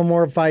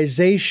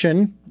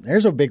anthropomorphization,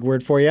 there's a big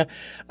word for you,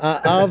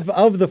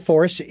 of the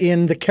Force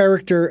in the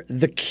character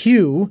the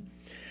Q,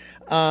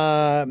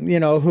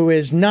 who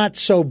is not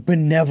so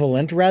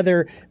benevolent,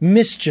 rather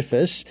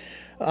mischievous,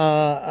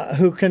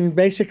 who can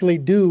basically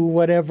do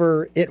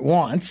whatever it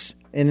wants.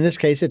 In this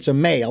case, it's a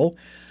male.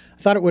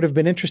 I thought it would have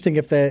been interesting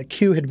if the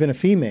Q had been a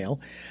female.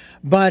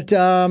 But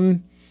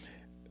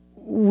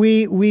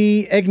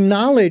we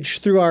acknowledge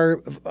through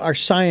our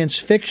science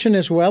fiction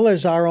as well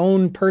as our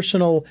own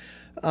personal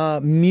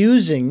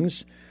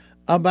musings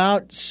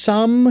about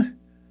some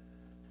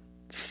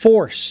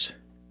force,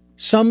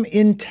 some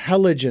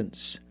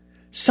intelligence,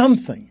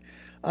 something.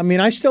 I mean,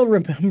 I still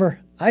remember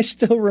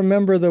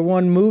the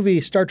one movie,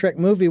 Star Trek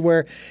movie,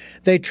 where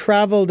they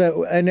traveled,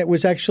 and it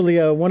was actually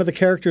one of the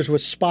characters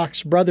was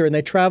Spock's brother, and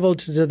they traveled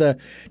to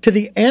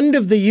the end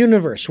of the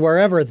universe,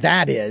 wherever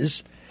that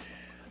is,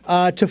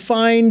 to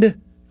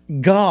find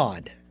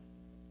God.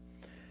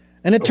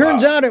 And it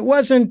turns out it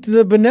wasn't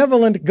the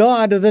benevolent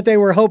God that they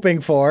were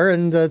hoping for,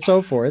 and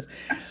so forth.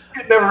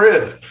 It never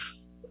is.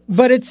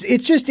 But it's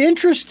just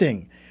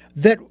interesting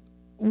that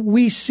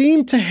we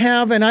seem to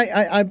have, and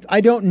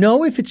I don't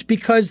know if it's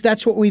because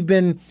that's what we've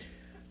been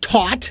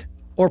taught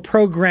or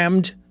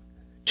programmed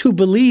to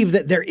believe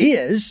that there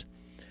is.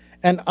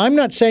 And I'm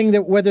not saying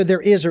that whether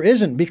there is or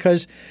isn't,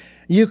 because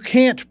you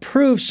can't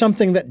prove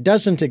something that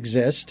doesn't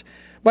exist.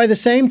 By the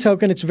same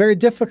token, it's very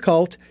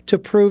difficult to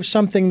prove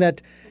something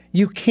that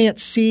you can't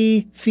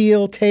see,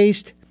 feel,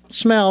 taste,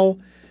 smell,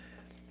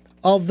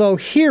 although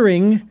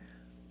hearing,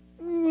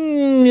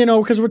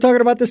 because we're talking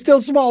about the still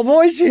small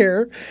voice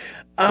here,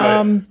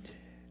 Right.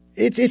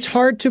 It's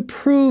hard to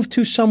prove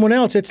to someone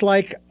else. It's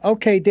like,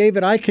 okay,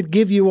 David, I could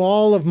give you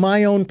all of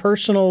my own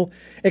personal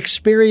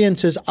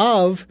experiences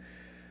but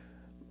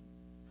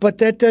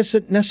that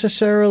doesn't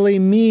necessarily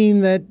mean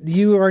that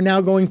you are now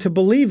going to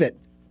believe it.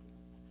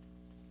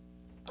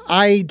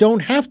 I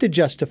don't have to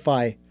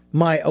justify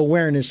my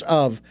awareness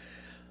of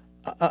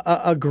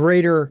a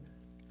greater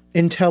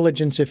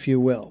intelligence, if you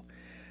will.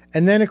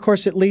 And then, of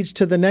course, it leads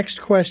to the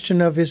next question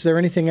of, is there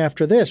anything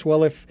after this?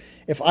 Well, if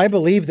I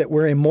believe that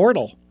we're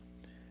immortal,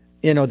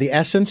 the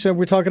essence that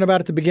we're talking about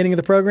at the beginning of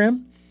the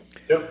program,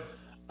 Yep.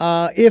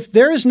 If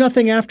there is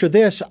nothing after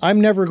this, I'm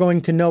never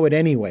going to know it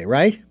anyway,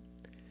 right?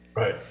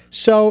 Right.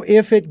 So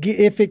if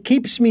it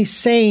keeps me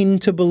sane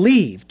to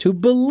believe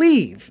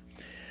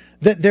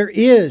that there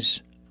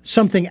is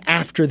something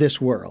after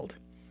this world,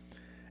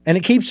 and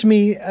it keeps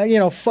me,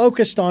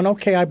 focused on,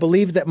 okay, I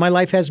believe that my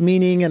life has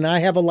meaning and I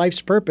have a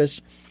life's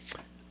purpose,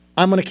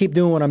 I'm going to keep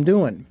doing what I'm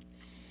doing.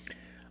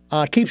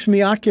 Keeps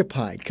me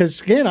occupied.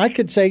 Because, again, I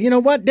could say, you know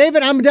what,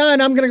 David, I'm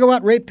done. I'm going to go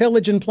out, rape,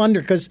 pillage, and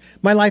plunder because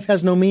my life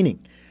has no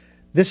meaning.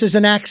 This is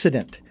an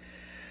accident.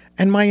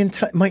 And my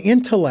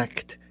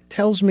intellect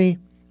tells me,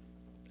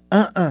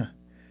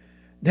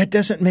 that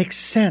doesn't make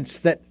sense,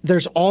 that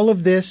there's all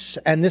of this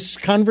and this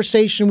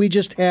conversation we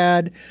just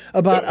had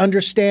about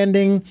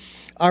understanding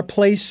our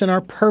place and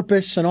our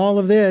purpose and all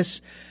of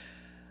this,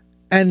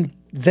 and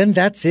then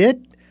that's it?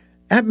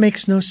 That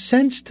makes no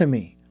sense to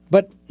me.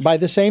 But by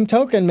the same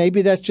token,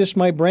 maybe that's just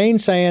my brain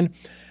saying,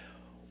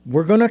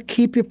 we're going to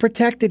keep you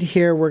protected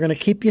here. We're going to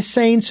keep you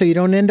sane so you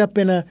don't end up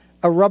in a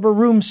rubber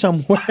room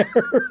somewhere.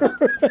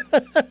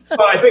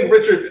 Well, I think,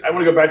 Richard, I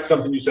want to go back to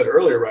something you said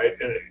earlier, right?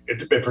 And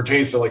it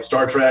pertains to like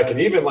Star Trek, and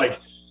even like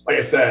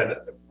I said,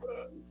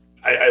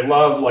 I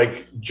love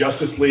like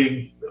Justice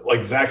League.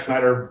 Like Zack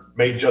Snyder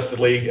made Justice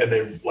League, and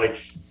they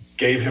like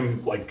gave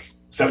him like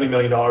 $70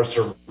 million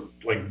to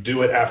like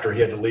do it after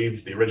he had to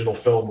leave the original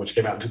film, which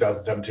came out in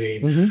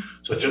 2017. Mm-hmm.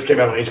 So it just came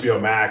out on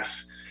HBO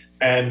Max.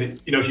 And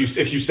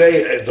if you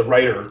say as a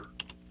writer,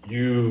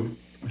 you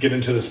get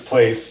into this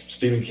place,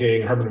 Stephen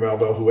King, Herman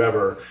Melville,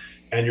 whoever,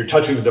 and you're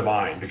touching the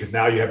divine because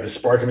now you have this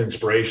spark of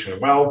inspiration.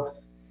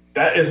 Well,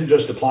 that isn't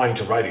just applying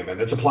to writing, then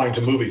that's applying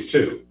to movies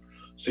too.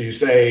 So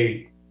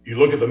you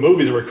look at the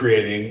movies that we're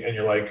creating and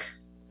you're like,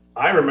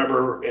 I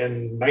remember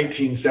in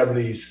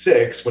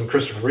 1976 when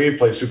Christopher Reeve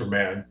played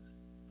Superman,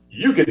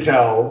 you could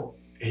tell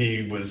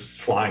he was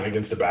flying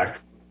against a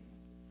backdrop.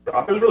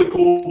 It was really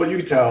cool, but you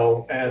could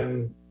tell,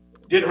 and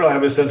didn't really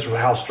have a sense of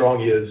how strong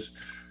he is.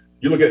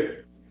 You look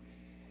at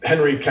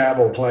Henry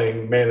Cavill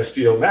playing Man of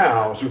Steel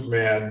now,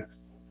 Superman,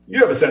 you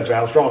have a sense of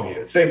how strong he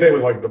is. Same thing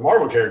with like the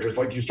Marvel characters,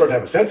 like you start to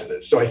have a sense of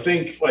this. So I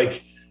think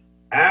like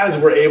as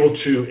we're able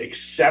to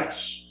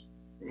accept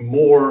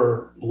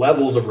more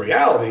levels of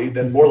reality,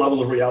 then more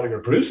levels of reality are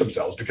going to produce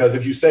themselves. Because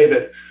if you say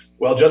that,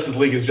 well, Justice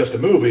League is just a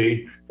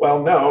movie,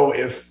 well, no,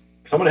 if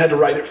someone had to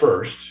write it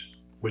first,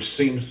 which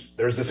seems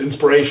there's this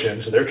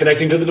inspiration, so they're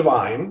connecting to the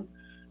divine,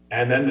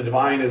 and then the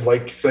divine is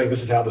like saying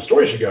this is how the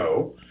story should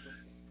go.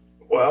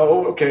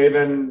 Well, okay,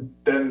 then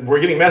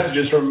we're getting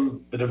messages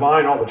from the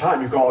divine all the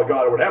time. You call it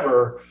God or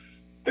whatever,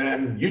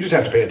 then you just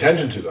have to pay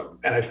attention to them.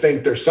 And I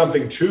think there's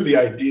something to the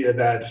idea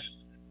that,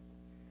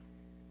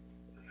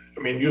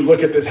 I mean, you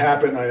look at this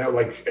happen. I know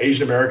like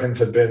Asian Americans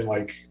have been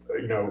like,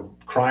 you know,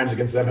 crimes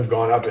against them have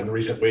gone up in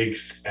recent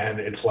weeks. And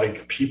it's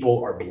like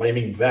people are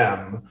blaming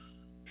them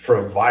for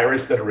a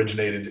virus that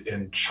originated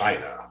in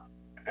China.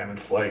 And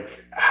it's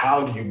like,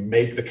 how do you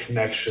make the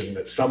connection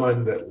that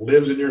someone that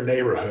lives in your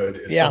neighborhood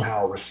is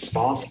somehow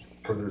responsible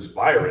for this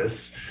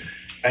virus?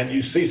 And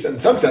you see, in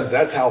some sense,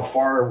 that's how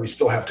far we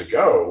still have to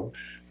go.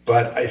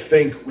 But I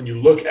think when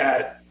you look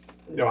at,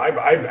 you know,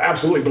 I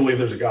absolutely believe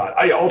there's a God.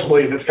 I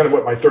ultimately, and that's kind of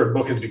what my third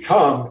book has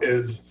become,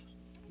 is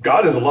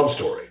God is a love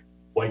story.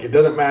 Like, it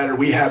doesn't matter.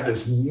 We have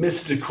this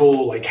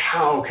mystical, like,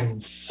 how can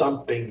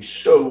something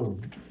so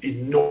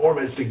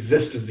enormous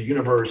exist in the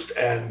universe,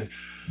 and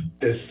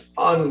this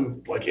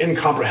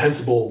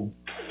incomprehensible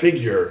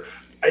figure.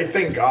 I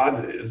think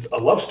God is a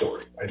love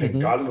story. I think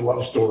God is a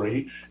love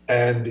story.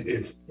 And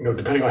if, you know,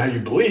 depending on how you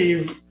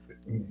believe,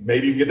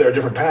 maybe you can get there a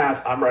different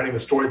path. I'm writing the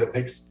story that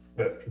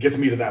gets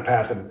me to that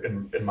path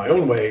in my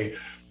own way.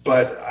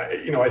 But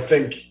I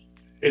think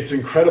it's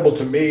incredible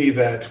to me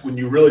that when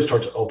you really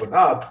start to open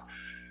up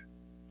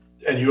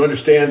and you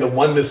understand the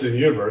oneness of the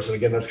universe, and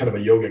again, that's kind of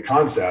a yogic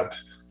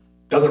concept,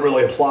 doesn't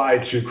really apply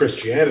to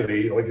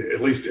Christianity, like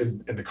at least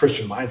in the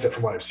Christian mindset,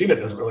 from what I've seen, it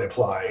doesn't really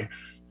apply.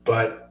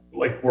 But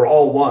like, we're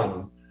all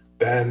one,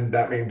 then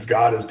that means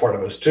God is part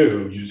of us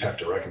too. You just have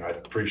to recognize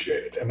and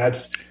appreciate it. And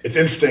it's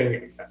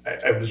interesting.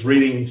 I was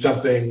reading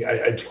something,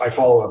 I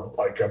follow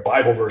a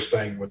Bible verse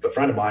thing with a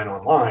friend of mine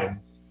online,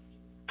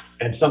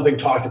 and something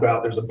talked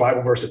about, there's a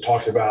Bible verse that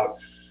talks about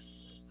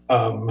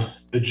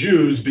the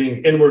Jews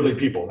being inwardly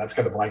people. And that's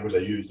kind of the language I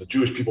use, the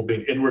Jewish people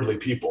being inwardly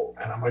people.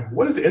 And I'm like,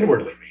 what does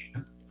inwardly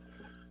mean?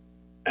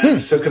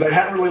 And so, because I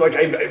hadn't really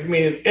I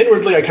mean,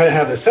 inwardly, I kind of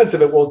have this sense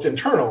of it. Well, it's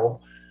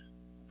internal,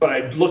 but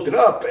I looked it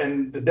up,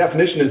 and the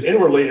definition is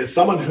inwardly is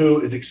someone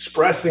who is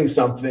expressing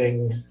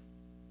something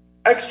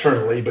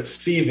externally, but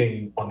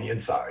seething on the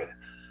inside.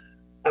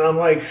 And I'm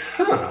like,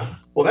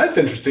 well, that's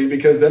interesting,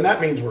 because then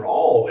that means we're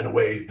all, in a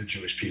way, the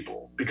Jewish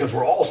people, because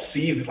we're all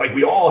seething, like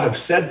we all have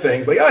said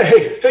things like, oh,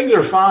 hey, things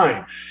are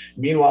fine.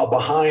 Meanwhile,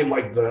 behind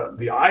like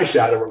the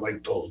eyeshadow, we're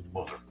like, those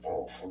mother,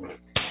 I'm gonna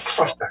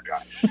crush that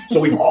guy.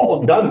 So we've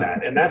all done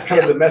that. And that's kind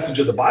of the message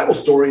of the Bible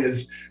story,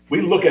 is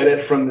we look at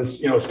it from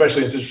this,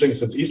 especially it's interesting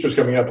since Easter's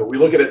coming up, but we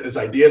look at it, this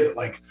idea that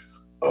like,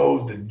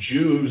 oh, the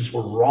Jews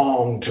were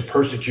wrong to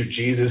persecute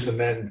Jesus, and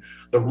then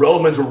the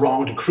Romans were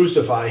wrong to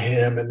crucify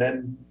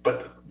him,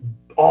 but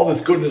all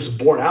this goodness is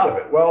born out of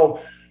it.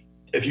 Well,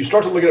 if you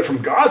start to look at it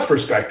from God's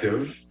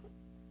perspective,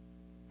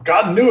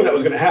 God knew that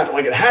was going to happen.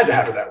 Like, it had to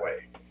happen that way.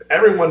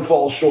 Everyone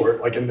falls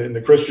short. Like in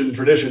the Christian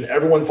tradition,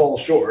 everyone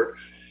falls short.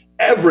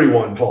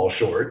 Everyone falls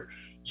short.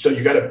 So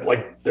you got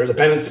to, there's a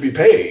penance to be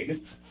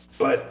paid,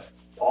 but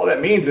all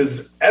that means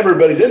is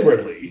everybody's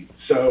inwardly.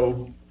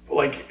 So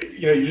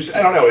you just,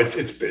 I don't know.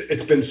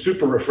 It's been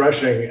super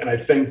refreshing. And I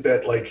think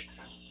that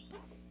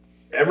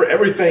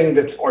everything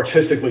that's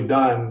artistically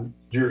done,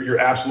 you're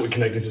absolutely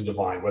connected to the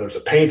divine, whether it's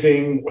a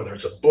painting, whether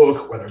it's a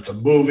book, whether it's a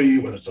movie,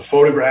 whether it's a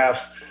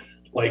photograph.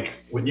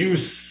 Like, when you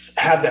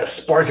have that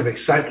spark of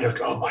excitement, you're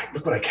like, oh my,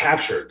 look what I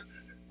captured.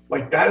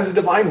 Like, that is a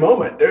divine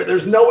moment.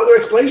 There's no other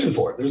explanation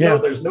for it.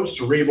 There's no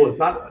cerebral. It's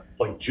not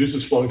like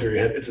juices flowing through your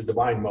head. It's a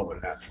divine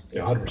moment.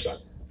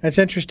 100%. That's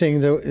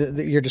interesting, though,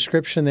 your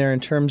description there in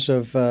terms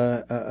of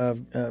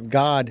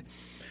God.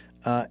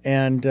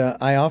 And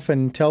I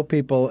often tell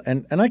people,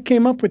 and I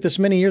came up with this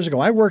many years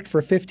ago. I worked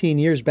for 15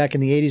 years back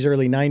in the 80s,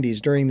 early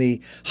 90s, during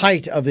the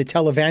height of the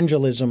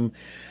televangelism.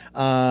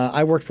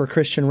 I worked for a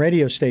Christian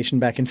radio station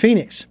back in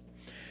Phoenix.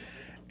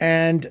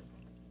 And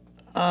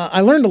I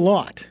learned a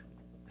lot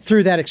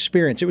through that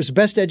experience. It was the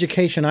best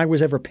education I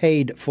was ever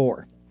paid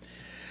for.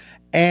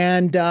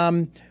 And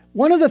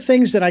one of the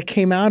things that I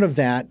came out of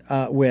that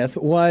with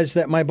was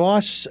that my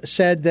boss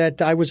said that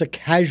I was a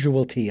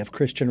casualty of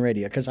Christian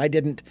radio because I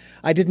didn't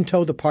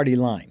toe the party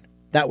line.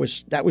 That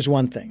was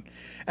one thing,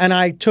 and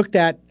I took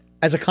that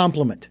as a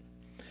compliment.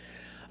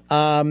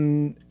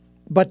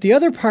 But the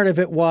other part of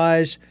it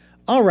was,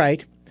 all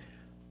right,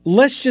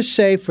 let's just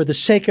say, for the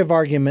sake of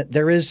argument,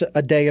 there is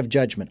a day of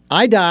judgment.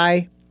 I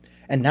die,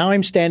 and now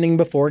I'm standing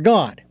before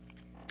God.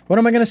 What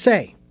am I going to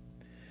say?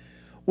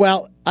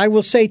 Well, I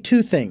will say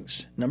two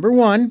things. Number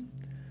one,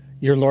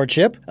 your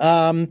lordship.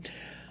 Let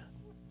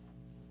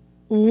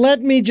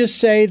me just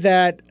say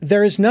that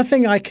there is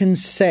nothing I can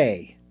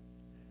say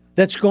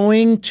that's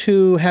going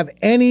to have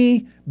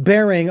any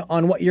bearing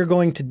on what you're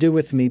going to do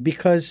with me,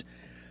 because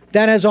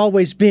that has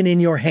always been in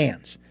your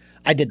hands.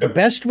 I did the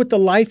best with the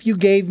life you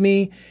gave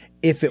me.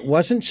 If it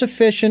wasn't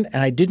sufficient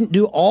and I didn't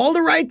do all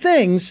the right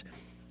things,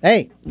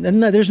 hey,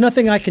 there's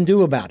nothing I can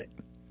do about it.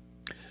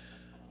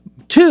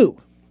 Two,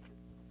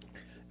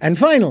 and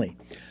finally,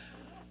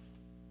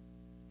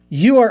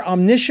 you are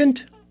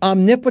omniscient,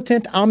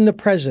 omnipotent,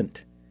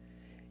 omnipresent.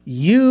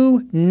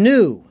 You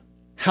knew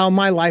how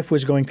my life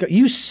was going to go.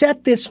 You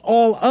set this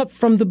all up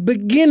from the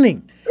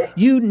beginning.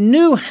 You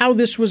knew how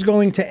this was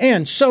going to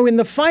end. So in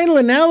the final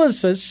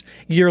analysis,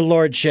 your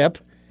lordship,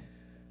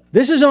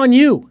 this is on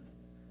you,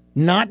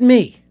 not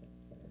me.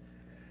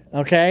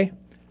 Okay?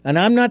 And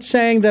I'm not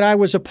saying that I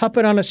was a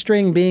puppet on a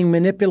string being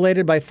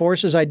manipulated by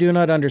forces I do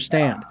not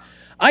understand.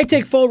 I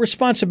take full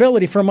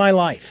responsibility for my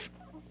life.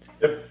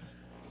 Yep.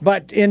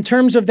 But in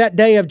terms of that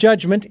day of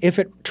judgment, if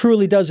it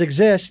truly does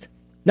exist,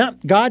 no,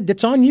 God,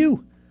 it's on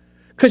you.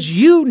 Because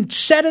you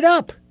set it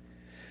up.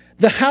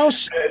 The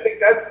house.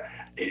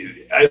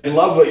 I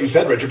love what you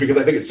said, Richard, because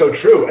I think it's so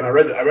true. And I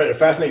read a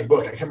fascinating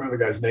book. I can't remember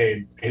the guy's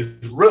name. His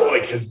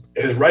writing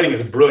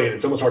is brilliant.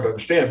 It's almost hard to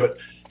understand. But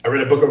I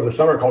read a book over the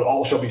summer called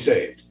All Shall Be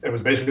Saved. It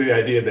was basically the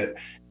idea that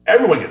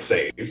everyone gets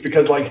saved,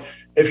 because like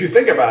if you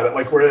think about it,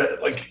 like we're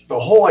like the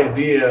whole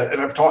idea.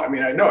 And I've talked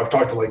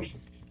to like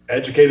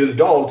educated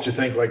adults who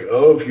think like,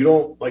 oh, if you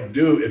don't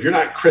if you're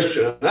not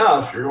Christian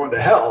enough, you're going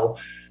to hell.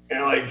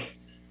 And like,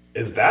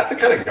 is that the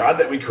kind of God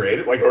that we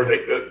created?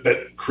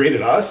 That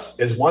created us,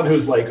 is one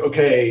who's like,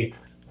 okay,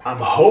 I'm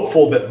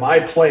hopeful that my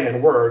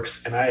plan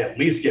works and I at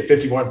least get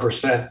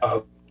 51%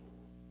 of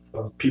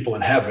people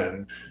in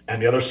heaven,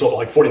 and the other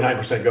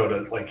 49% go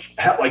to like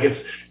hell. Like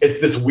it's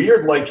this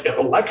weird like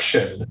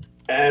election,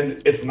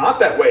 and it's not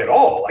that way at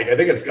all. Like I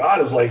think it's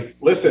God is like,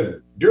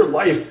 listen, your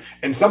life,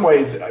 in some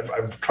ways,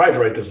 I've tried to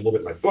write this a little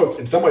bit in my book.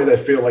 In some ways, I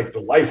feel like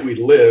the life we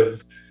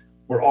live,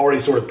 we're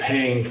already sort of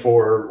paying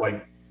for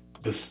like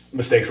this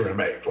mistakes we're going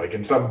to make. Like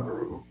in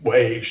some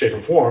way, shape,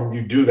 or form,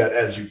 you do that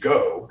as you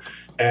go.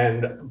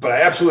 But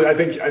I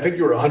think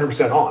you were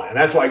 100% on. And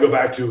that's why I go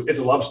back to, it's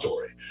a love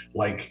story.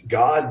 Like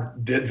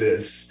God did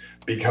this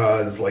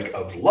because like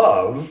of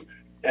love.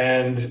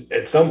 And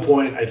at some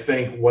point, I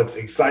think what's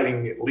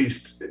exciting, at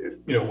least,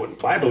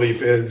 what my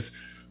belief is,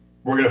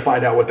 we're going to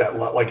find out what that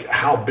love, like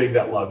how big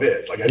that love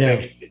is. Like I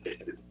think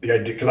the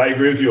idea, because I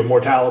agree with you,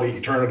 immortality,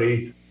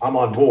 eternity, I'm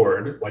on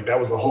board. Like that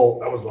was the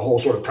whole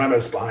sort of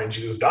premise behind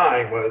Jesus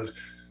dying, was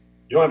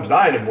you don't have to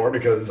die anymore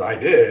because I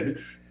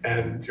did.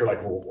 And you're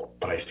like, well,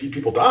 but I see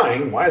people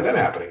dying. Why is that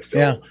happening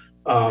still?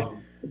 Yeah.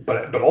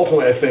 But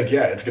ultimately, I think,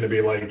 it's going to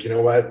be like, you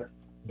know what?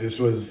 This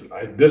is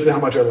how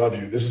much I love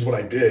you. This is what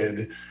I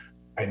did.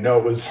 I know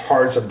it was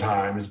hard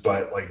sometimes,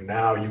 but like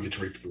now you get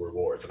to reap the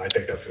rewards. And I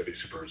think that's going to be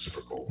super, super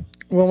cool.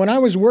 Well, when I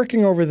was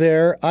working over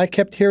there, I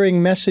kept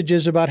hearing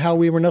messages about how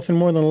we were nothing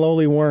more than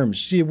lowly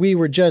worms. We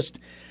were just,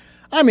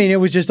 it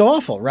was just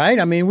awful,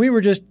 right? We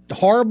were just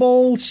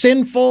horrible,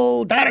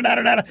 sinful,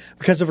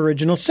 because of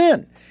original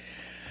sin.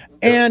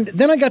 And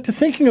then I got to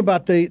thinking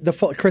about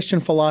the Christian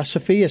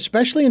philosophy,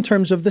 especially in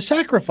terms of the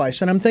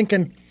sacrifice. And I'm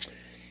thinking,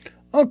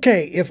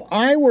 okay, if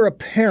I were a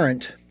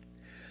parent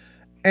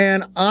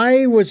and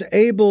I was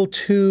able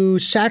to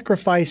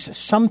sacrifice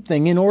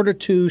something in order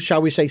to,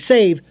 shall we say,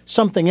 save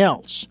something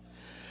else,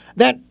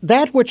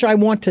 that which I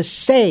want to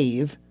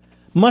save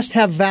must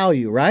have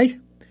value, right?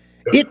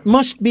 It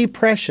must be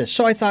precious.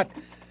 So I thought,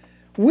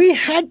 we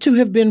had to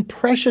have been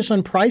precious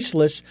and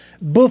priceless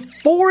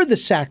before the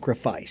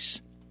sacrifice.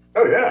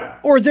 Oh, yeah.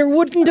 Or there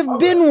wouldn't have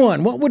been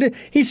one. What would it?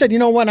 He said, you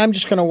know what? I'm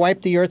just going to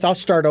wipe the earth. I'll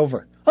start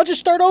over. I'll just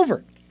start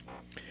over.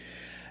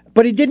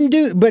 But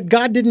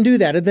God didn't do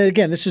that. And then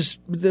again, this is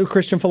the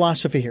Christian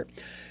philosophy here.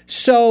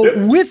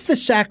 So with the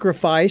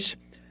sacrifice,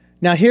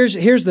 now here's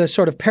the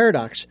sort of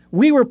paradox.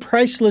 We were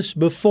priceless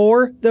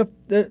before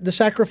the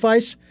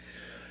sacrifice.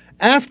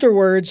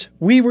 Afterwards,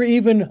 we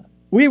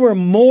were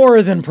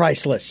more than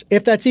priceless,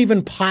 if that's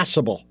even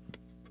possible.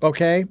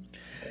 Okay?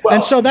 Well,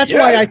 and so that's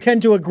why I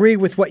tend to agree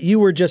with what you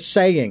were just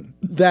saying,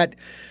 that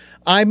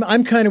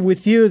I'm kind of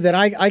with you, that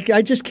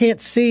I just can't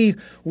see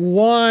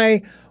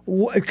why,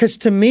 because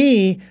to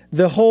me,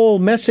 the whole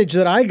message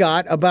that I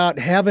got about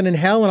heaven and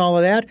hell and all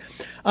of that,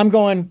 I'm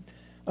going,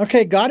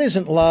 okay, God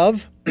isn't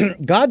love.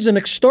 God's an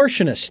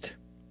extortionist.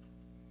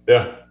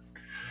 Yeah.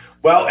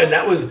 Well, and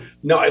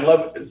I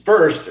love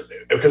first,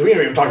 because we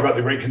didn't even talk about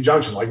the Great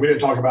Conjunction. Like we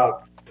didn't talk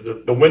about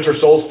the winter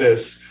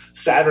solstice,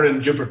 Saturn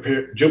and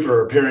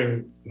Jupiter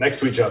appearing next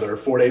to each other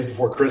 4 days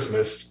before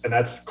Christmas, and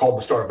that's called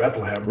the Star of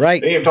Bethlehem.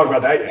 Right. We didn't even talk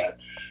about that yet.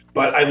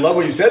 But I love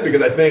what you said,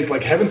 because I think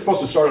like heaven's supposed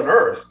to start on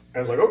Earth. And I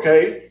was like,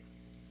 okay,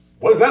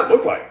 what does that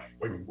look like?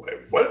 Like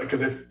what?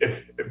 Because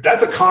if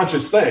that's a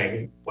conscious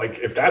thing, like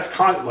if that's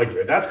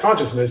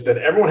consciousness, then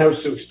everyone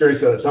has to experience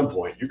that at some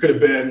point. You could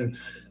have been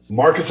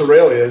Marcus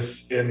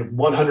Aurelius in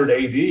 100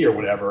 AD or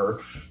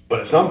whatever. But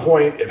at some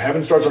point, if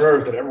heaven starts on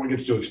earth, then everyone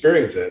gets to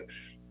experience it.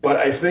 But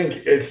I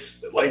think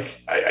it's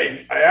like,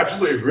 I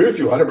absolutely agree with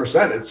you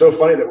 100%. It's so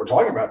funny that we're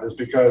talking about this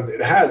because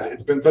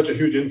it's been such a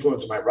huge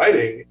influence in my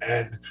writing.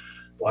 And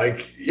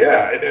like,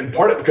 yeah, and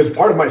part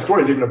of my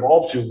story has even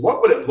evolved to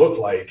what would it look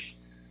like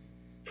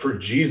for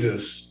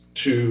Jesus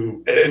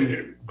to,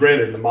 and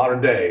granted, in the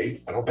modern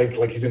day, I don't think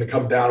like he's going to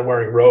come down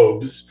wearing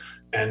robes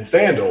and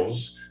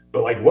sandals,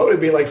 but like, what would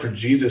it be like for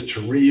Jesus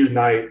to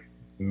reunite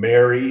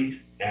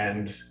Mary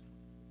and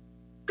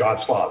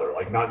God's father?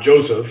 Like not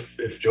Joseph,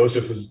 if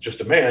Joseph was just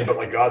a man, but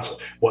like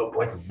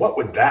what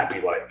would that be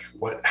like?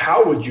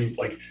 How would you,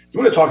 like, you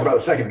want to talk about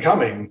a second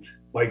coming,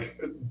 like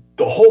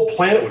the whole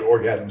planet would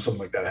orgasm,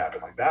 something like that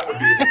happen. Like that would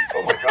be, like,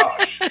 oh my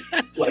gosh.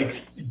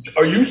 Like,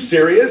 are you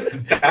serious?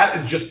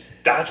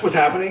 That's what's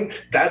happening.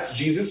 That's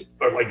Jesus,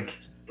 or like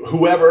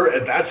whoever,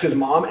 and that's his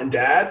mom and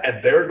dad.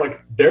 And they're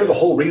the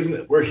whole reason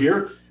that we're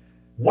here.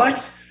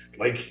 What?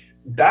 Like,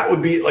 that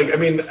would be like, I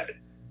mean,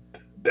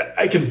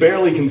 I can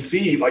barely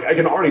conceive, like I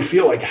can already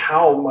feel like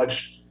how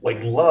much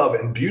like love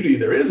and beauty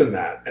there is in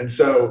that. And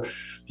so,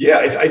 yeah,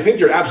 I think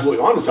you're absolutely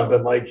onto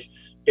something. Like,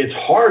 it's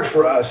hard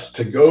for us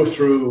to go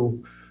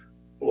through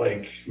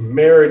like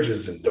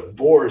marriages and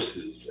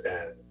divorces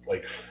and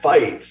like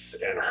fights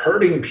and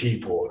hurting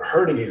people and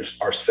hurting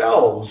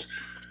ourselves.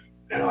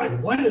 And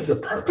like, what is the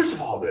purpose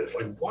of all this?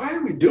 Like, why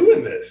are we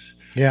doing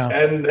this? Yeah.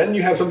 And then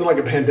you have something like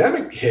a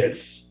pandemic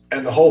hits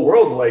and the whole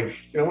world's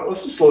like, you know what,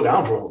 let's just slow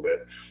down for a little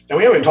bit. And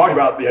we haven't talked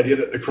about the idea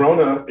that the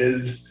corona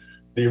is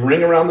the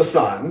ring around the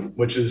sun,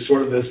 which is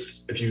sort of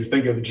this, if you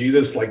think of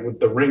Jesus, like with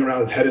the ring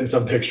around his head in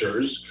some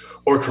pictures,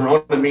 or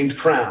corona means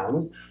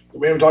crown.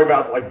 We haven't talked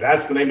about like,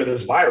 that's the name of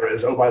this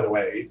virus. Oh, by the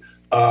way.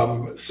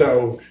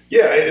 So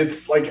yeah,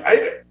 it's like,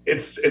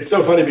 it's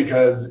so funny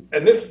because,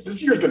 and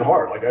this year's been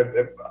hard. Like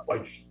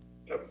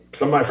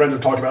some of my friends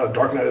have talked about the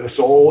dark night of the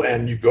soul,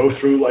 and you go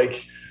through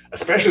like,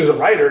 especially as a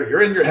writer,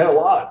 you're in your head a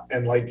lot,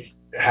 and like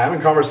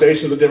having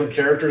conversations with different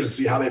characters and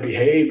see how they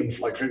behave and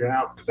like figuring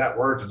out, does that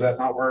work? Does that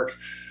not work?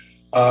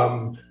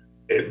 But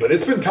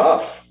it's been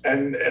tough.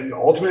 And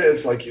ultimately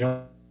it's like, you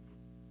know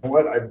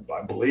what,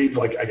 I believe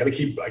like, I gotta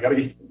keep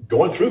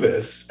going through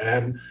this.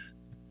 And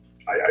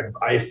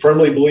I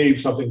firmly believe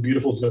something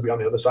beautiful is going to be on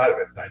the other side of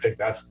it. And I think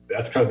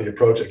that's kind of the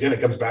approach. Again, it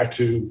comes back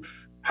to,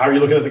 how are you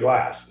looking at the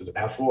glass? Is it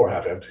half full or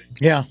half empty?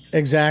 Yeah,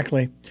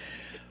 exactly.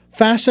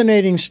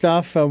 Fascinating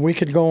stuff. We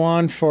could go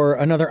on for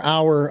another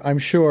hour, I'm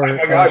sure. Oh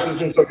my gosh, this has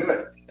been so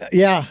good.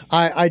 Yeah,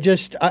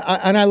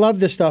 I love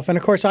this stuff. And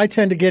of course, I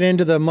tend to get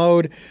into the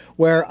mode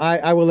where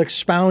I will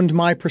expound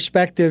my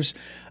perspectives,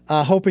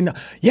 hoping that,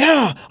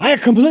 yeah, I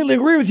completely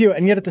agree with you.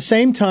 And yet at the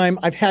same time,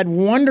 I've had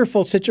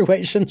wonderful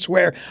situations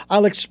where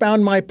I'll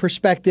expound my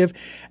perspective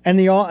and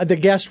the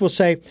guest will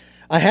say,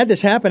 I had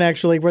this happen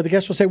actually, where the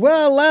guest will say,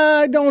 well,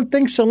 I don't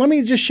think so. Let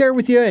me just share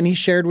with you. And he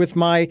shared with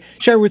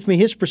me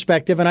his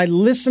perspective, and I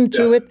listened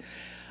to it.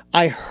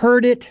 I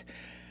heard it,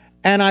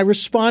 and I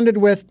responded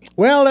with,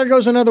 well, there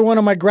goes another one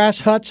of my grass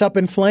huts up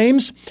in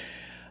flames,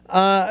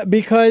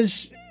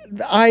 because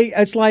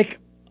it's like,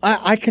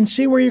 I can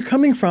see where you're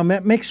coming from.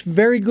 That makes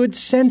very good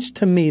sense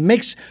to me. It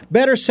makes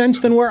better sense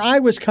than where I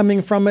was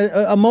coming from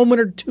a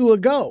moment or two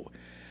ago.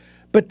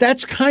 But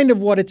that's kind of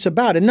what it's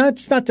about. And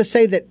that's not to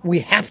say that we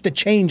have to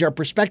change our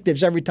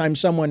perspectives every time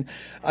someone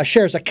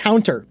shares a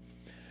counter.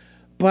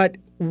 But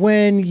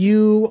when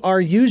you are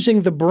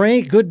using the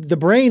brain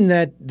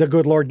that the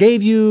good Lord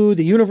gave you,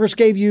 the universe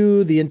gave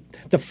you,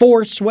 the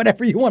force,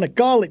 whatever you want to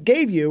call it,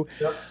 gave you,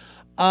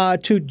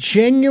 to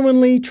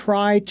genuinely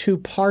try to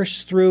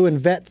parse through and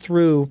vet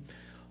through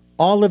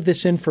all of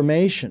this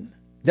information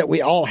that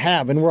we all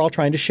have and we're all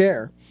trying to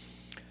share.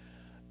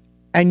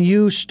 And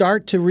you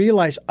start to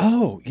realize,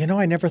 oh,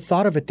 I never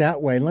thought of it that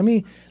way. Let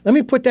me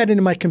put that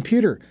into my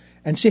computer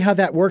and see how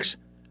that works.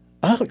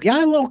 Oh,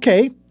 yeah,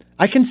 okay.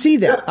 I can see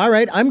that. Yeah. All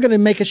right, I'm going to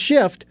make a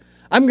shift.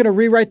 I'm going to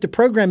rewrite the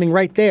programming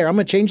right there. I'm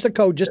going to change the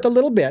code just a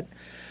little bit.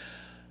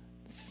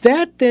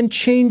 That then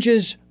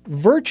changes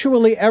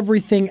virtually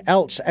everything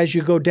else as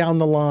you go down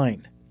the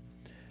line.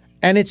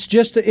 And it's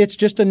just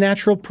a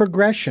natural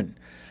progression.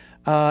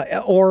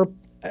 Or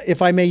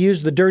if I may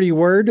use the dirty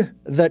word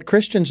that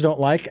Christians don't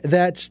like,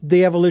 that's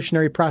the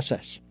evolutionary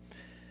process.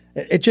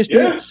 It just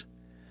is.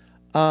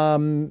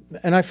 And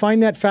I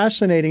find that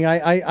fascinating.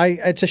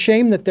 It's a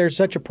shame that there's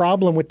such a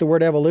problem with the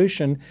word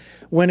evolution,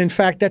 when in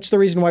fact that's the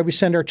reason why we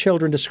send our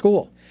children to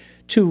school,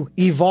 to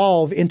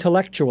evolve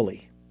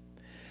intellectually.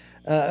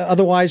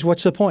 Otherwise,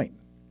 what's the point?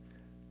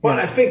 Well,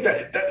 I think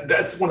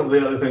that's one of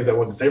the other things I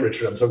wanted to say,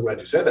 Richard. I'm so glad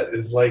you said that.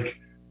 Is like,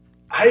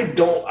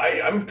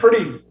 I'm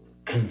pretty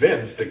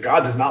convinced that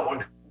God does not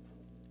want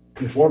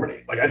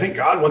conformity. Like, I think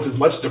God wants as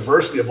much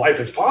diversity of life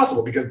as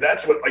possible, because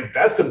that's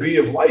the beauty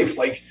of life.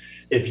 Like,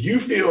 if you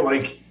feel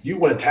like you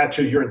want to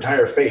tattoo your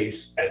entire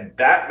face and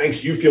that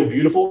makes you feel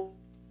beautiful,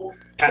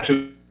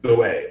 tattoo the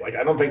way. Like,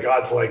 I don't think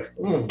God's like,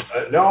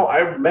 no,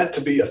 I meant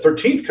to be a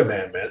 13th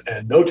commandment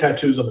and no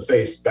tattoos on the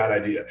face, bad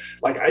idea.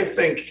 Like, I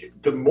think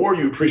the more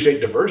you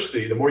appreciate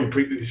diversity, the more you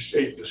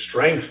appreciate the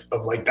strength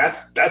of, like,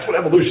 that's what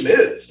evolution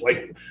is.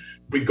 Like,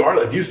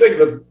 regardless, if you think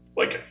that,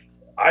 like,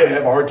 I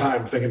have a hard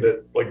time thinking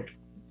that, like,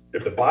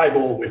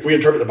 if we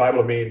interpret the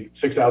Bible to mean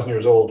 6,000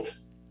 years old,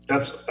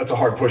 that's a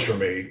hard push for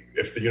me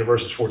if the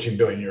universe is 14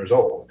 billion years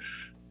old.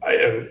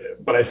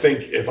 But I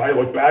think if I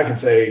look back and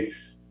say,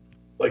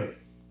 like,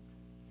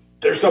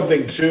 there's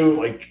something to,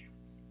 like,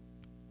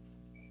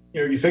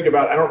 you think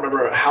about, I don't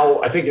remember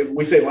I think if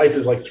we say life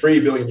is like 3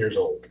 billion years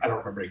old, I don't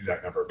remember the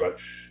exact number, but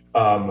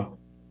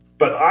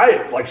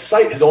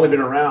sight has only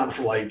been around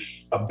for like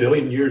 1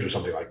 billion years or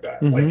something like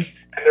that. Mm-hmm. Like,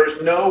 and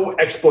there's no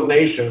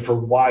explanation for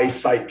why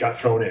sight got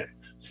thrown in.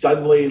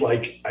 Suddenly,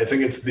 like, I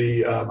think it's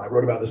I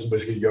wrote about this in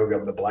Whiskey Yoga,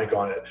 I'm going to blank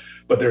on it,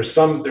 but there's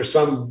some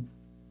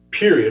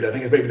period, I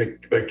think it's maybe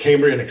the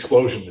Cambrian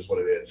explosion is what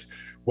it is,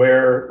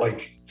 where,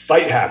 like,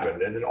 sight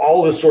happened, and then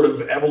all this sort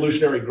of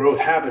evolutionary growth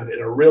happened in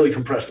a really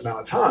compressed amount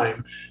of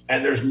time,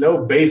 and there's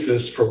no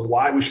basis for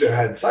why we should have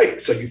had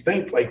sight. So you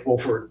think, like, well,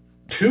 for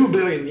 2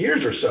 billion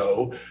years or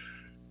so,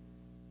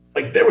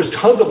 like, there was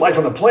tons of life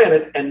on the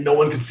planet and no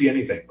one could see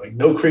anything, like,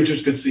 no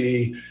creatures could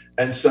see,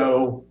 and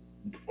so,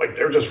 like,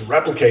 they're just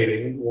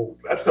replicating. Well,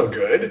 that's no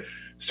good.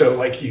 So,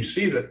 like, you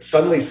see that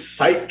suddenly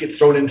sight gets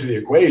thrown into the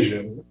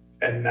equation,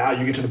 and now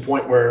you get to the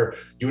point where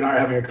you and I are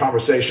having a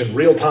conversation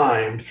real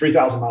time,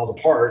 3,000 miles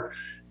apart.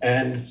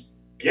 And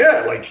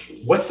yeah, like,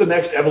 what's the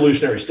next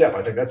evolutionary step?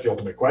 I think that's the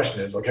ultimate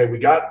question is, okay, we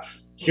got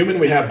human,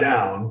 we have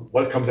down.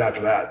 What comes after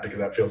that? Because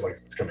that feels like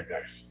it's coming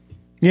next.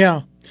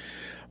 Yeah.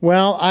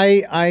 Well,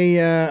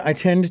 I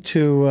tend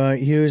to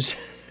use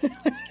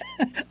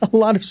a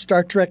lot of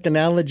Star Trek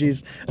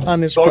analogies on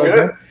this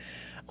program. Good.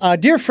 A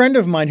dear friend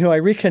of mine who I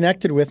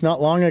reconnected with not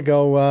long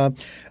ago,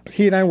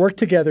 he and I worked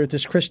together at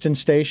this Christian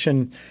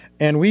station,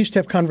 and we used to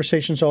have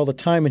conversations all the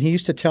time, and he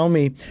used to tell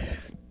me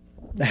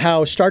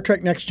how Star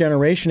Trek Next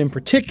Generation in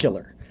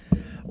particular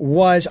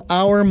was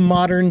our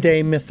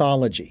modern-day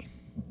mythology.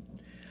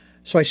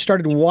 So I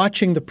started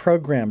watching the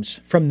programs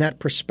from that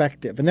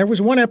perspective. And there was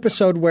one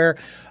episode where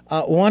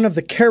one of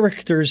the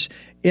characters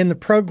in the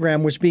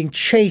program was being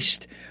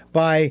chased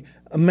by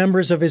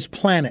members of his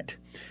planet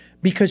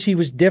because he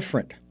was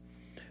different.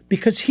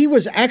 Because he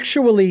was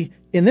actually,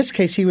 in this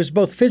case, he was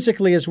both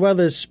physically as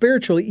well as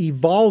spiritually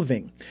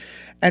evolving.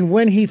 And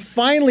when he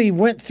finally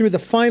went through the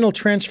final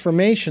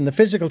transformation, the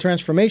physical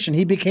transformation,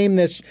 he became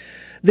this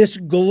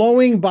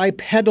glowing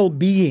bipedal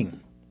being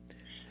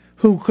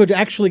who could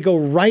actually go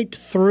right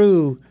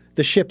through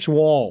the ship's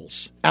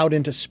walls out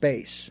into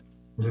space.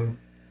 Mm-hmm.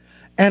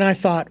 And I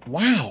thought,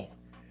 wow.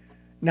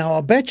 Now,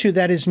 I'll bet you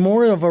that is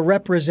more of a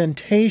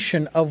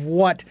representation of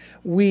what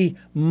we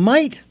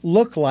might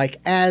look like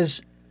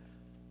as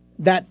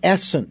that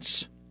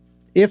essence,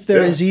 if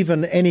there is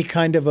even any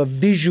kind of a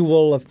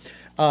visual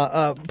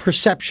of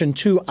perception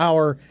to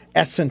our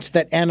essence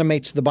that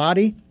animates the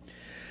body.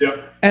 Yeah.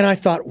 And I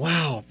thought,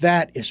 wow,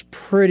 that is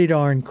pretty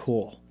darn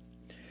cool.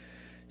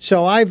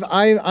 So I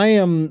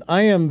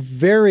am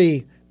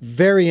very,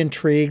 very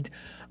intrigued.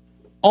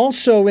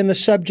 Also in the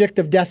subject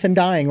of death and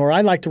dying, or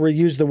I like to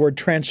reuse the word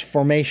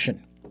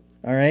transformation.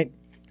 All right?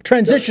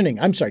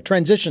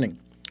 Transitioning.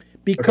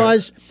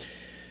 Because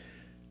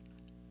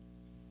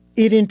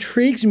it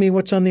intrigues me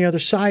what's on the other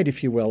side,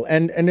 if you will.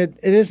 And it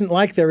isn't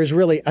like there is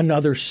really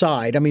another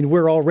side. I mean,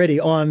 we're already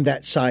on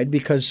that side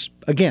because,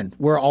 again,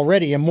 we're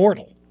already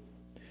immortal.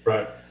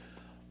 Right.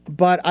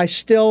 But I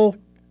still,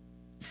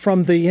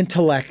 from the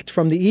intellect,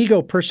 from the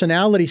ego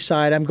personality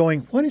side, I'm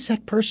going, what is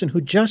that person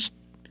who just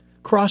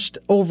crossed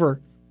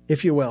over,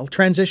 if you will,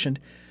 transitioned?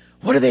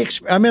 What do they?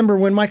 I remember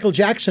when Michael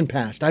Jackson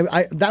passed.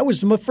 That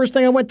was the first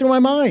thing that went through my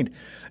mind.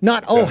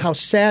 Not, how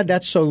sad,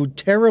 that's so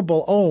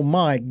terrible. Oh,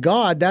 my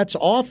God, that's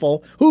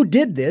awful. Who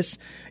did this?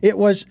 It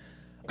was,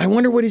 I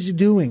wonder what he's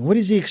doing. What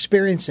is he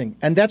experiencing?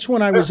 And that's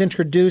when I was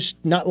introduced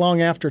not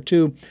long after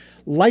to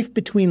Life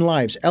Between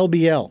Lives,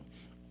 LBL,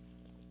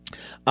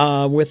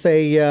 with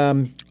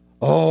a,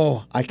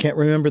 I can't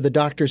remember the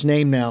doctor's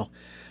name now.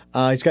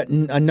 He's got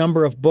a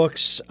number of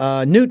books.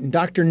 Newton,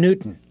 Dr.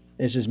 Newton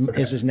is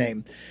his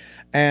name.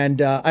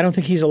 And I don't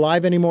think he's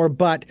alive anymore,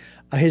 but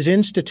his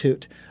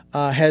institute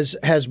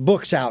has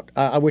books out,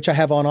 which I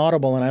have on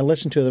Audible, and I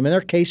listen to them. And they're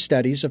case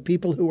studies of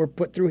people who were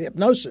put through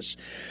hypnosis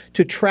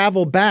to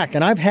travel back.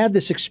 And I've had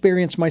this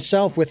experience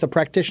myself with a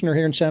practitioner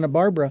here in Santa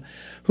Barbara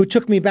who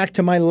took me back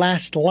to my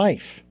last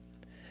life.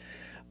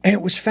 And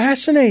it was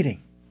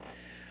fascinating.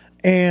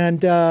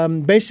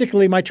 And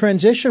basically my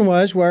transition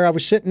was where I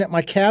was sitting at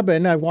my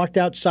cabin. I walked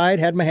outside,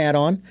 had my hat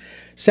on,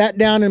 sat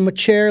down in my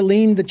chair,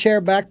 leaned the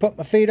chair back, put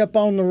my feet up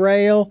on the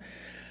rail,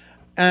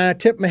 and I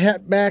tipped my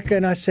hat back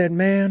and I said,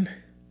 man,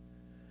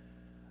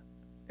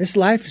 this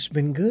life has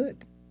been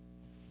good.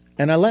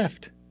 And I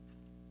left.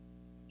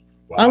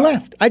 Wow. I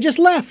left. I just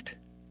left.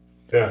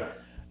 Yeah.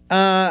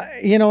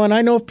 And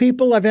I know of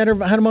people, I've had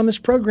them on this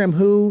program,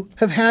 who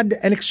have had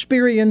and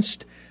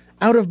experienced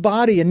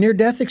out-of-body and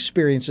near-death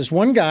experiences.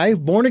 One guy,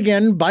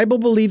 born-again,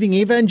 Bible-believing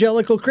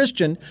evangelical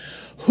Christian,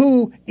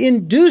 who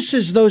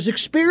induces those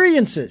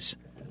experiences.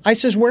 I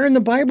says, where in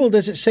the Bible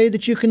does it say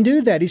that you can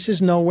do that? He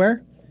says,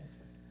 nowhere.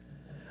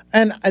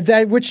 And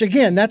which,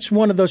 again, that's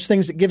one of those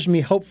things that gives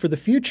me hope for the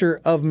future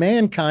of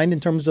mankind in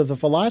terms of the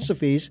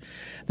philosophies,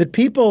 that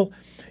people,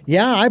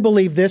 yeah, I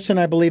believe this and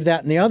I believe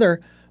that and the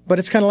other, but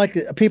it's kind of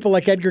like people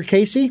like Edgar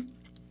Cayce.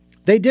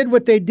 They did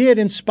what they did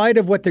in spite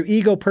of what their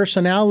ego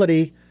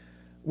personality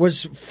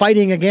was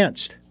fighting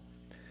against.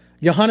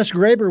 Johannes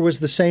Graeber was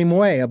the same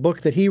way, a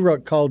book that he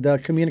wrote called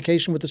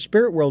Communication with the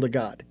Spirit World of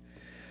God.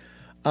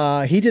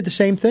 He did the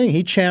same thing.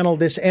 He channeled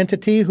this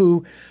entity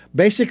who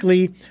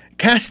basically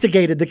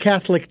castigated the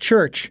Catholic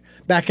Church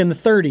back in the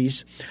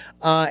 30s,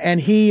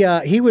 and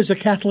he was a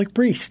Catholic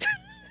priest,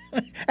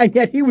 and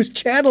yet he was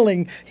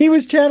channeling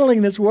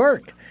this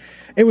work.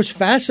 It was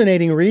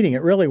fascinating reading.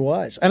 It really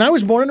was. And I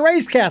was born and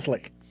raised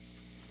Catholic.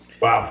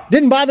 Wow.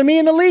 Didn't bother me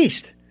in the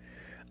least.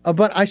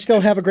 But I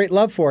still have a great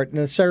love for it and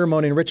the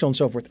ceremony and ritual and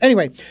so forth.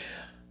 Anyway,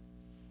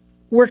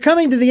 we're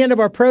coming to the end of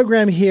our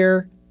program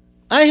here.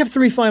 I have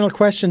 3 final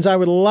questions I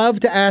would love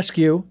to ask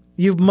you.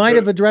 You might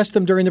have addressed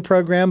them during the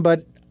program,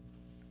 but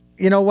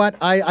you know what?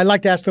 I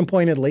like to ask them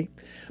pointedly.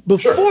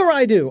 Before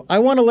I do, I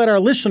want to let our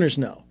listeners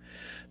know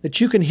that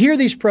you can hear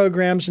these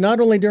programs not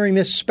only during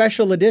this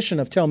special edition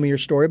of Tell Me Your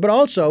Story, but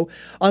also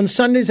on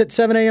Sundays at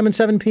 7 a.m. and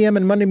 7 p.m.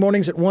 and Monday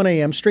mornings at 1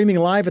 a.m., streaming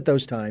live at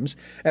those times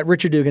at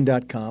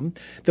richarddugan.com.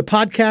 The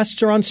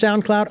podcasts are on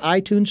SoundCloud,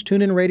 iTunes,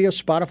 TuneIn Radio,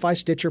 Spotify,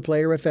 Stitcher,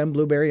 Player FM,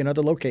 Blueberry, and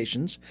other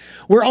locations.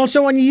 We're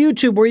also on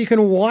YouTube where you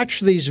can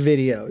watch these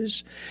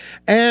videos.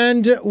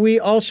 And we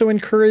also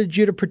encourage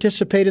you to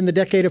participate in the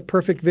Decade of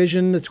Perfect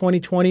Vision, the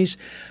 2020s,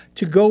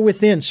 to go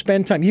within,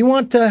 spend time. You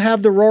want to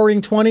have the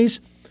Roaring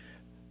 20s?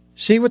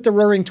 See what the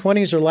Roaring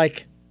 20s are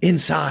like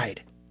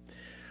inside.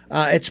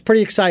 It's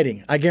pretty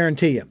exciting, I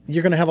guarantee you.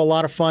 You're going to have a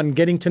lot of fun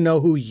getting to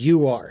know who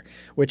you are,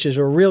 which is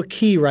a real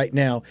key right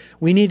now.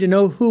 We need to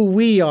know who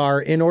we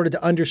are in order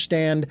to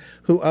understand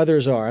who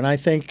others are, and I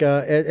think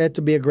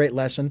it'll be a great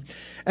lesson.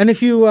 And if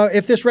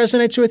this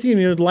resonates with you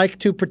and you'd like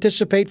to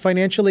participate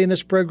financially in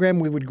this program,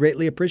 we would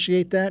greatly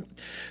appreciate that.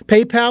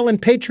 PayPal and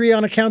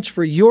Patreon accounts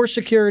for your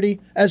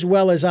security as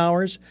well as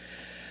ours.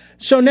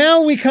 So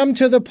now we come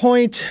to the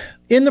point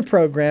in the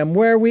program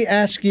where we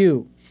ask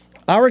you,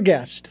 our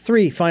guest,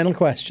 3 final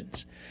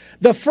questions.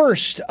 The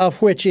first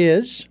of which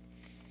is,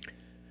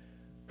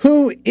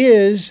 who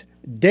is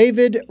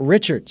David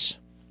Richards?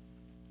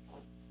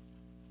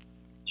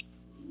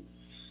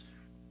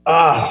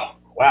 Wow.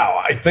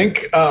 I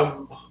think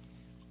I'm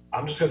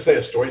just going to say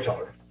a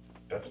storyteller.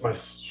 That's my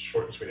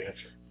short and sweet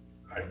answer.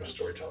 I'm a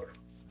storyteller.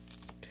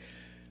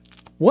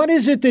 What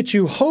is it that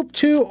you hope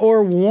to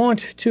or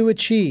want to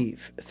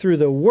achieve through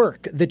the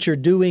work that you're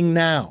doing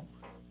now?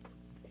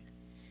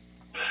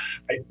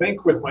 I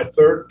think with my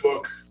 3rd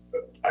book,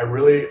 I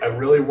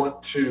really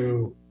want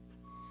to.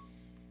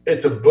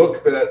 It's a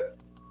book that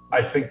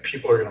I think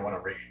people are going to want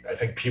to read. I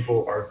think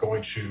people are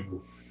going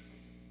to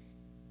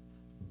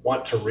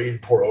want to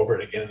read, pour over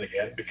it again and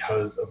again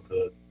because of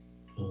the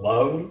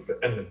love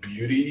and the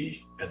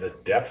beauty and the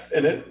depth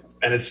in it.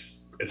 And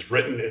it's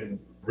written in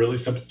really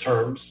simple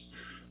terms.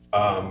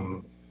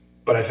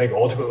 But I think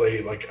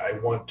ultimately, like, I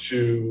want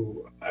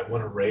to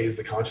raise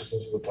the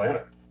consciousness of the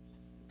planet.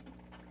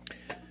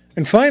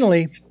 And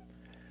finally,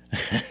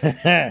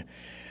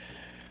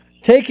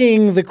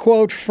 taking the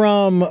quote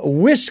from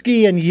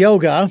Whiskey and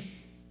Yoga,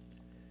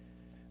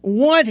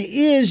 what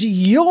is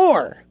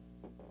your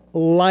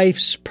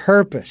life's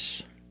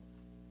purpose?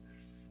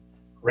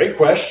 Great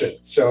question.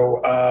 So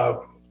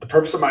the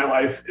purpose of my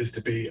life is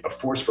to be a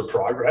force for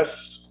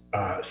progress,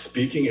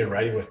 speaking and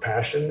writing with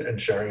passion,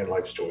 and sharing in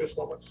life's joyous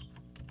moments.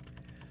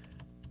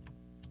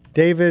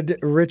 David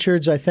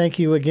Richards, I thank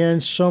you again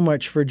so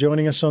much for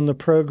joining us on the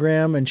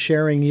program and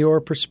sharing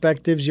your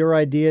perspectives, your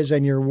ideas,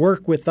 and your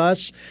work with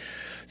us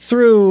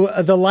through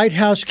The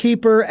Lighthouse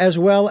Keeper as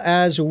well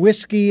as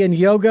Whiskey and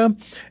Yoga.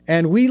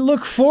 And we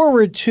look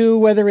forward to,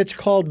 whether it's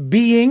called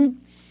Being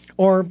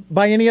or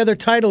by any other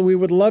title, we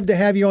would love to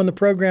have you on the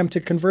program to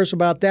converse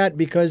about that,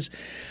 because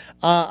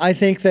I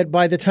think that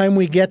by the time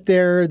we get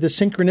there, the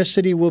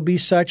synchronicity will be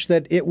such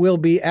that it will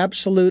be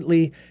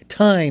absolutely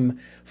time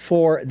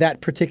for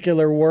that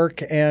particular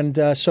work.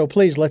 And so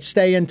please, let's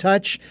stay in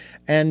touch,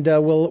 and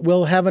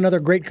we'll have another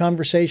great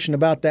conversation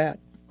about that.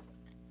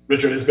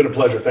 Richard, it's been a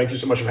pleasure. Thank you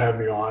so much for having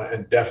me on.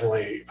 And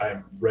definitely,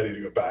 I'm ready to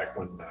go back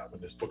when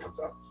this book comes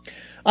out.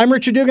 I'm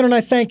Richard Dugan, and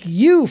I thank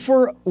you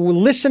for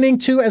listening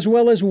to as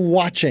well as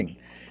watching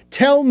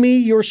Tell Me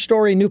Your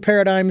Story, New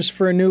Paradigms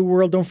for a New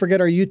World. Don't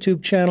forget our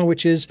YouTube channel,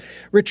 which is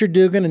Richard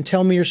Dugan, and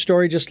Tell Me Your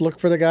Story. Just look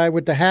for the guy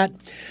with the hat.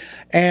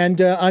 And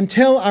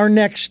until our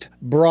next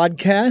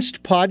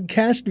broadcast,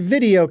 podcast,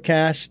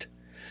 videocast,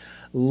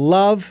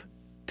 love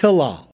to love.